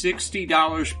 The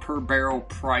 $60 per barrel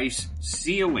price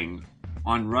ceiling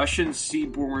on Russian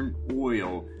seaborne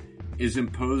oil is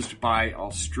imposed by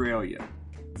Australia,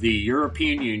 the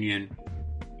European Union,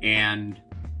 and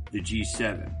the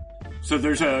G7. So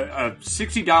there's a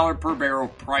 $60 per barrel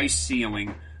price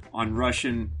ceiling on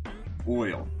Russian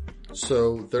oil.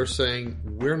 So they're saying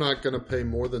we're not going to pay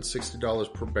more than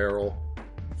 $60 per barrel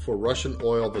for Russian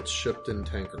oil that's shipped in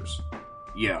tankers.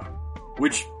 Yeah.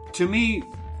 Which, to me,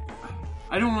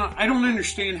 I don't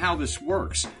understand how this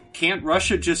works. Can't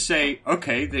Russia just say,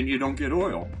 okay, then you don't get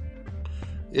oil?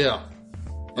 Yeah.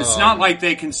 It's not like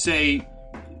they can say,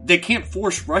 they can't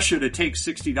force Russia to take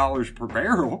 $60 per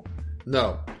barrel.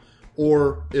 No.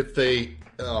 Or if they,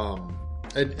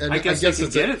 I guess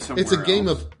it's a game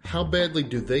of how badly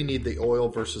do they need the oil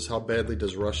versus how badly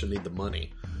does Russia need the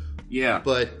money. Yeah.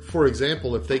 But, for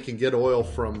example, if they can get oil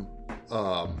from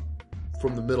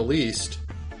the Middle East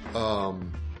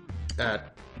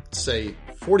at, say,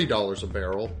 $40 a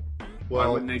barrel, well, why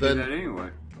wouldn't they do that anyway?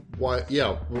 Why?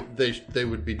 Yeah, they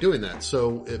would be doing that.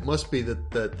 So it must be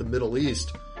that the Middle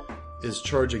East is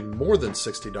charging more than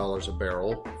 $60 a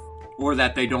barrel. Or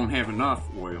that they don't have enough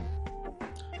oil.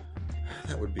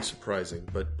 That would be surprising,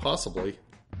 but possibly.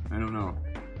 I don't know.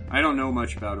 I don't know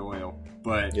much about oil,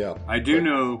 but yeah, I do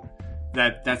know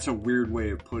that that's a weird way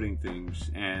of putting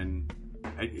things, and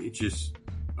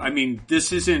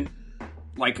this isn't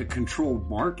like a controlled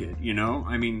market, you know?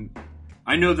 I mean,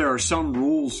 I know there are some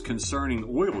rules concerning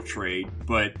oil trade,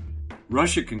 but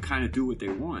Russia can kind of do what they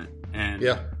want, and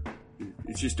yeah.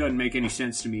 It just doesn't make any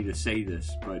sense to me to say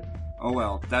this, but oh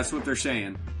well, that's what they're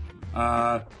saying.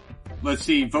 Let's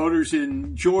see, voters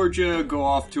in Georgia go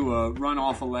off to a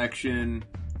runoff election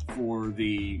for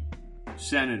the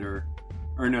senator.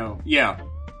 Or no, yeah.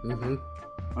 Mm-hmm.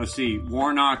 Let's see,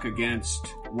 Warnock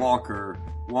against Walker.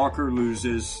 Walker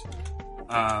loses.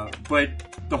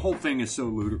 But the whole thing is so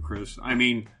ludicrous. I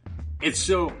mean, it's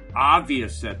so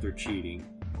obvious that they're cheating.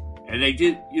 And they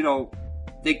did,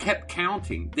 they kept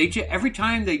counting. Every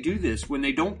time they do this, when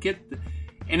they don't get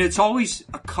and it's always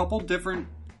a couple different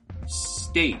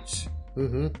states.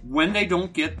 Mm-hmm. When they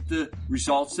don't get the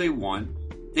results they want,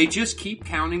 they just keep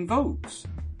counting votes.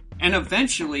 And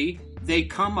eventually, they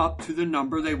come up to the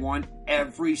number they want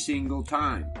every single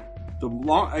time.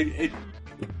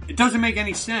 It doesn't make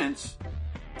any sense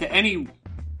to any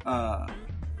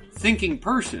thinking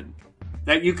person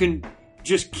that you can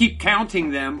just keep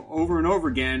counting them over and over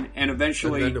again, and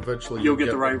eventually you'll get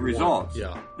the right results.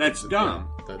 Yeah. That's dumb.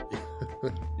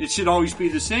 It should always be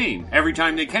the same every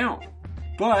time they count.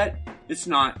 But it's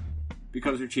not,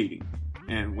 because they're cheating.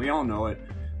 And we all know it.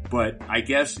 But I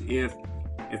guess if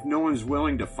no one's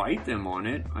willing to fight them on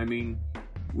it, I mean,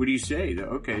 what do you say?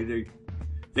 Okay,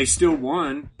 they still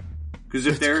won, because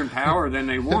if they're in power, then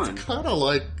they won. It's kind of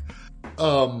like,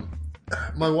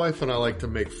 my wife and I like to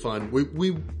make fun.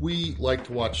 We like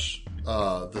to watch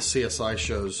the CSI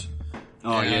shows.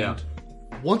 Oh, yeah.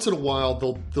 Once in a while,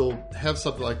 they'll have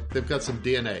something like they've got some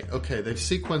DNA. Okay, they've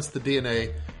sequenced the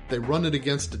DNA. They run it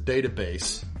against a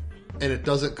database, and it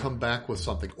doesn't come back with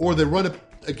something. Or they run it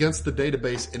against the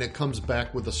database, and it comes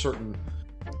back with a certain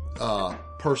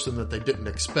person that they didn't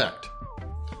expect.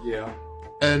 Yeah.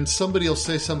 And somebody will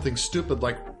say something stupid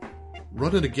like,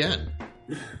 run it again.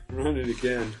 Run it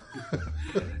again.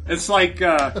 It's like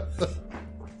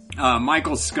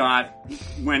Michael Scott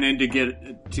went in to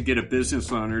get a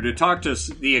business loan or to talk to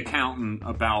the accountant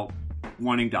about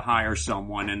wanting to hire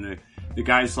someone, and the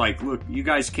guy's like, "Look, you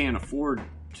guys can't afford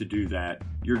to do that.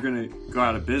 You're going to go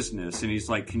out of business." And he's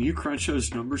like, "Can you crunch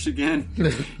those numbers again?"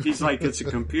 He's like, "It's a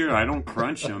computer. I don't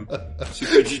crunch them." So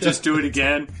could you just do it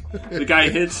again? The guy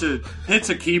hits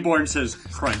a keyboard and says,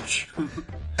 "Crunch."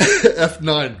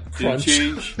 F9. Crunch.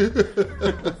 Change.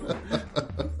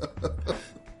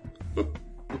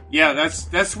 Yeah,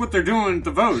 that's what they're doing with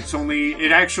the votes. Only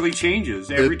it actually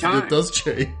changes every time. It does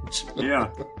change. Yeah.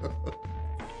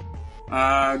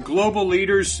 Global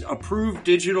leaders approve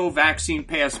digital vaccine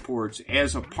passports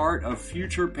as a part of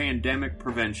future pandemic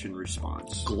prevention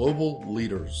response. Global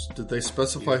leaders. Did they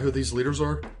specify who these leaders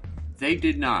are? They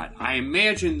did not. I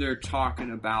imagine they're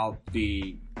talking about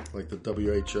like the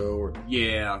WHO or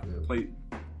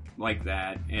like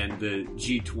that, and the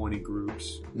G20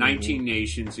 groups, 19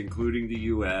 nations, including the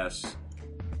U.S.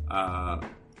 I'm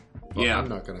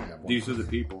not going to have one. These are the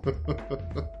people.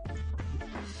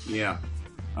 Yeah.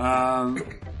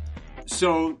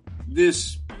 So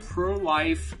this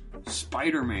pro-life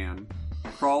Spider-Man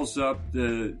crawls up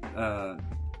a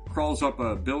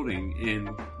building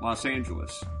in Los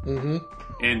Angeles,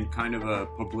 and kind of a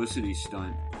publicity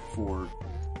stunt for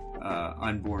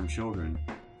unborn children.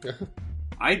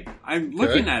 I'm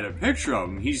looking at a picture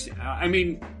of him.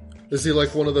 Is he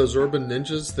like one of those urban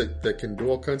ninjas that can do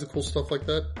all kinds of cool stuff like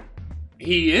that?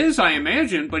 He is, I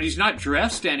imagine, but he's not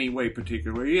dressed any way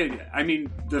particularly. I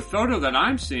mean, the photo that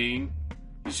I'm seeing,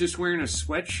 he's just wearing a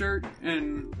sweatshirt,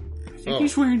 and I think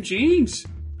he's wearing jeans.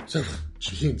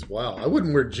 Jeans, wow. I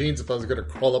wouldn't wear jeans if I was going to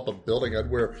crawl up a building. I'd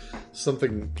wear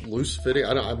something loose-fitting.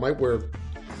 I might wear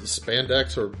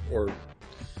spandex or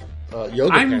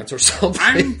yoga pants or something.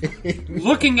 I'm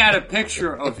looking at a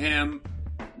picture of him,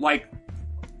 like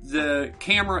the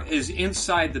camera is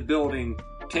inside the building,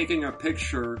 taking a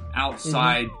picture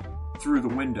outside through the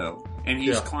window, and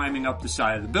he's climbing up the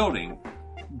side of the building.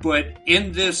 But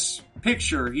in this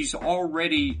picture, he's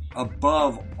already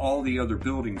above all the other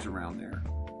buildings around there.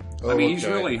 He's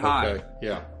really high. Okay.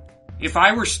 Yeah. If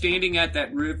I were standing at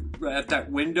that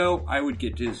window, I would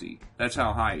get dizzy. That's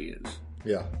how high he is.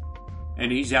 Yeah.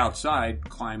 And he's outside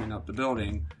climbing up the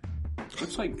building.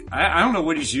 Looks like I don't know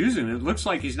what he's using. It looks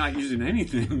like he's not using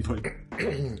anything. But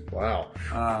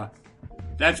wow.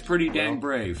 That's pretty dang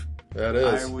brave. That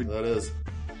is. That is.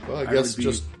 Well, I guess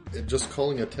just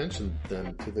calling attention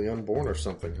then to the unborn or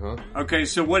something, huh? Okay,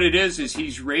 so what it is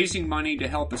he's raising money to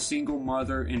help a single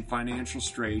mother in financial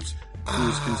straits who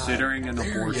is considering an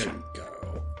abortion. There you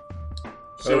go.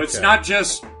 So it's not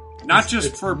just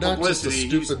for publicity. Not just a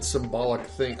stupid symbolic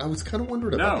thing. I was kind of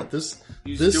wondering about that.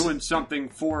 He's doing something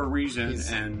for a reason,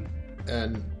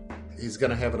 and he's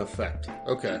going to have an effect.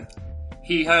 Okay.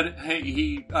 He had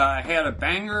a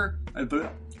banger.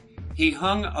 He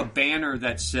hung a banner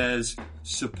that says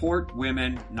 "Support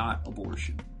women, not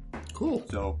abortion." Cool.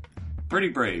 So, pretty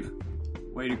brave.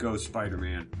 Way to go,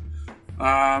 Spider-Man.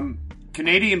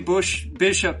 Canadian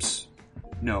bishops.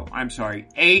 No, I'm sorry.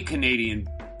 A Canadian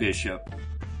bishop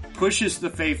pushes the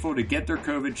faithful to get their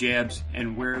COVID jabs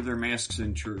and wear their masks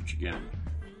in church again.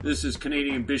 This is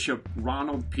Canadian Bishop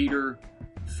Ronald Peter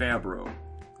Fabro.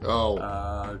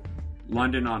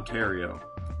 London, Ontario.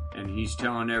 And he's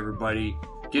telling everybody,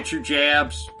 get your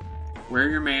jabs, wear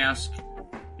your mask.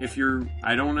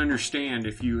 I don't understand,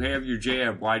 if you have your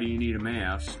jab, why do you need a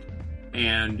mask?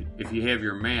 And if you have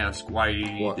your mask, why do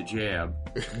you need the jab?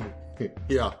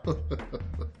 Yeah.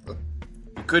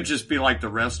 It could just be like the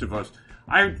rest of us.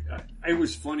 It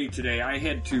was funny today. I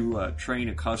had to train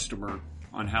a customer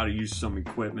on how to use some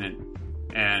equipment,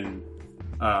 and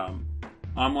I'm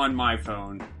on my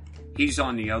phone. He's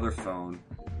on the other phone.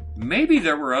 Maybe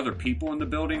there were other people in the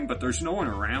building, but there's no one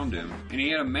around him, and he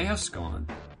had a mask on.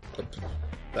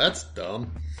 That's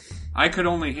dumb. I could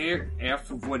only hear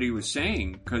half of what he was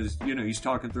saying, because, he's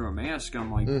talking through a mask.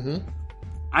 I'm like,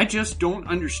 I just don't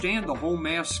understand the whole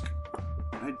mask.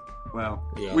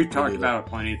 We've talked about it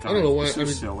plenty of times. I don't know why. It's so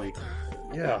silly.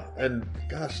 Yeah, and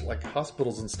gosh, like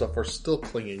hospitals and stuff are still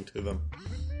clinging to them.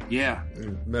 Yeah.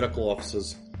 In medical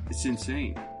offices. It's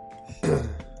insane.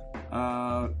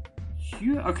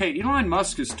 Elon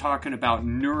Musk is talking about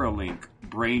Neuralink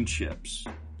brain chips.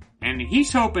 And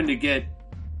he's hoping to get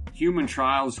human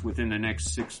trials within the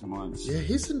next 6 months. Yeah,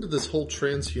 he's into this whole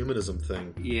transhumanism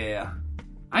thing. Yeah.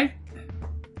 I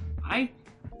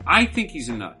think he's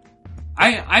a nut.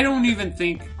 I don't even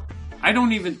think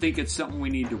it's something we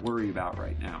need to worry about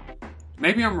right now.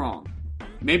 Maybe I'm wrong.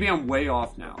 Maybe I'm way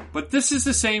off now. But this is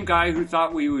the same guy who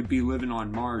thought we would be living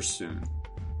on Mars soon.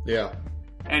 Yeah.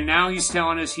 And now he's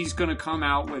telling us he's going to come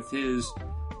out with his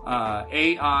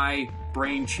AI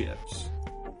brain chips.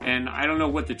 And I don't know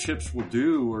what the chips will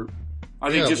do, or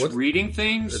are they just reading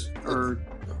things?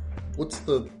 What's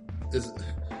the...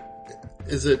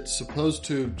 Is it supposed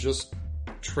to just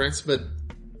transmit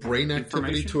brain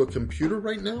activity to a computer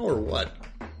right now, or what?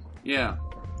 Yeah.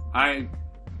 I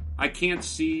can't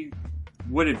see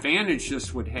what advantage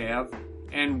this would have.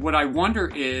 And what I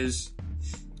wonder is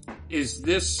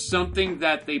this something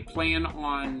that they plan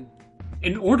on...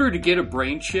 In order to get a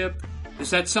brain chip, is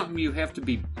that something you have to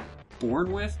be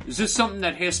born with? Is this something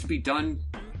that has to be done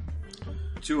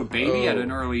to a baby at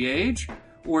an early age?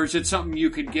 Or is it something you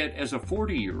could get as a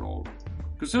 40-year-old?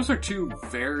 Because those are two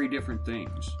very different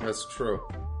things. That's true.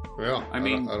 Yeah. I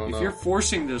mean, I don't if know. you're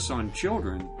forcing this on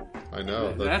children... I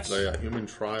know. That's a human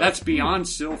trial. That's beyond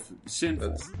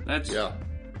sinful.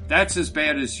 That's as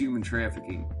bad as human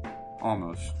trafficking.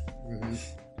 Almost.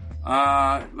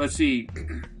 Mm-hmm. Let's see.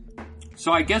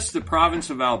 So I guess the province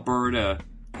of Alberta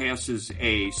passes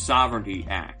a Sovereignty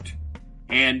Act.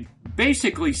 And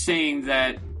basically saying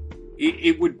that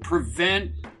it would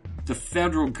prevent the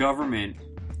federal government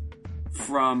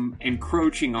from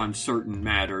encroaching on certain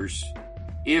matters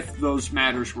if those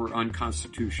matters were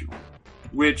unconstitutional.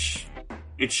 Which,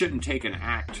 it shouldn't take an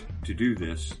act to do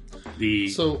this.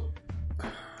 The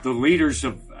leaders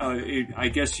of,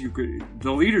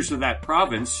 the leaders of that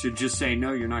province should just say,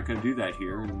 no, you're not going to do that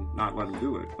here, and not let them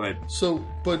do it. But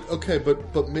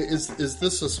is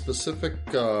this a specific,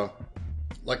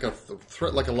 like a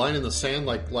threat, like a line in the sand,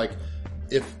 like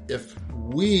if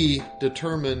we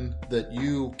determine that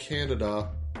you, Canada,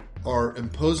 are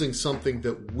imposing something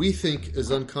that we think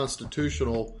is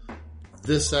unconstitutional,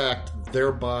 this act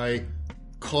thereby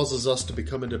causes us to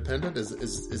become independent? Is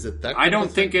it that? I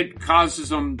don't think it causes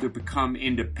them to become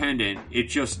independent. It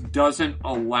just doesn't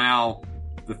allow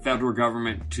the federal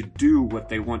government to do what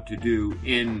they want to do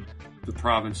in the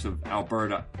province of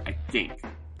Alberta, I think.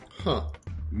 Huh.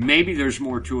 Maybe there's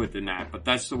more to it than that, but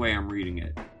that's the way I'm reading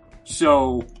it.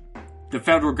 So the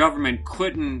federal government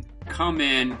couldn't come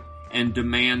in and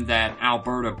demand that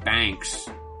Alberta banks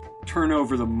turn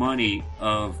over the money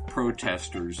of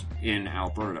protesters in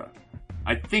Alberta.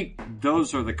 I think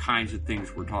those are the kinds of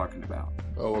things we're talking about.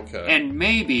 Oh, okay. And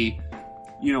maybe,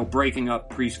 breaking up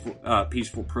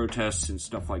peaceful protests and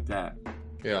stuff like that.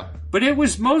 Yeah. But it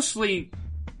was mostly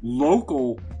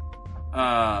local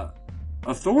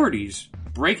authorities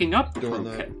breaking up the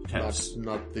protests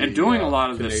and doing a lot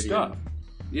of this stuff.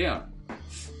 Yeah.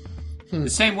 The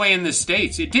same way in the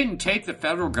States. It didn't take the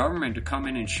federal government to come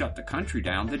in and shut the country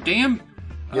down. The damn...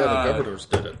 the governors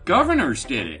did it. Governors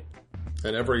did it.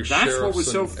 And every That's what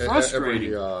was so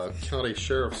frustrating. Every county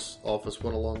sheriff's office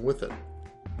went along with it.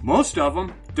 Most of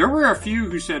them. There were a few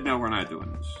who said, no, we're not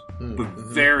doing this. But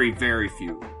very, very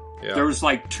few. Yeah. There was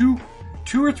like two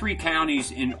or three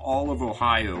counties in all of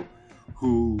Ohio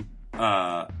who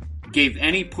gave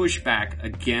any pushback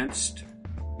against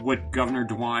what Governor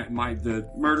DeWine, the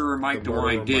murderer Mike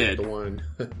DeWine did.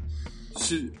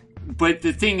 So, but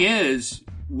the thing is,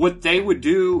 what they would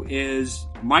do is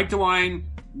Mike DeWine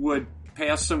would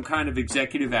pass some kind of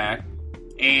executive act,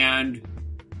 and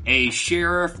a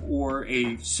sheriff or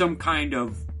some kind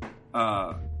of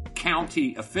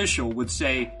county official would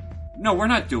say, no, we're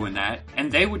not doing that.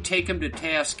 And they would take him to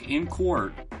task in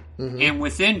court, and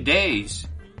within days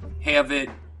have it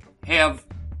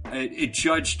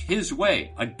judged his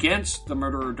way against the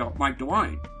murderer Mike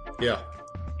DeWine. Yeah.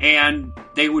 And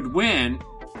they would win,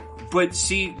 but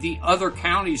see, the other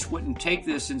counties wouldn't take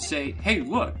this and say, hey,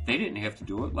 look, they didn't have to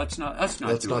do it. Let's not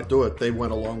do it. They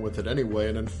went along with it anyway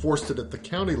and enforced it at the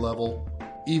county level,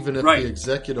 even if the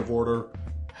executive order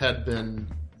had been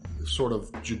sort of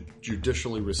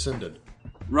judicially rescinded.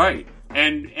 Right.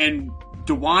 And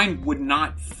DeWine would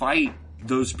not fight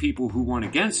those people who went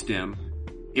against him.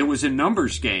 It was a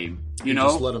numbers game, He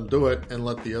just let him do it and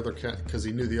let the other because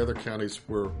he knew the other counties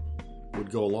would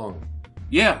go along.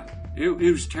 Yeah, it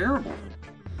was terrible.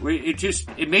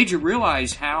 It made you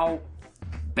realize how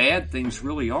bad things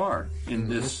really are in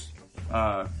this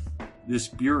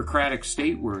bureaucratic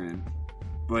state we're in.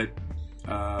 But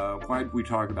why did we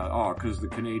talk about? Oh, because the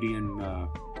Canadian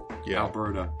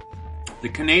Alberta, the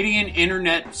Canadian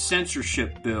Internet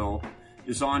Censorship Bill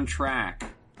is on track.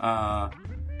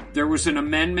 There was an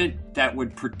amendment that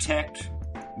would protect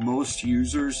most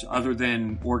users, other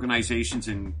than organizations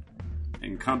and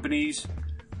companies,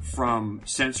 from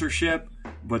censorship,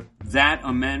 but that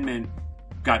amendment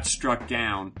got struck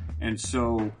down, and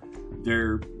so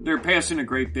they're passing a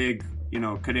great big,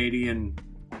 Canadian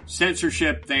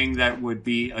censorship thing that would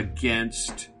be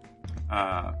against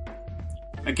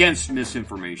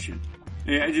misinformation.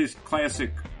 Just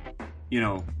classic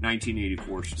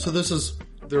 1984 stuff. So this is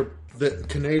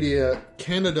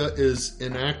Canada is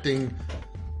enacting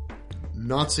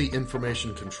Nazi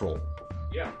information control.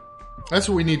 Yeah. That's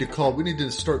what we need to call. We need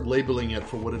to start labeling it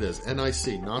for what it is.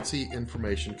 NIC, Nazi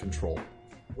information control.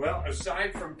 Well,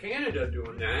 aside from Canada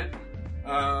doing that,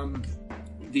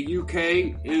 the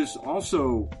UK is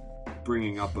also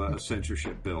bringing up a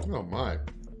censorship bill. Oh my.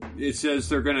 It says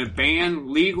they're going to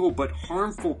ban legal but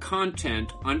harmful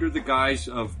content under the guise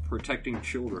of protecting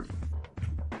children.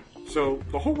 So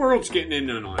the whole world's getting in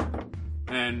on it.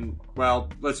 And, well,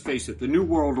 let's face it, the New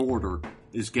World Order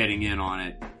is getting in on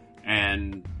it.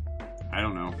 And, I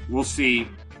don't know. We'll see.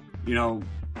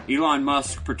 Elon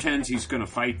Musk pretends he's going to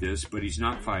fight this, but he's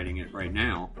not fighting it right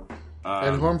now.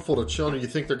 And harmful to children, you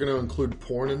think they're going to include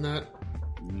porn in that?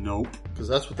 Nope. Because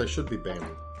that's what they should be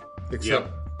banning. Except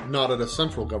not at a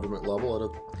central government level, at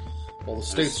all the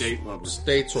states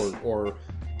or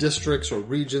districts or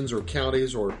regions or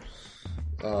counties or...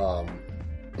 And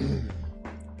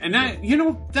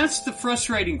that, that's the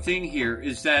frustrating thing here,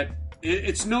 is that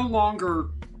it's no longer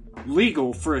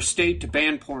legal for a state to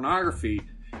ban pornography.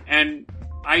 And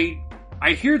I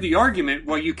hear the argument,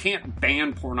 well, you can't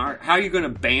ban pornography. How are you going to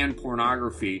ban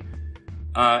pornography?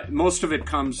 Most of it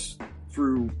comes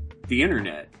through the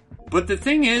internet. But the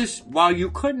thing is, while you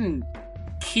couldn't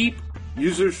keep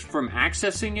users from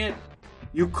accessing it,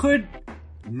 you could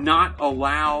not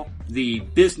allow the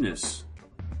business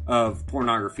of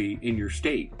pornography in your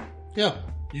state. Yeah.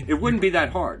 It wouldn't be that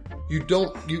hard. You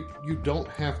don't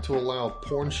have to allow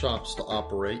porn shops to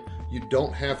operate. You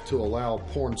don't have to allow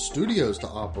porn studios to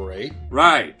operate.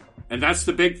 Right. And that's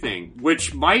the big thing,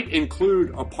 which might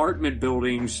include apartment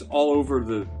buildings all over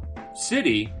the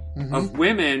city of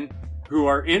women who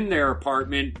are in their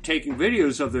apartment taking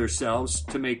videos of themselves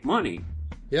to make money.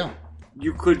 Yeah.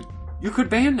 You could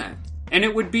ban that. And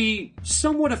it would be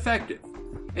somewhat effective.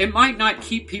 It might not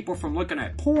keep people from looking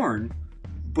at porn,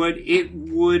 but it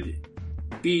would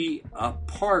be a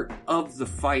part of the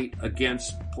fight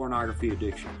against pornography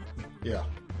addiction. Yeah.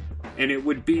 And it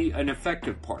would be an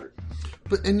effective part.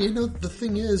 But, and the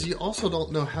thing is, you also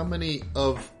don't know how many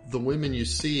of the women you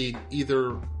see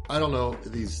either, I don't know,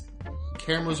 these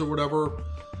cameras or whatever,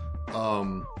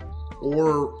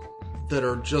 or that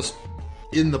are just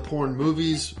in the porn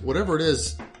movies, whatever it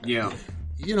is. Yeah.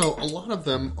 A lot of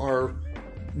them are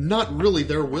not really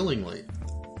there willingly.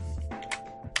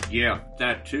 Yeah,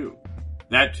 that too.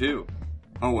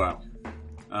 Oh, well.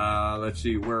 Let's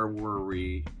see, where were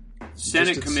we?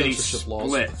 Senate committee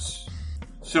splits.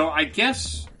 So I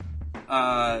guess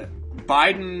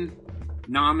Biden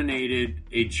nominated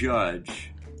a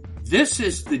judge. This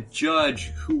is the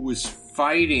judge who was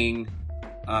fighting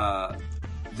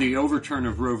the overturn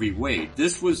of Roe v. Wade.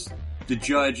 This was the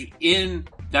judge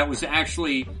that was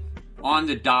actually on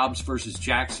the Dobbs versus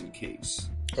Jackson case.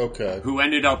 Okay. Who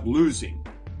ended up losing.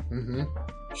 Mm-hmm.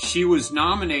 She was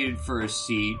nominated for a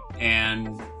seat,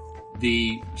 and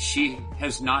she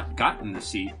has not gotten the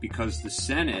seat because the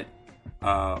Senate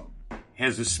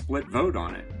has a split vote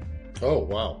on it. Oh,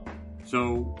 wow.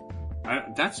 So,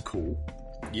 that's cool.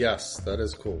 Yes, that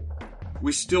is cool.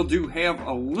 We still do have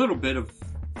a little bit of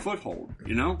foothold,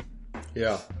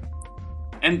 Yeah.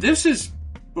 And this is,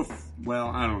 well,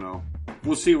 I don't know.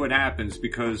 We'll see what happens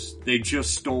because they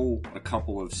just stole a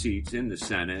couple of seats in the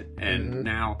Senate, and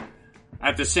now,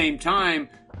 at the same time,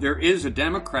 there is a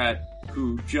Democrat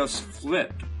who just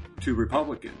flipped to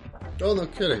Republican. Oh, no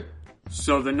kidding.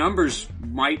 So the numbers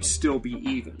might still be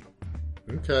even.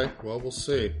 Okay, well, we'll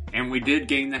see. And we did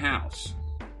gain the House.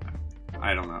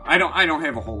 I don't know. I don't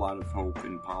have a whole lot of hope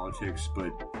in politics,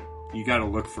 but you got to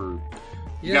look for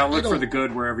for the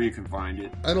good wherever you can find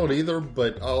it. I don't either,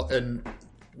 but and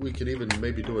we could even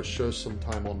maybe do a show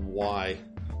sometime on why.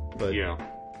 But yeah,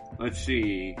 let's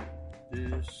see.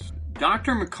 This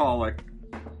Dr. McCulloch,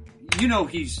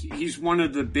 he's one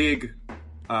of the big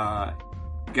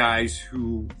guys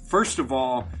who, first of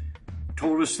all,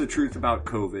 told us the truth about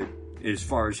COVID as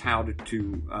far as how to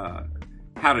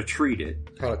treat it,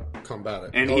 how to combat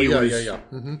it. And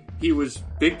he was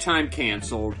big time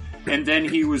canceled, and then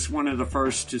he was one of the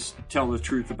first to tell the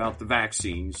truth about the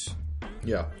vaccines.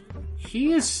 Yeah,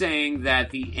 he is saying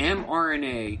that the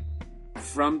mRNA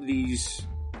from these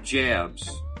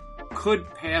jabs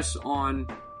could pass on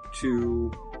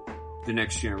to the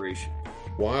next generation.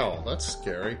 Wow, that's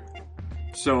scary.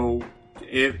 So,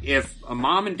 if a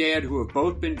mom and dad who have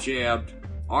both been jabbed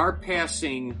are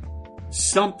passing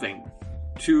something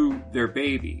to their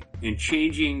baby and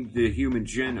changing the human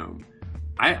genome,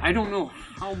 I don't know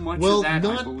how much of that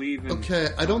I believe in. Okay,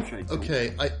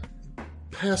 I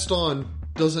passed on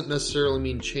doesn't necessarily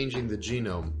mean changing the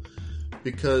genome,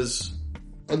 because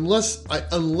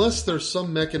unless there's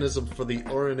some mechanism for the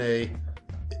RNA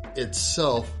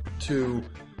itself to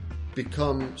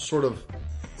become sort of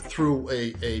through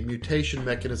a mutation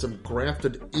mechanism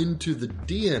grafted into the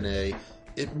DNA,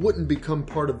 it wouldn't become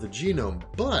part of the genome.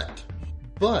 But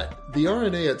the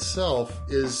RNA itself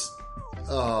is,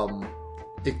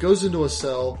 it goes into a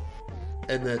cell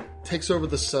and that takes over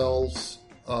the cell's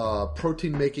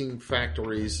protein making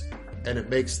factories, and it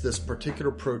makes this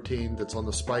particular protein that's on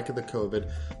the spike of the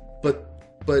COVID.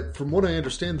 But from what I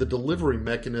understand, the delivery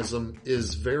mechanism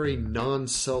is very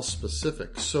non-cell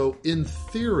specific. So in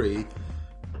theory,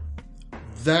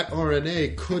 that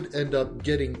RNA could end up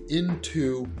getting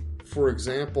into, for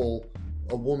example,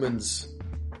 a woman's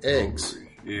eggs,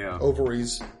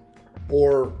 ovaries,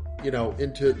 or,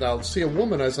 into, now see, a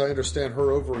woman, as I understand,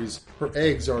 her ovaries, her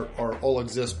eggs are all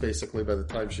exist basically by the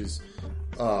time she's,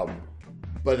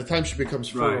 by the time she becomes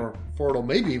fertile,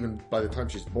 maybe even by the time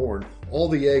she's born, all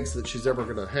the eggs that she's ever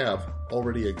going to have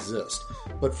already exist.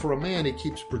 But for a man, he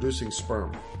keeps producing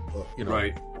sperm,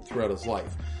 throughout his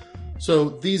life. So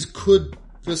this could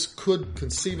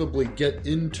conceivably get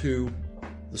into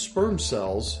the sperm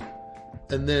cells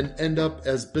and then end up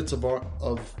as bits of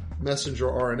messenger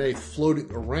RNA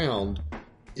floating around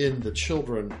in the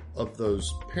children of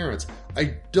those parents.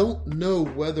 I don't know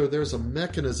whether there's a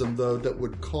mechanism, though, that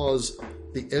would cause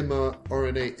the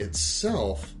mRNA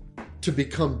itself to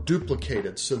become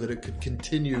duplicated so that it could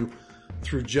continue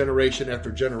through generation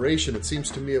after generation. It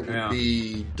seems to me it would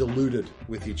be diluted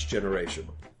with each generation.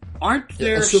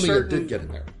 Assuming it did get in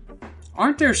there.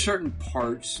 Aren't there certain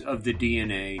parts of the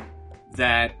DNA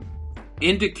that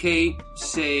indicate,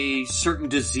 say, certain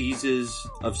diseases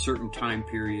of certain time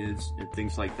periods and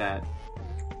things like that?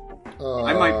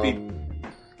 I might be.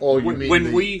 Oh, you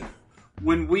mean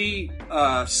when we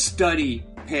study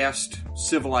past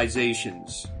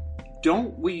civilizations,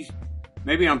 don't we?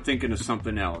 Maybe I'm thinking of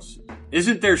something else.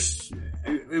 Isn't there?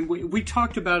 We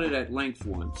talked about it at length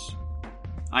once.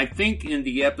 I think in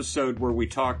the episode where we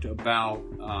talked about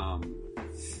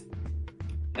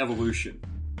evolution.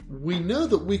 We know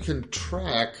that we can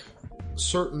track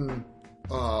certain,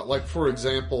 like for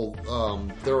example,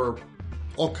 there are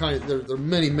all kinds. There are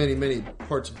many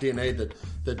parts of DNA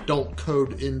that don't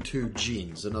code into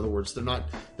genes. In other words,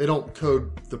 they don't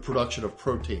code the production of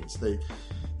proteins.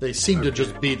 They seem to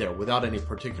just be there without any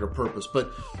particular purpose.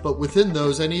 But within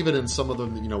those, and even in some of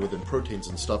them, within proteins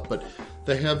and stuff, but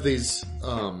they have these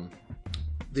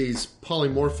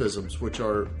polymorphisms, which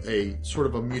are a sort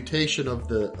of a mutation of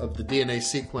the DNA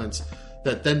sequence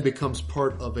that then becomes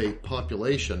part of a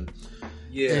population.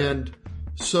 Yeah. And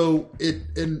so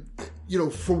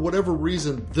for whatever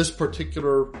reason, this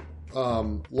particular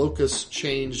locus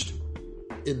changed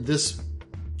in this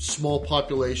small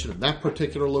population, and that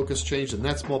particular locus changed in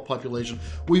that small population.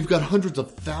 We've got hundreds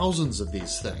of thousands of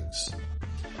these things.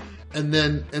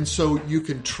 And so you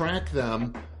can track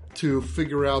them to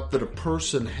figure out that a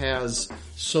person has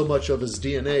so much of his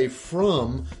DNA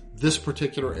from this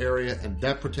particular area and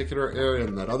that particular area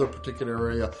and that other particular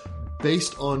area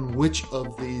based on which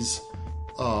of these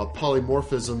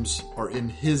polymorphisms are in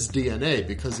his DNA,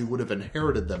 because he would have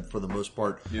inherited them for the most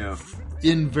part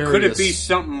in various... Could it be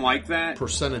something like that?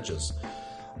 Percentages.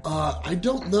 I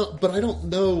don't know, but I don't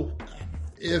know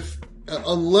if...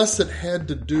 unless it had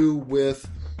to do with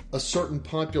a certain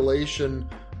population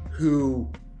who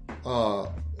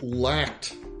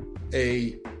lacked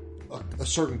a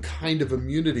certain kind of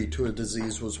immunity to a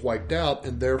disease was wiped out,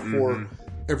 and therefore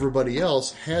everybody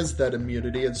else has that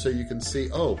immunity, and so you can see,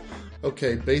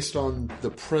 okay, based on the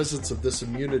presence of this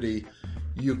immunity,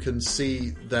 you can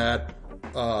see that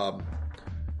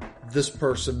this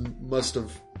person must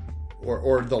have,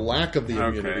 or the lack of the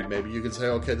immunity, maybe. You can say,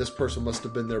 okay, this person must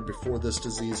have been there before this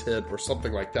disease hit, or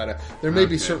something like that. There may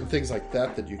be certain things like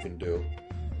that you can do.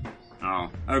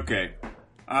 Oh, okay.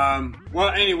 Well,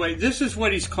 anyway, this is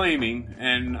what he's claiming,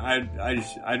 and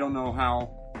I don't know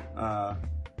how,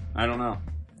 I don't know.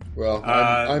 Well,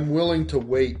 I'm willing to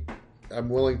wait. I'm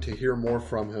willing to hear more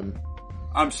from him.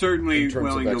 I'm certainly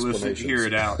willing to listen, hear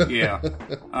it out. Yeah.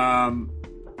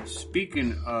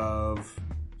 Speaking of,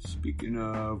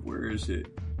 where is it?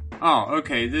 Oh,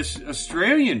 okay. This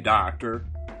Australian doctor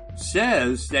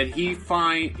says that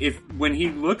when he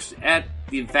looks at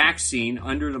the vaccine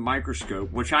under the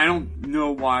microscope, which I don't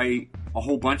know why a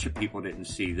whole bunch of people didn't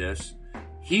see this,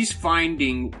 he's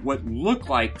finding what look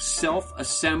like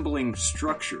self-assembling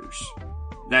structures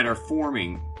that are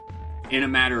forming in a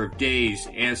matter of days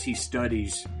as he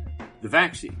studies the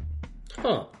vaccine.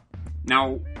 Huh.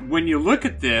 Now, when you look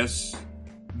at this,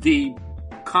 the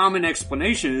common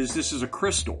explanation is this is a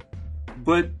crystal.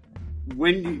 But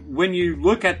when you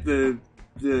look at the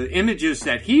the images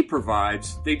that he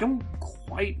provides, they don't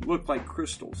quite look like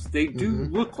crystals. They do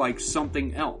look like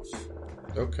something else.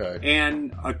 Okay.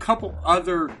 And a couple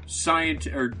other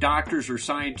doctors or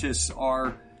scientists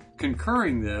are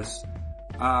concurring this.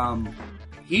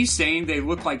 He's saying they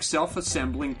look like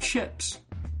self-assembling chips.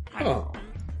 Huh.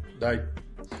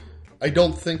 I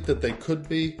don't think that they could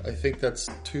be. I think that's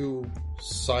too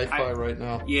sci-fi right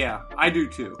now. Yeah, I do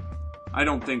too. I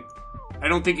don't think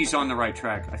he's on the right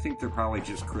track. I think they're probably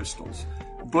just crystals.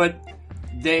 But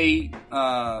they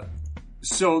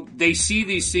so they see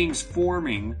these things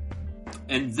forming,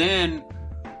 and then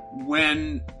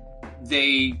when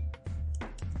they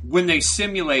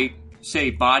simulate,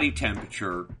 say, body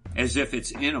temperature as if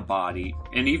it's in a body,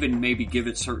 and even maybe give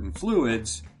it certain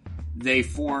fluids, they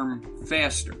form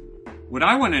faster. What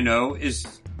I want to know is,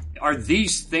 are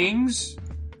these things,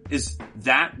 is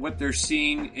that what they're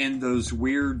seeing in those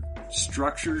weird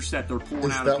structures that they're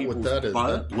pulling out of people's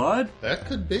blood? That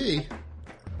could be.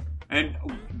 And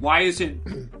why is it,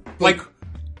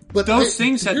 but those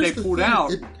things that they pulled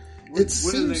out... It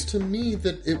seems to me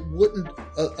that it wouldn't,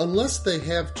 unless they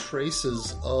have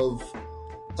traces of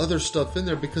other stuff in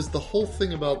there, because the whole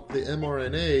thing about the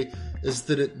mRNA is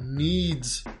that it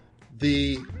needs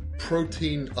the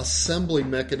protein assembly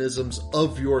mechanisms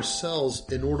of your cells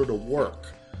in order to work.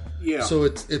 Yeah. So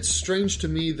it's strange to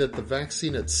me that the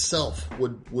vaccine itself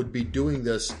would be doing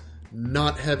this,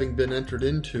 not having been entered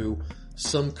into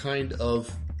some kind of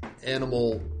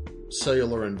animal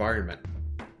cellular environment.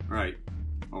 Right.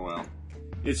 Oh well.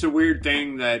 It's a weird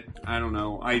thing that, I don't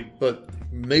know, But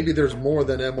maybe there's more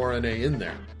than mRNA in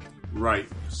there. Right.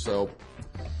 So,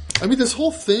 I mean, this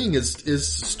whole thing is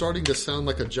starting to sound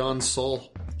like a John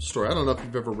Saul story. I don't know if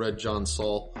you've ever read John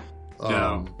Saul.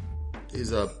 No.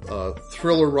 He's a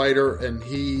thriller writer, and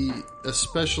he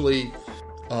especially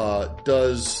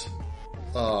does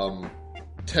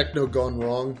techno gone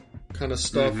wrong kind of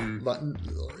stuff.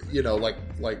 You know, like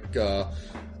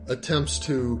attempts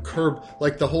to curb,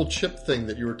 like the whole chip thing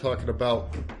that you were talking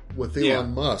about with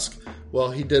Elon Musk.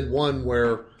 Well, he did one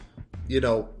where, you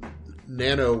know,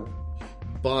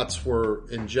 nanobots were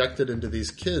injected into these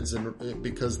kids, and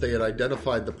because they had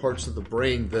identified the parts of the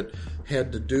brain that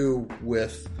had to do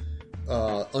with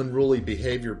unruly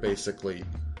behavior, basically.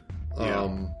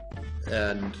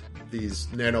 And these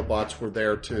nanobots were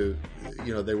there to,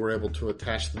 you know, they were able to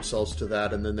attach themselves to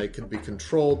that, and then they could be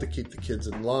controlled to keep the kids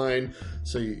in line.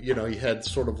 So, you know, you had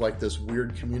sort of like this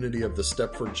weird community of the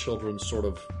Stepford children sort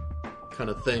of kind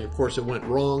of thing. Of course, it went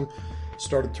wrong,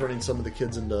 started turning some of the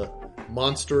kids into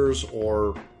monsters,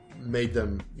 or made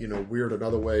them, you know, weird in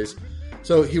other ways.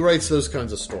 So he writes those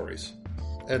kinds of stories.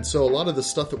 And so a lot of the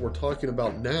stuff that we're talking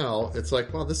about now, it's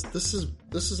like, wow, this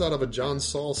is out of a John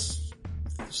Saul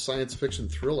science fiction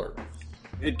thriller.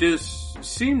 It does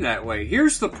seem that way.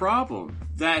 Here's the problem,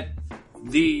 that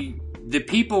the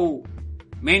people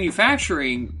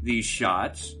manufacturing these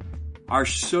shots are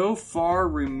so far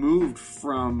removed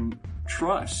from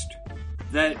trust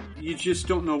that you just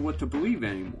don't know what to believe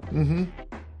anymore.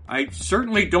 I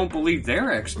certainly don't believe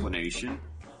their explanation.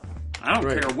 I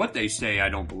don't care what they say, I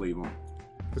don't believe them.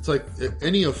 It's like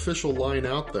any official line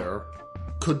out there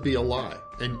could be a lie,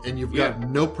 and you've got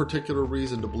no particular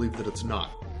reason to believe that it's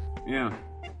not. Yeah.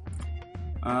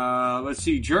 Let's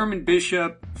see. German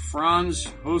Bishop Franz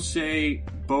Jose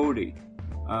Bode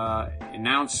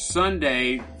announced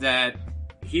Sunday that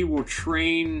he will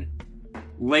train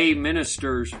lay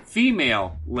ministers,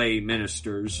 female lay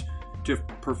ministers, to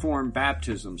perform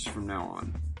baptisms from now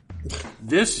on.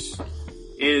 This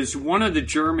is one of the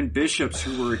German bishops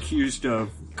who were accused of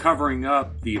covering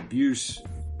up the abuse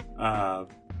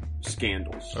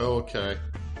scandals. Oh, okay.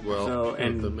 Well,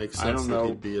 that makes sense that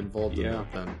he'd be involved in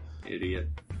that then. Idiot.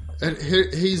 And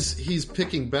he's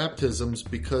picking baptisms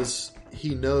because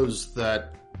he knows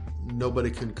that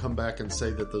nobody can come back and say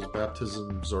that those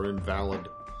baptisms are invalid,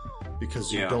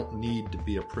 because you don't need to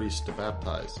be a priest to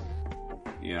baptize.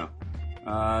 Yeah.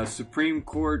 Supreme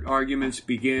Court arguments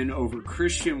begin over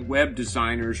Christian web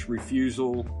designers'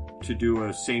 refusal to do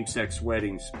a same-sex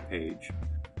weddings page.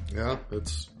 Yeah,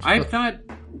 it's... I thought...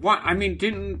 I mean,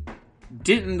 didn't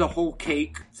the whole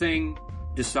cake thing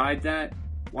decide that?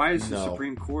 Why is the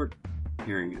Supreme Court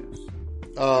hearing this?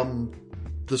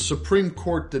 The Supreme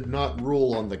Court did not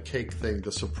rule on the cake thing.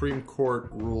 The Supreme Court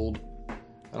ruled...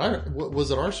 And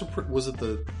was it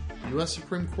the U.S.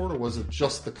 Supreme Court, or was it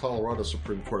just the Colorado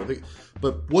Supreme Court? I think,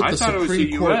 but what the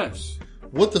Supreme Court,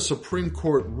 what the Supreme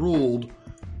Court ruled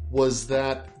was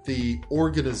that the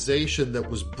organization that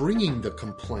was bringing the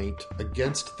complaint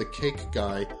against the cake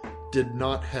guy did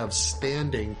not have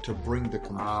standing to bring the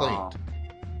complaint.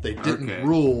 They didn't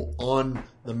rule on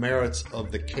the merits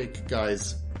of the cake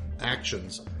guy's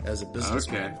actions as a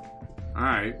businessman. Okay. All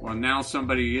right. Well, now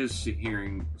somebody is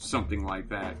hearing something like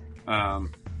that.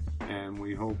 And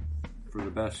we hope for the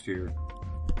best here.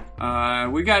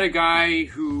 We got a guy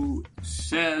who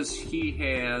says he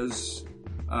has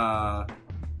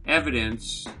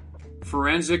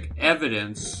forensic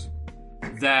evidence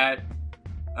that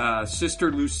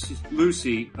Sister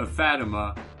Lucy of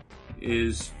Fatima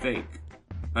is fake.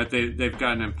 But they've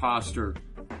got an imposter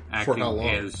acting For how long?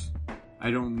 as... I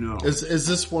don't know. Is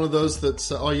this one of those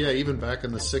that, oh yeah, even back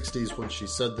in the 60s when she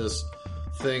said this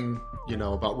thing,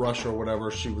 about Russia or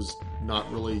whatever, she was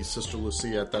not really Sister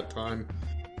Lucia at that time?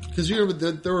 Because there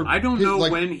were... I don't know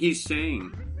when he's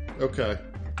saying. Okay.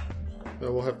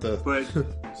 Well, we'll have to... But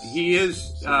he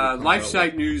is...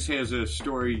 LifeSite News has a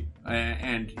story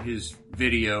and his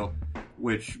video,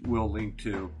 which we'll link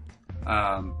to.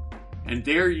 And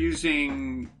they're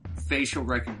using facial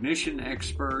recognition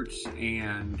experts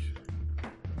and...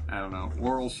 I don't know,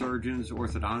 oral surgeons,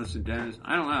 orthodontists, and dentists.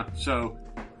 I don't know. So,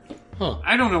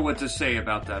 I don't know what to say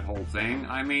about that whole thing.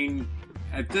 I mean,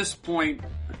 at this point,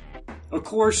 of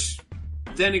course,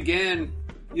 then again,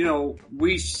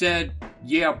 we said,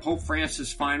 yeah, Pope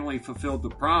Francis finally fulfilled the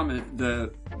promise,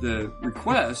 the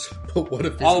request. But what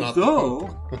if he's not the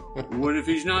Pope? What if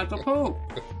he's not the Pope?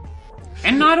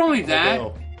 And not only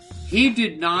that, he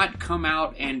did not come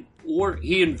out or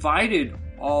he invited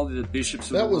all the bishops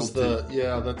of the world.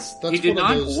 That's he did one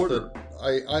not of those order.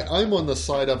 That I'm on the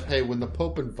side of, hey, when the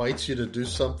Pope invites you to do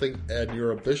something and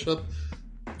you're a bishop,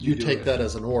 you take that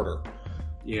as an order.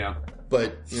 Yeah.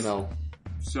 But,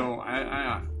 So,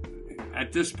 I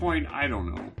at this point, I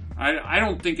don't know. I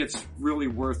don't think it's really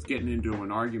worth getting into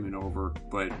an argument over,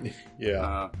 but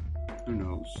yeah. Who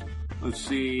knows? Let's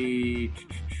see...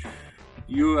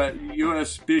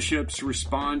 U.S. bishops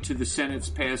respond to the Senate's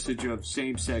passage of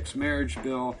same-sex marriage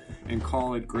bill and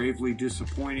call it gravely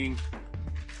disappointing.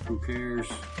 Who cares?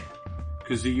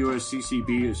 Because the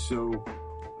USCCB is so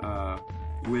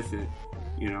with it,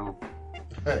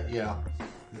 Yeah.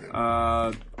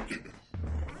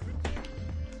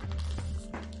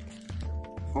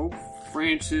 Pope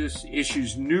Francis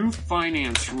issues new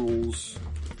finance rules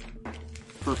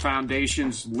for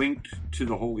foundations linked to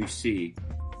the Holy See.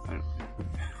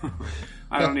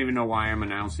 I don't even know why I'm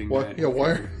announcing that. Yeah,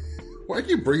 why are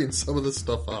you bringing some of this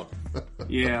stuff up?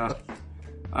 Yeah.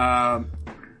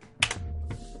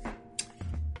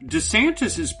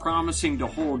 DeSantis is promising to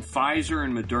hold Pfizer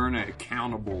and Moderna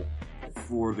accountable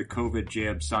for the COVID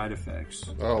jab side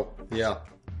effects. Oh, yeah.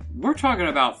 We're talking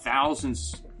about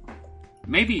thousands,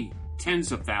 maybe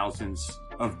tens of thousands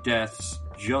of deaths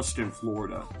just in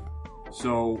Florida.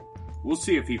 So we'll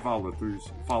see if he follows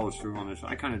through on this.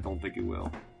 I kind of don't think he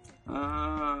will.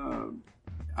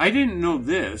 I didn't know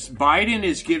this. Biden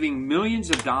is giving millions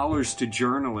of dollars to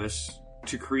journalists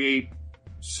to create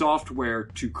software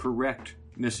to correct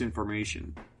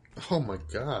misinformation. Oh my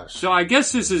gosh. So I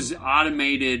guess this is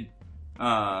automated,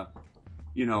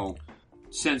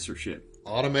 censorship.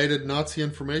 Automated Nazi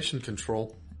information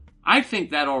control. I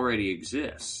think that already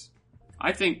exists.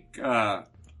 I think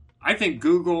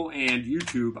Google and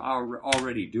YouTube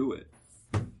already do it.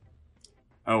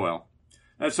 Oh well.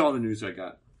 That's all the news I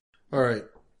got. All right.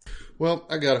 Well,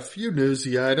 I got a few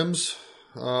newsy items.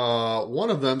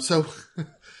 One of them,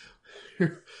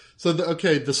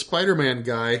 the Spider-Man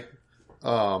guy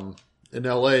in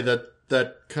LA,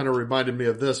 that kind of reminded me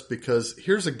of this, because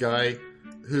here's a guy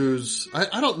who's,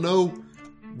 I don't know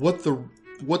what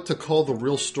to call the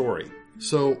real story.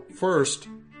 So first,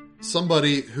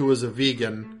 somebody who is a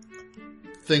vegan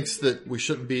thinks that we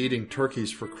shouldn't be eating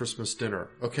turkeys for Christmas dinner.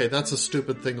 Okay, that's a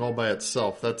stupid thing all by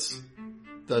itself. That's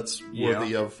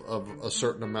worthy of a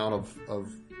certain amount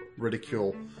of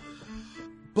ridicule.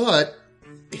 But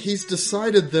he's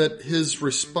decided that his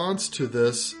response to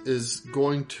this is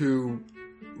going to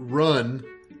run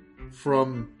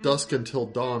from dusk until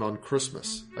dawn on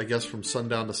Christmas. I guess from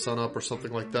sundown to sunup or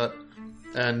something like that.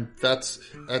 And that's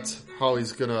how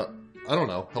he's gonna, I don't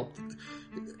know, help.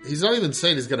 He's not even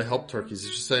saying he's going to help turkeys.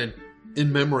 He's just saying,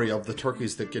 in memory of the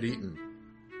turkeys that get eaten.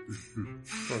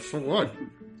 So what?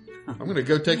 I'm going to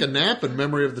go take a nap in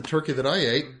memory of the turkey that I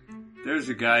ate. There's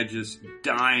a guy just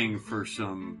dying for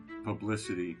some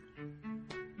publicity.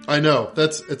 I know.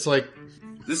 It's like...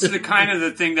 This is the kind of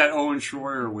the thing that Owen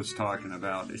Schroyer was talking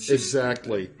about. It's just,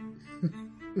 exactly.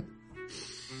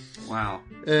 Wow.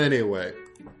 Anyway.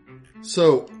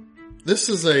 So, this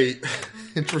is a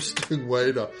interesting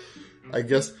way to... I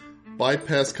guess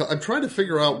bypass. I'm trying to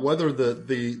figure out whether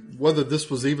whether this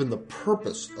was even the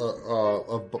purpose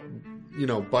of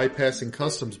bypassing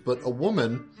customs. But a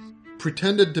woman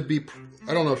pretended to be.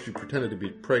 I don't know if she pretended to be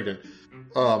pregnant.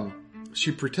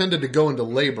 She pretended to go into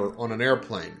labor on an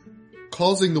airplane,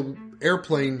 causing the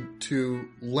airplane to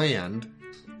land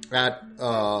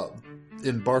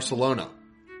in Barcelona.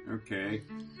 Okay.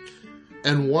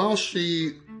 And while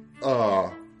the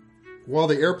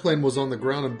airplane was on the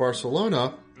ground in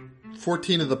Barcelona,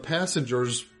 14 of the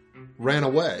passengers ran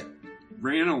away.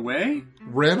 Ran away?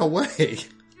 Ran away.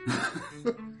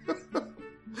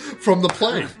 From the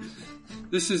plane.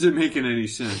 This isn't making any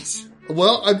sense.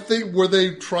 Well, I think, were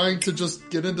they trying to just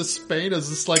get into Spain? Is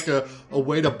this like a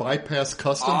way to bypass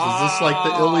customs? Is this like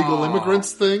the illegal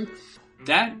immigrants thing?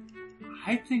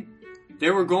 I think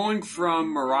they were going from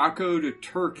Morocco to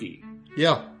Turkey.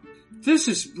 Yeah. This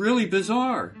is really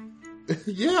bizarre.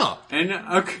 Yeah. And,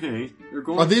 okay. They're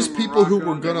going Are these from people who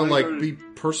Morocco, were going to be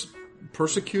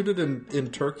persecuted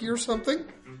in Turkey or something?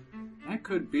 That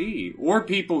could be. Or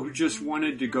people who just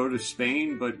wanted to go to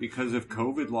Spain, but because of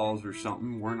COVID laws or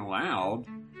something, weren't allowed.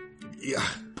 Yeah.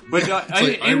 But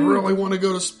I really want to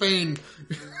go to Spain.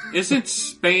 Isn't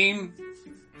Spain...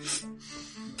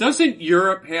 Doesn't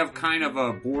Europe have kind of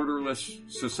a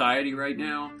borderless society right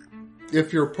now?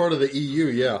 If you're part of the EU,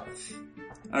 yeah.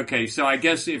 Okay, so I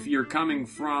guess if you're coming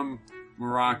from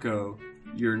Morocco,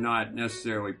 you're not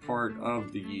necessarily part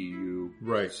of the EU.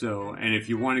 Right. So, and if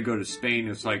you want to go to Spain,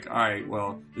 it's like, all right,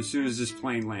 well, as soon as this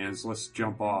plane lands, let's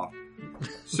jump off.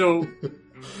 So...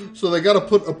 So they got to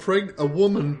put a pregnant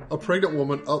woman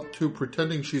up to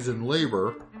pretending she's in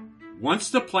labor.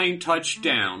 Once the plane touched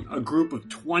down, a group of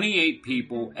 28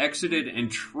 people exited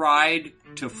and tried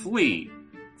to flee.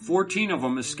 14 of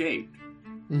them escaped.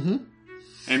 Mm-hmm.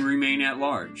 And remain at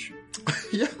large.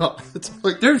 Yeah, it's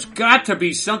like... There's got to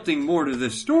be something more to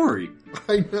this story.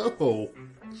 I know.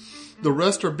 The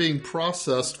rest are being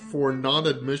processed for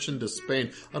non-admission to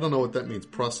Spain. I don't know what that means,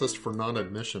 processed for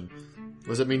non-admission.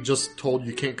 Does it mean just told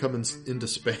you can't come into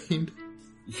Spain?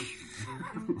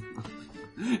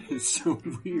 It's so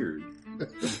weird.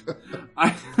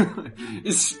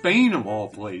 It's Spain of all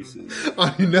places.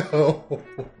 I know.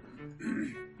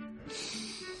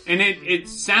 And it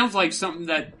sounds like something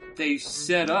that they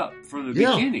set up from the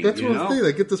beginning. That's what I'm saying.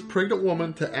 They get this pregnant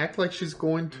woman to act like she's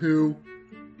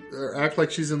act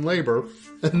like she's in labor,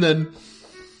 and then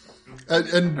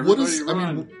and what is? I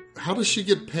mean, how does she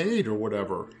get paid or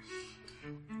whatever?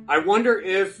 I wonder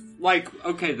if,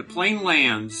 okay, the plane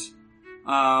lands.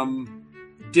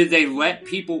 Did they let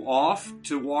people off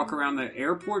to walk around the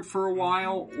airport for a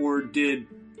while, or did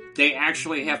they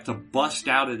actually have to bust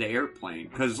out of the airplane?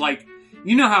 Because,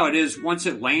 you know how it is. Once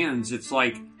it lands, it's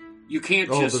like you can't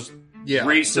just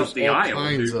race up the aisle.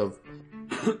 Kinds of.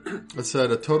 It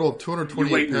said a total of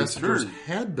 228 passengers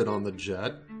had been on the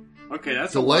jet. Okay,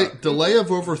 that's delay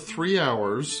of over 3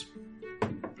 hours.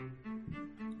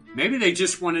 Maybe they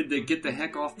just wanted to get the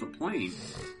heck off the plane.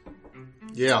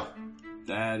 Yeah.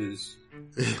 That is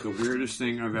the weirdest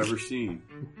thing I've ever seen.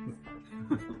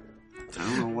 I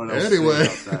don't know what else to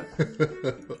say about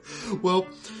that. Well,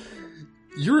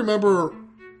 you remember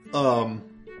a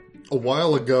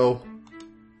while ago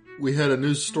we had a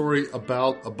news story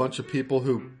about a bunch of people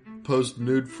who posed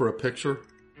nude for a picture?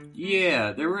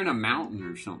 Yeah, they were in a mountain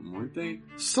or something, weren't they?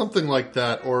 Something like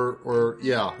that, or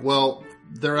yeah. Well,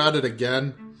 they're at it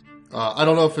again. I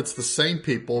don't know if it's the same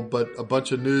people, but a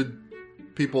bunch of nude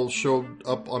people showed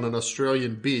up on an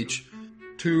Australian beach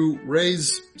to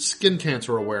raise skin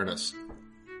cancer awareness.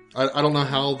 I don't know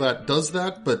how that does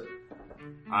that, but...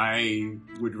 I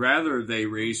would rather they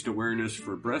raised awareness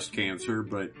for breast cancer,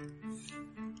 but...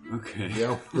 Okay.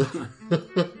 Yeah.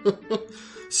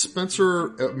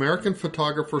 American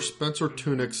photographer Spencer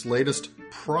Tunick's latest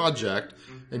project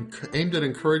aimed at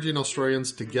encouraging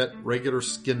Australians to get regular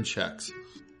skin checks.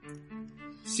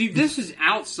 See, this is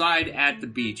outside at the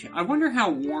beach. I wonder how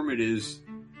warm it is.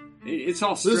 It's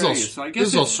Australia, so I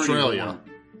guess it's Australia. Pretty warm.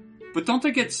 But don't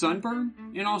they get sunburn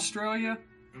in Australia?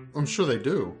 I'm sure they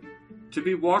do. To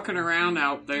be walking around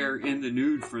out there in the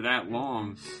nude for that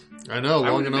long. I know,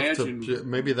 long enough to...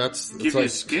 Maybe that's... Give you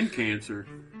skin cancer.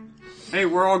 Hey,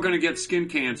 we're all going to get skin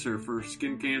cancer for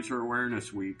Skin Cancer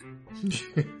Awareness Week.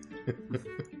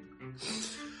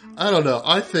 I don't know.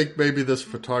 I think maybe this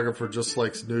photographer just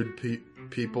likes nude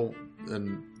people,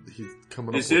 and he's coming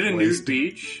up with... Is it a nude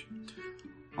beach?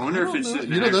 I wonder if it's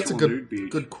an actual that's a nude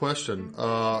beach. good question.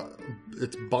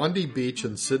 It's Bondi Beach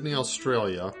in Sydney,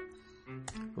 Australia.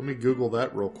 Let me Google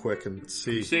that real quick and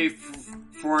see. Say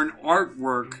for an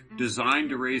artwork designed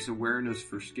to raise awareness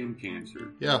for skin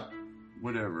cancer. Yeah.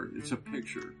 Whatever. It's a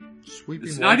picture.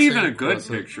 It's not even a good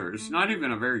picture. It's not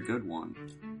even a very good one.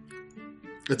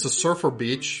 It's a surfer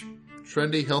beach.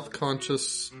 Trendy, health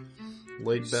conscious,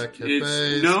 laid back cafes.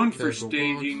 It's known for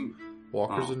staging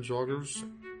Walkers and joggers.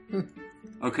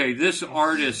 Okay, this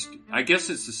artist, I guess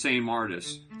it's the same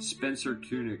artist, Spencer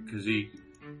Tunick, because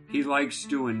he likes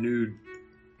doing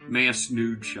mass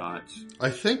nude shots. I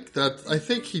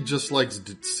think he just likes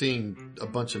seeing a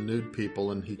bunch of nude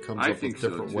people, and he comes up with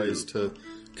different ways to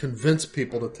convince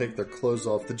people to take their clothes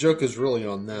off. The joke is really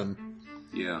on them.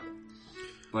 Yeah,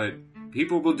 but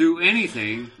people will do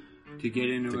anything to get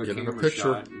into a camera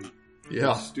shot.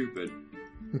 Yeah, it's stupid.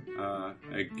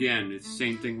 Again, it's the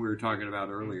same thing we were talking about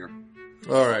earlier.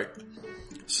 All right.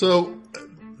 So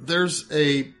there's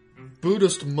a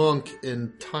Buddhist monk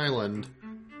in Thailand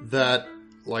that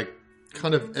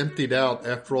kind of emptied out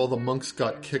after all the monks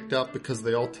got kicked out because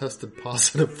they all tested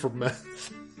positive for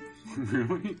meth.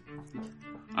 Really?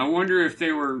 I wonder if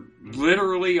they were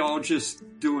literally all just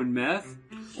doing meth,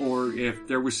 or if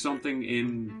there was something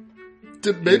in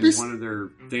one of their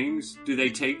things. Do they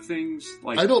take things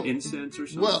like incense or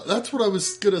something? Well, that's what I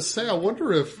was going to say. I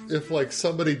wonder if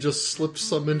somebody just slipped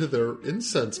some into their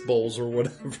incense bowls or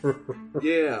whatever.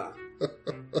 Yeah.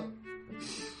 I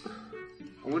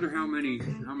wonder how many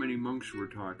monks we're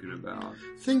talking about.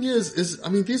 Thing is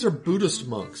these are Buddhist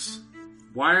monks.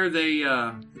 Why are they?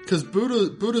 Because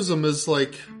Buddhism is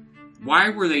like. Why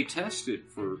were they tested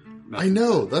for? I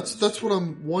know that's what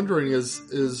I'm wondering. Is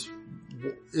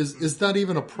that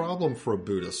even a problem for a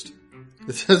Buddhist?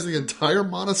 It says the entire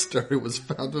monastery was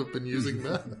found to have been using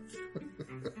meth.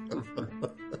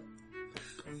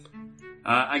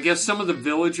 I guess some of the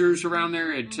villagers around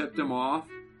there had tipped them off,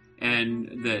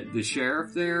 and the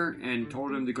sheriff there, and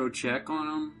told him to go check on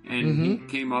them. And he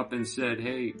came up and said,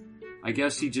 "Hey," I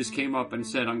guess he just came up and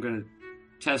said, "I'm going to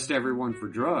test everyone for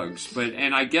drugs."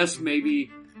 And I guess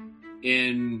maybe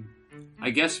in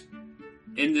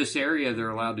this area they're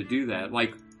allowed to do that.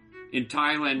 Like in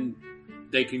Thailand,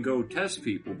 they can go test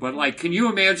people. But can you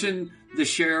imagine the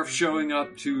sheriff showing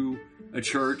up to a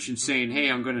church and saying, "Hey,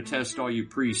 I'm going to test all you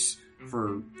priests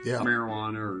for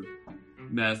marijuana or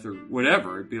meth or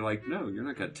whatever"? It'd be like, no, you're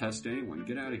not going to test anyone.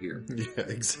 Get out of here. Yeah,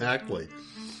 exactly.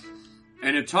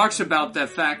 And it talks about the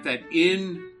fact that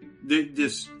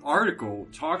this article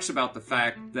talks about the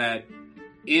fact that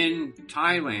in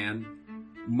Thailand,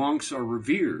 monks are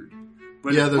revered.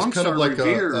 But there's kind of like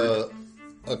a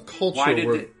culture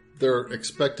where they're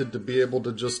expected to be able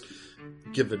to just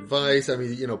give advice. I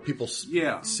mean, people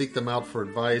seek them out for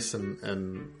advice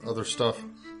and other stuff.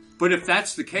 But if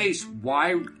that's the case,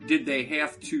 why did they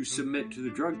have to submit to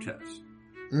the drug test?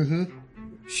 Mm-hmm.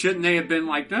 Shouldn't they have been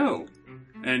like, no?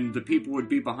 And the people would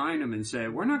be behind them and say,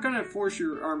 "We're not going to force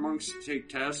our monks to take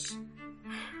tests."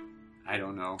 I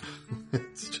don't know.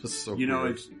 It's just so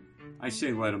weird. I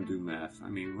say let them do meth. I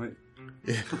mean, what?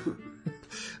 Yeah.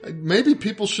 Maybe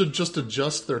people should just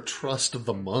adjust their trust of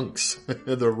the monks,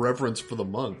 their reverence for the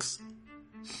monks.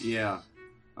 Yeah.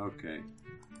 Okay.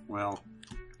 Well.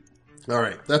 All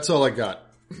right. That's all I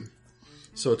got.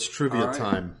 So it's trivia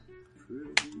time.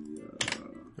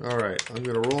 All right. I'm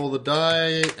going to roll the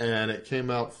die, and it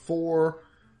came out 4,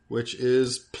 which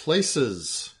is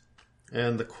places.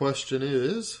 And the question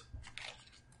is,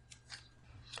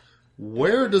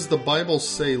 where does the Bible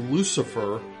say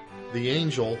Lucifer, the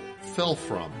angel, fell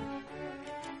from?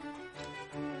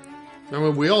 I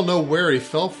mean, we all know where he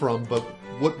fell from, but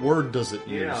what word does it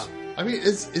use? Yeah. I mean,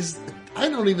 I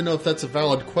don't even know if that's a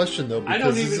valid question, though. I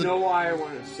don't even know why I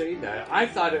want to say that. I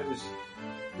thought it was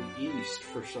the east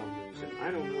for some reason.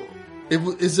 I don't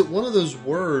know. Is it one of those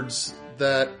words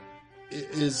that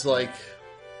is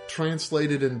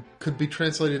translated and could be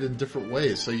translated in different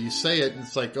ways? So you say it, and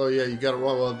it's like, oh yeah, you got it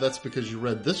wrong. Well, that's because you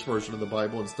read this version of the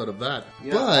Bible instead of that.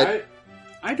 Yeah, but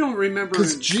I don't remember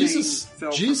because Jesus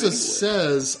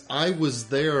says, "I was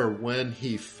there when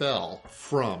he fell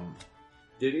from."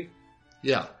 Did he?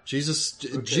 Yeah, Jesus.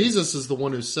 Okay. Jesus is the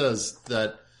one who says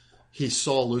that he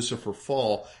saw Lucifer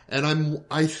fall, and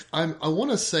I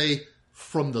want to say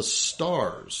from the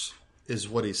stars is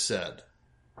what he said.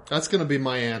 That's going to be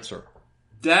my answer.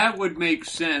 That would make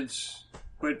sense,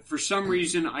 but for some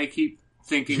reason I keep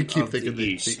thinking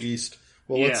the east.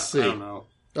 Well, let's see. I don't know.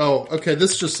 Oh, okay.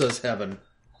 This just says heaven,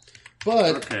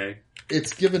 but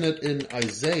it's given it in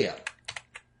Isaiah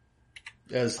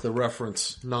as the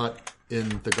reference, not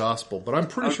in the gospel. But I'm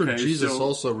pretty sure Jesus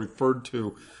also referred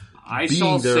to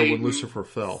being there Satan when Lucifer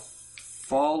fell.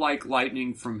 Fall like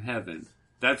lightning from heaven.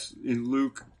 That's in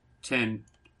Luke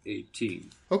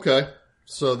 10:18. Okay.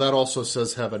 So that also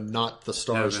says heaven, not the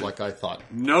stars like I thought.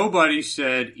 Nobody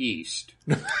said east.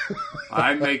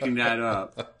 I'm making that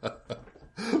up.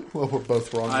 Well, we're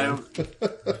both wrong.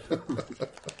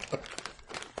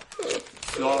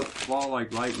 Fall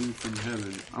like lightning from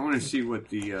heaven. I want to see what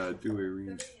the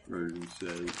Douay-Rheims version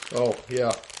says. Oh,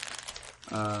 yeah.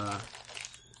 And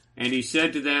he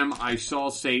said to them, I saw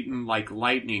Satan like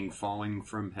lightning falling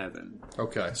from heaven.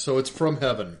 Okay, so it's from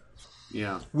heaven.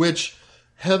 Yeah. Which,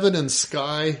 heaven and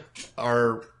sky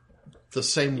are the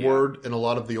same word in a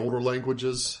lot of the older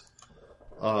languages.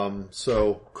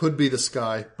 So, could be the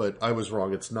sky, but I was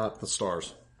wrong. It's not the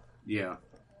stars. Yeah.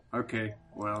 Okay,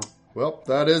 well,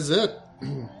 that is it.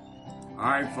 All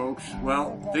right, folks.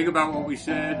 Well, think about what we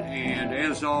said, and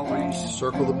as always,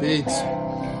 circle the beads.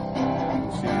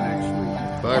 We'll see you next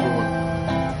week. Bye, everyone.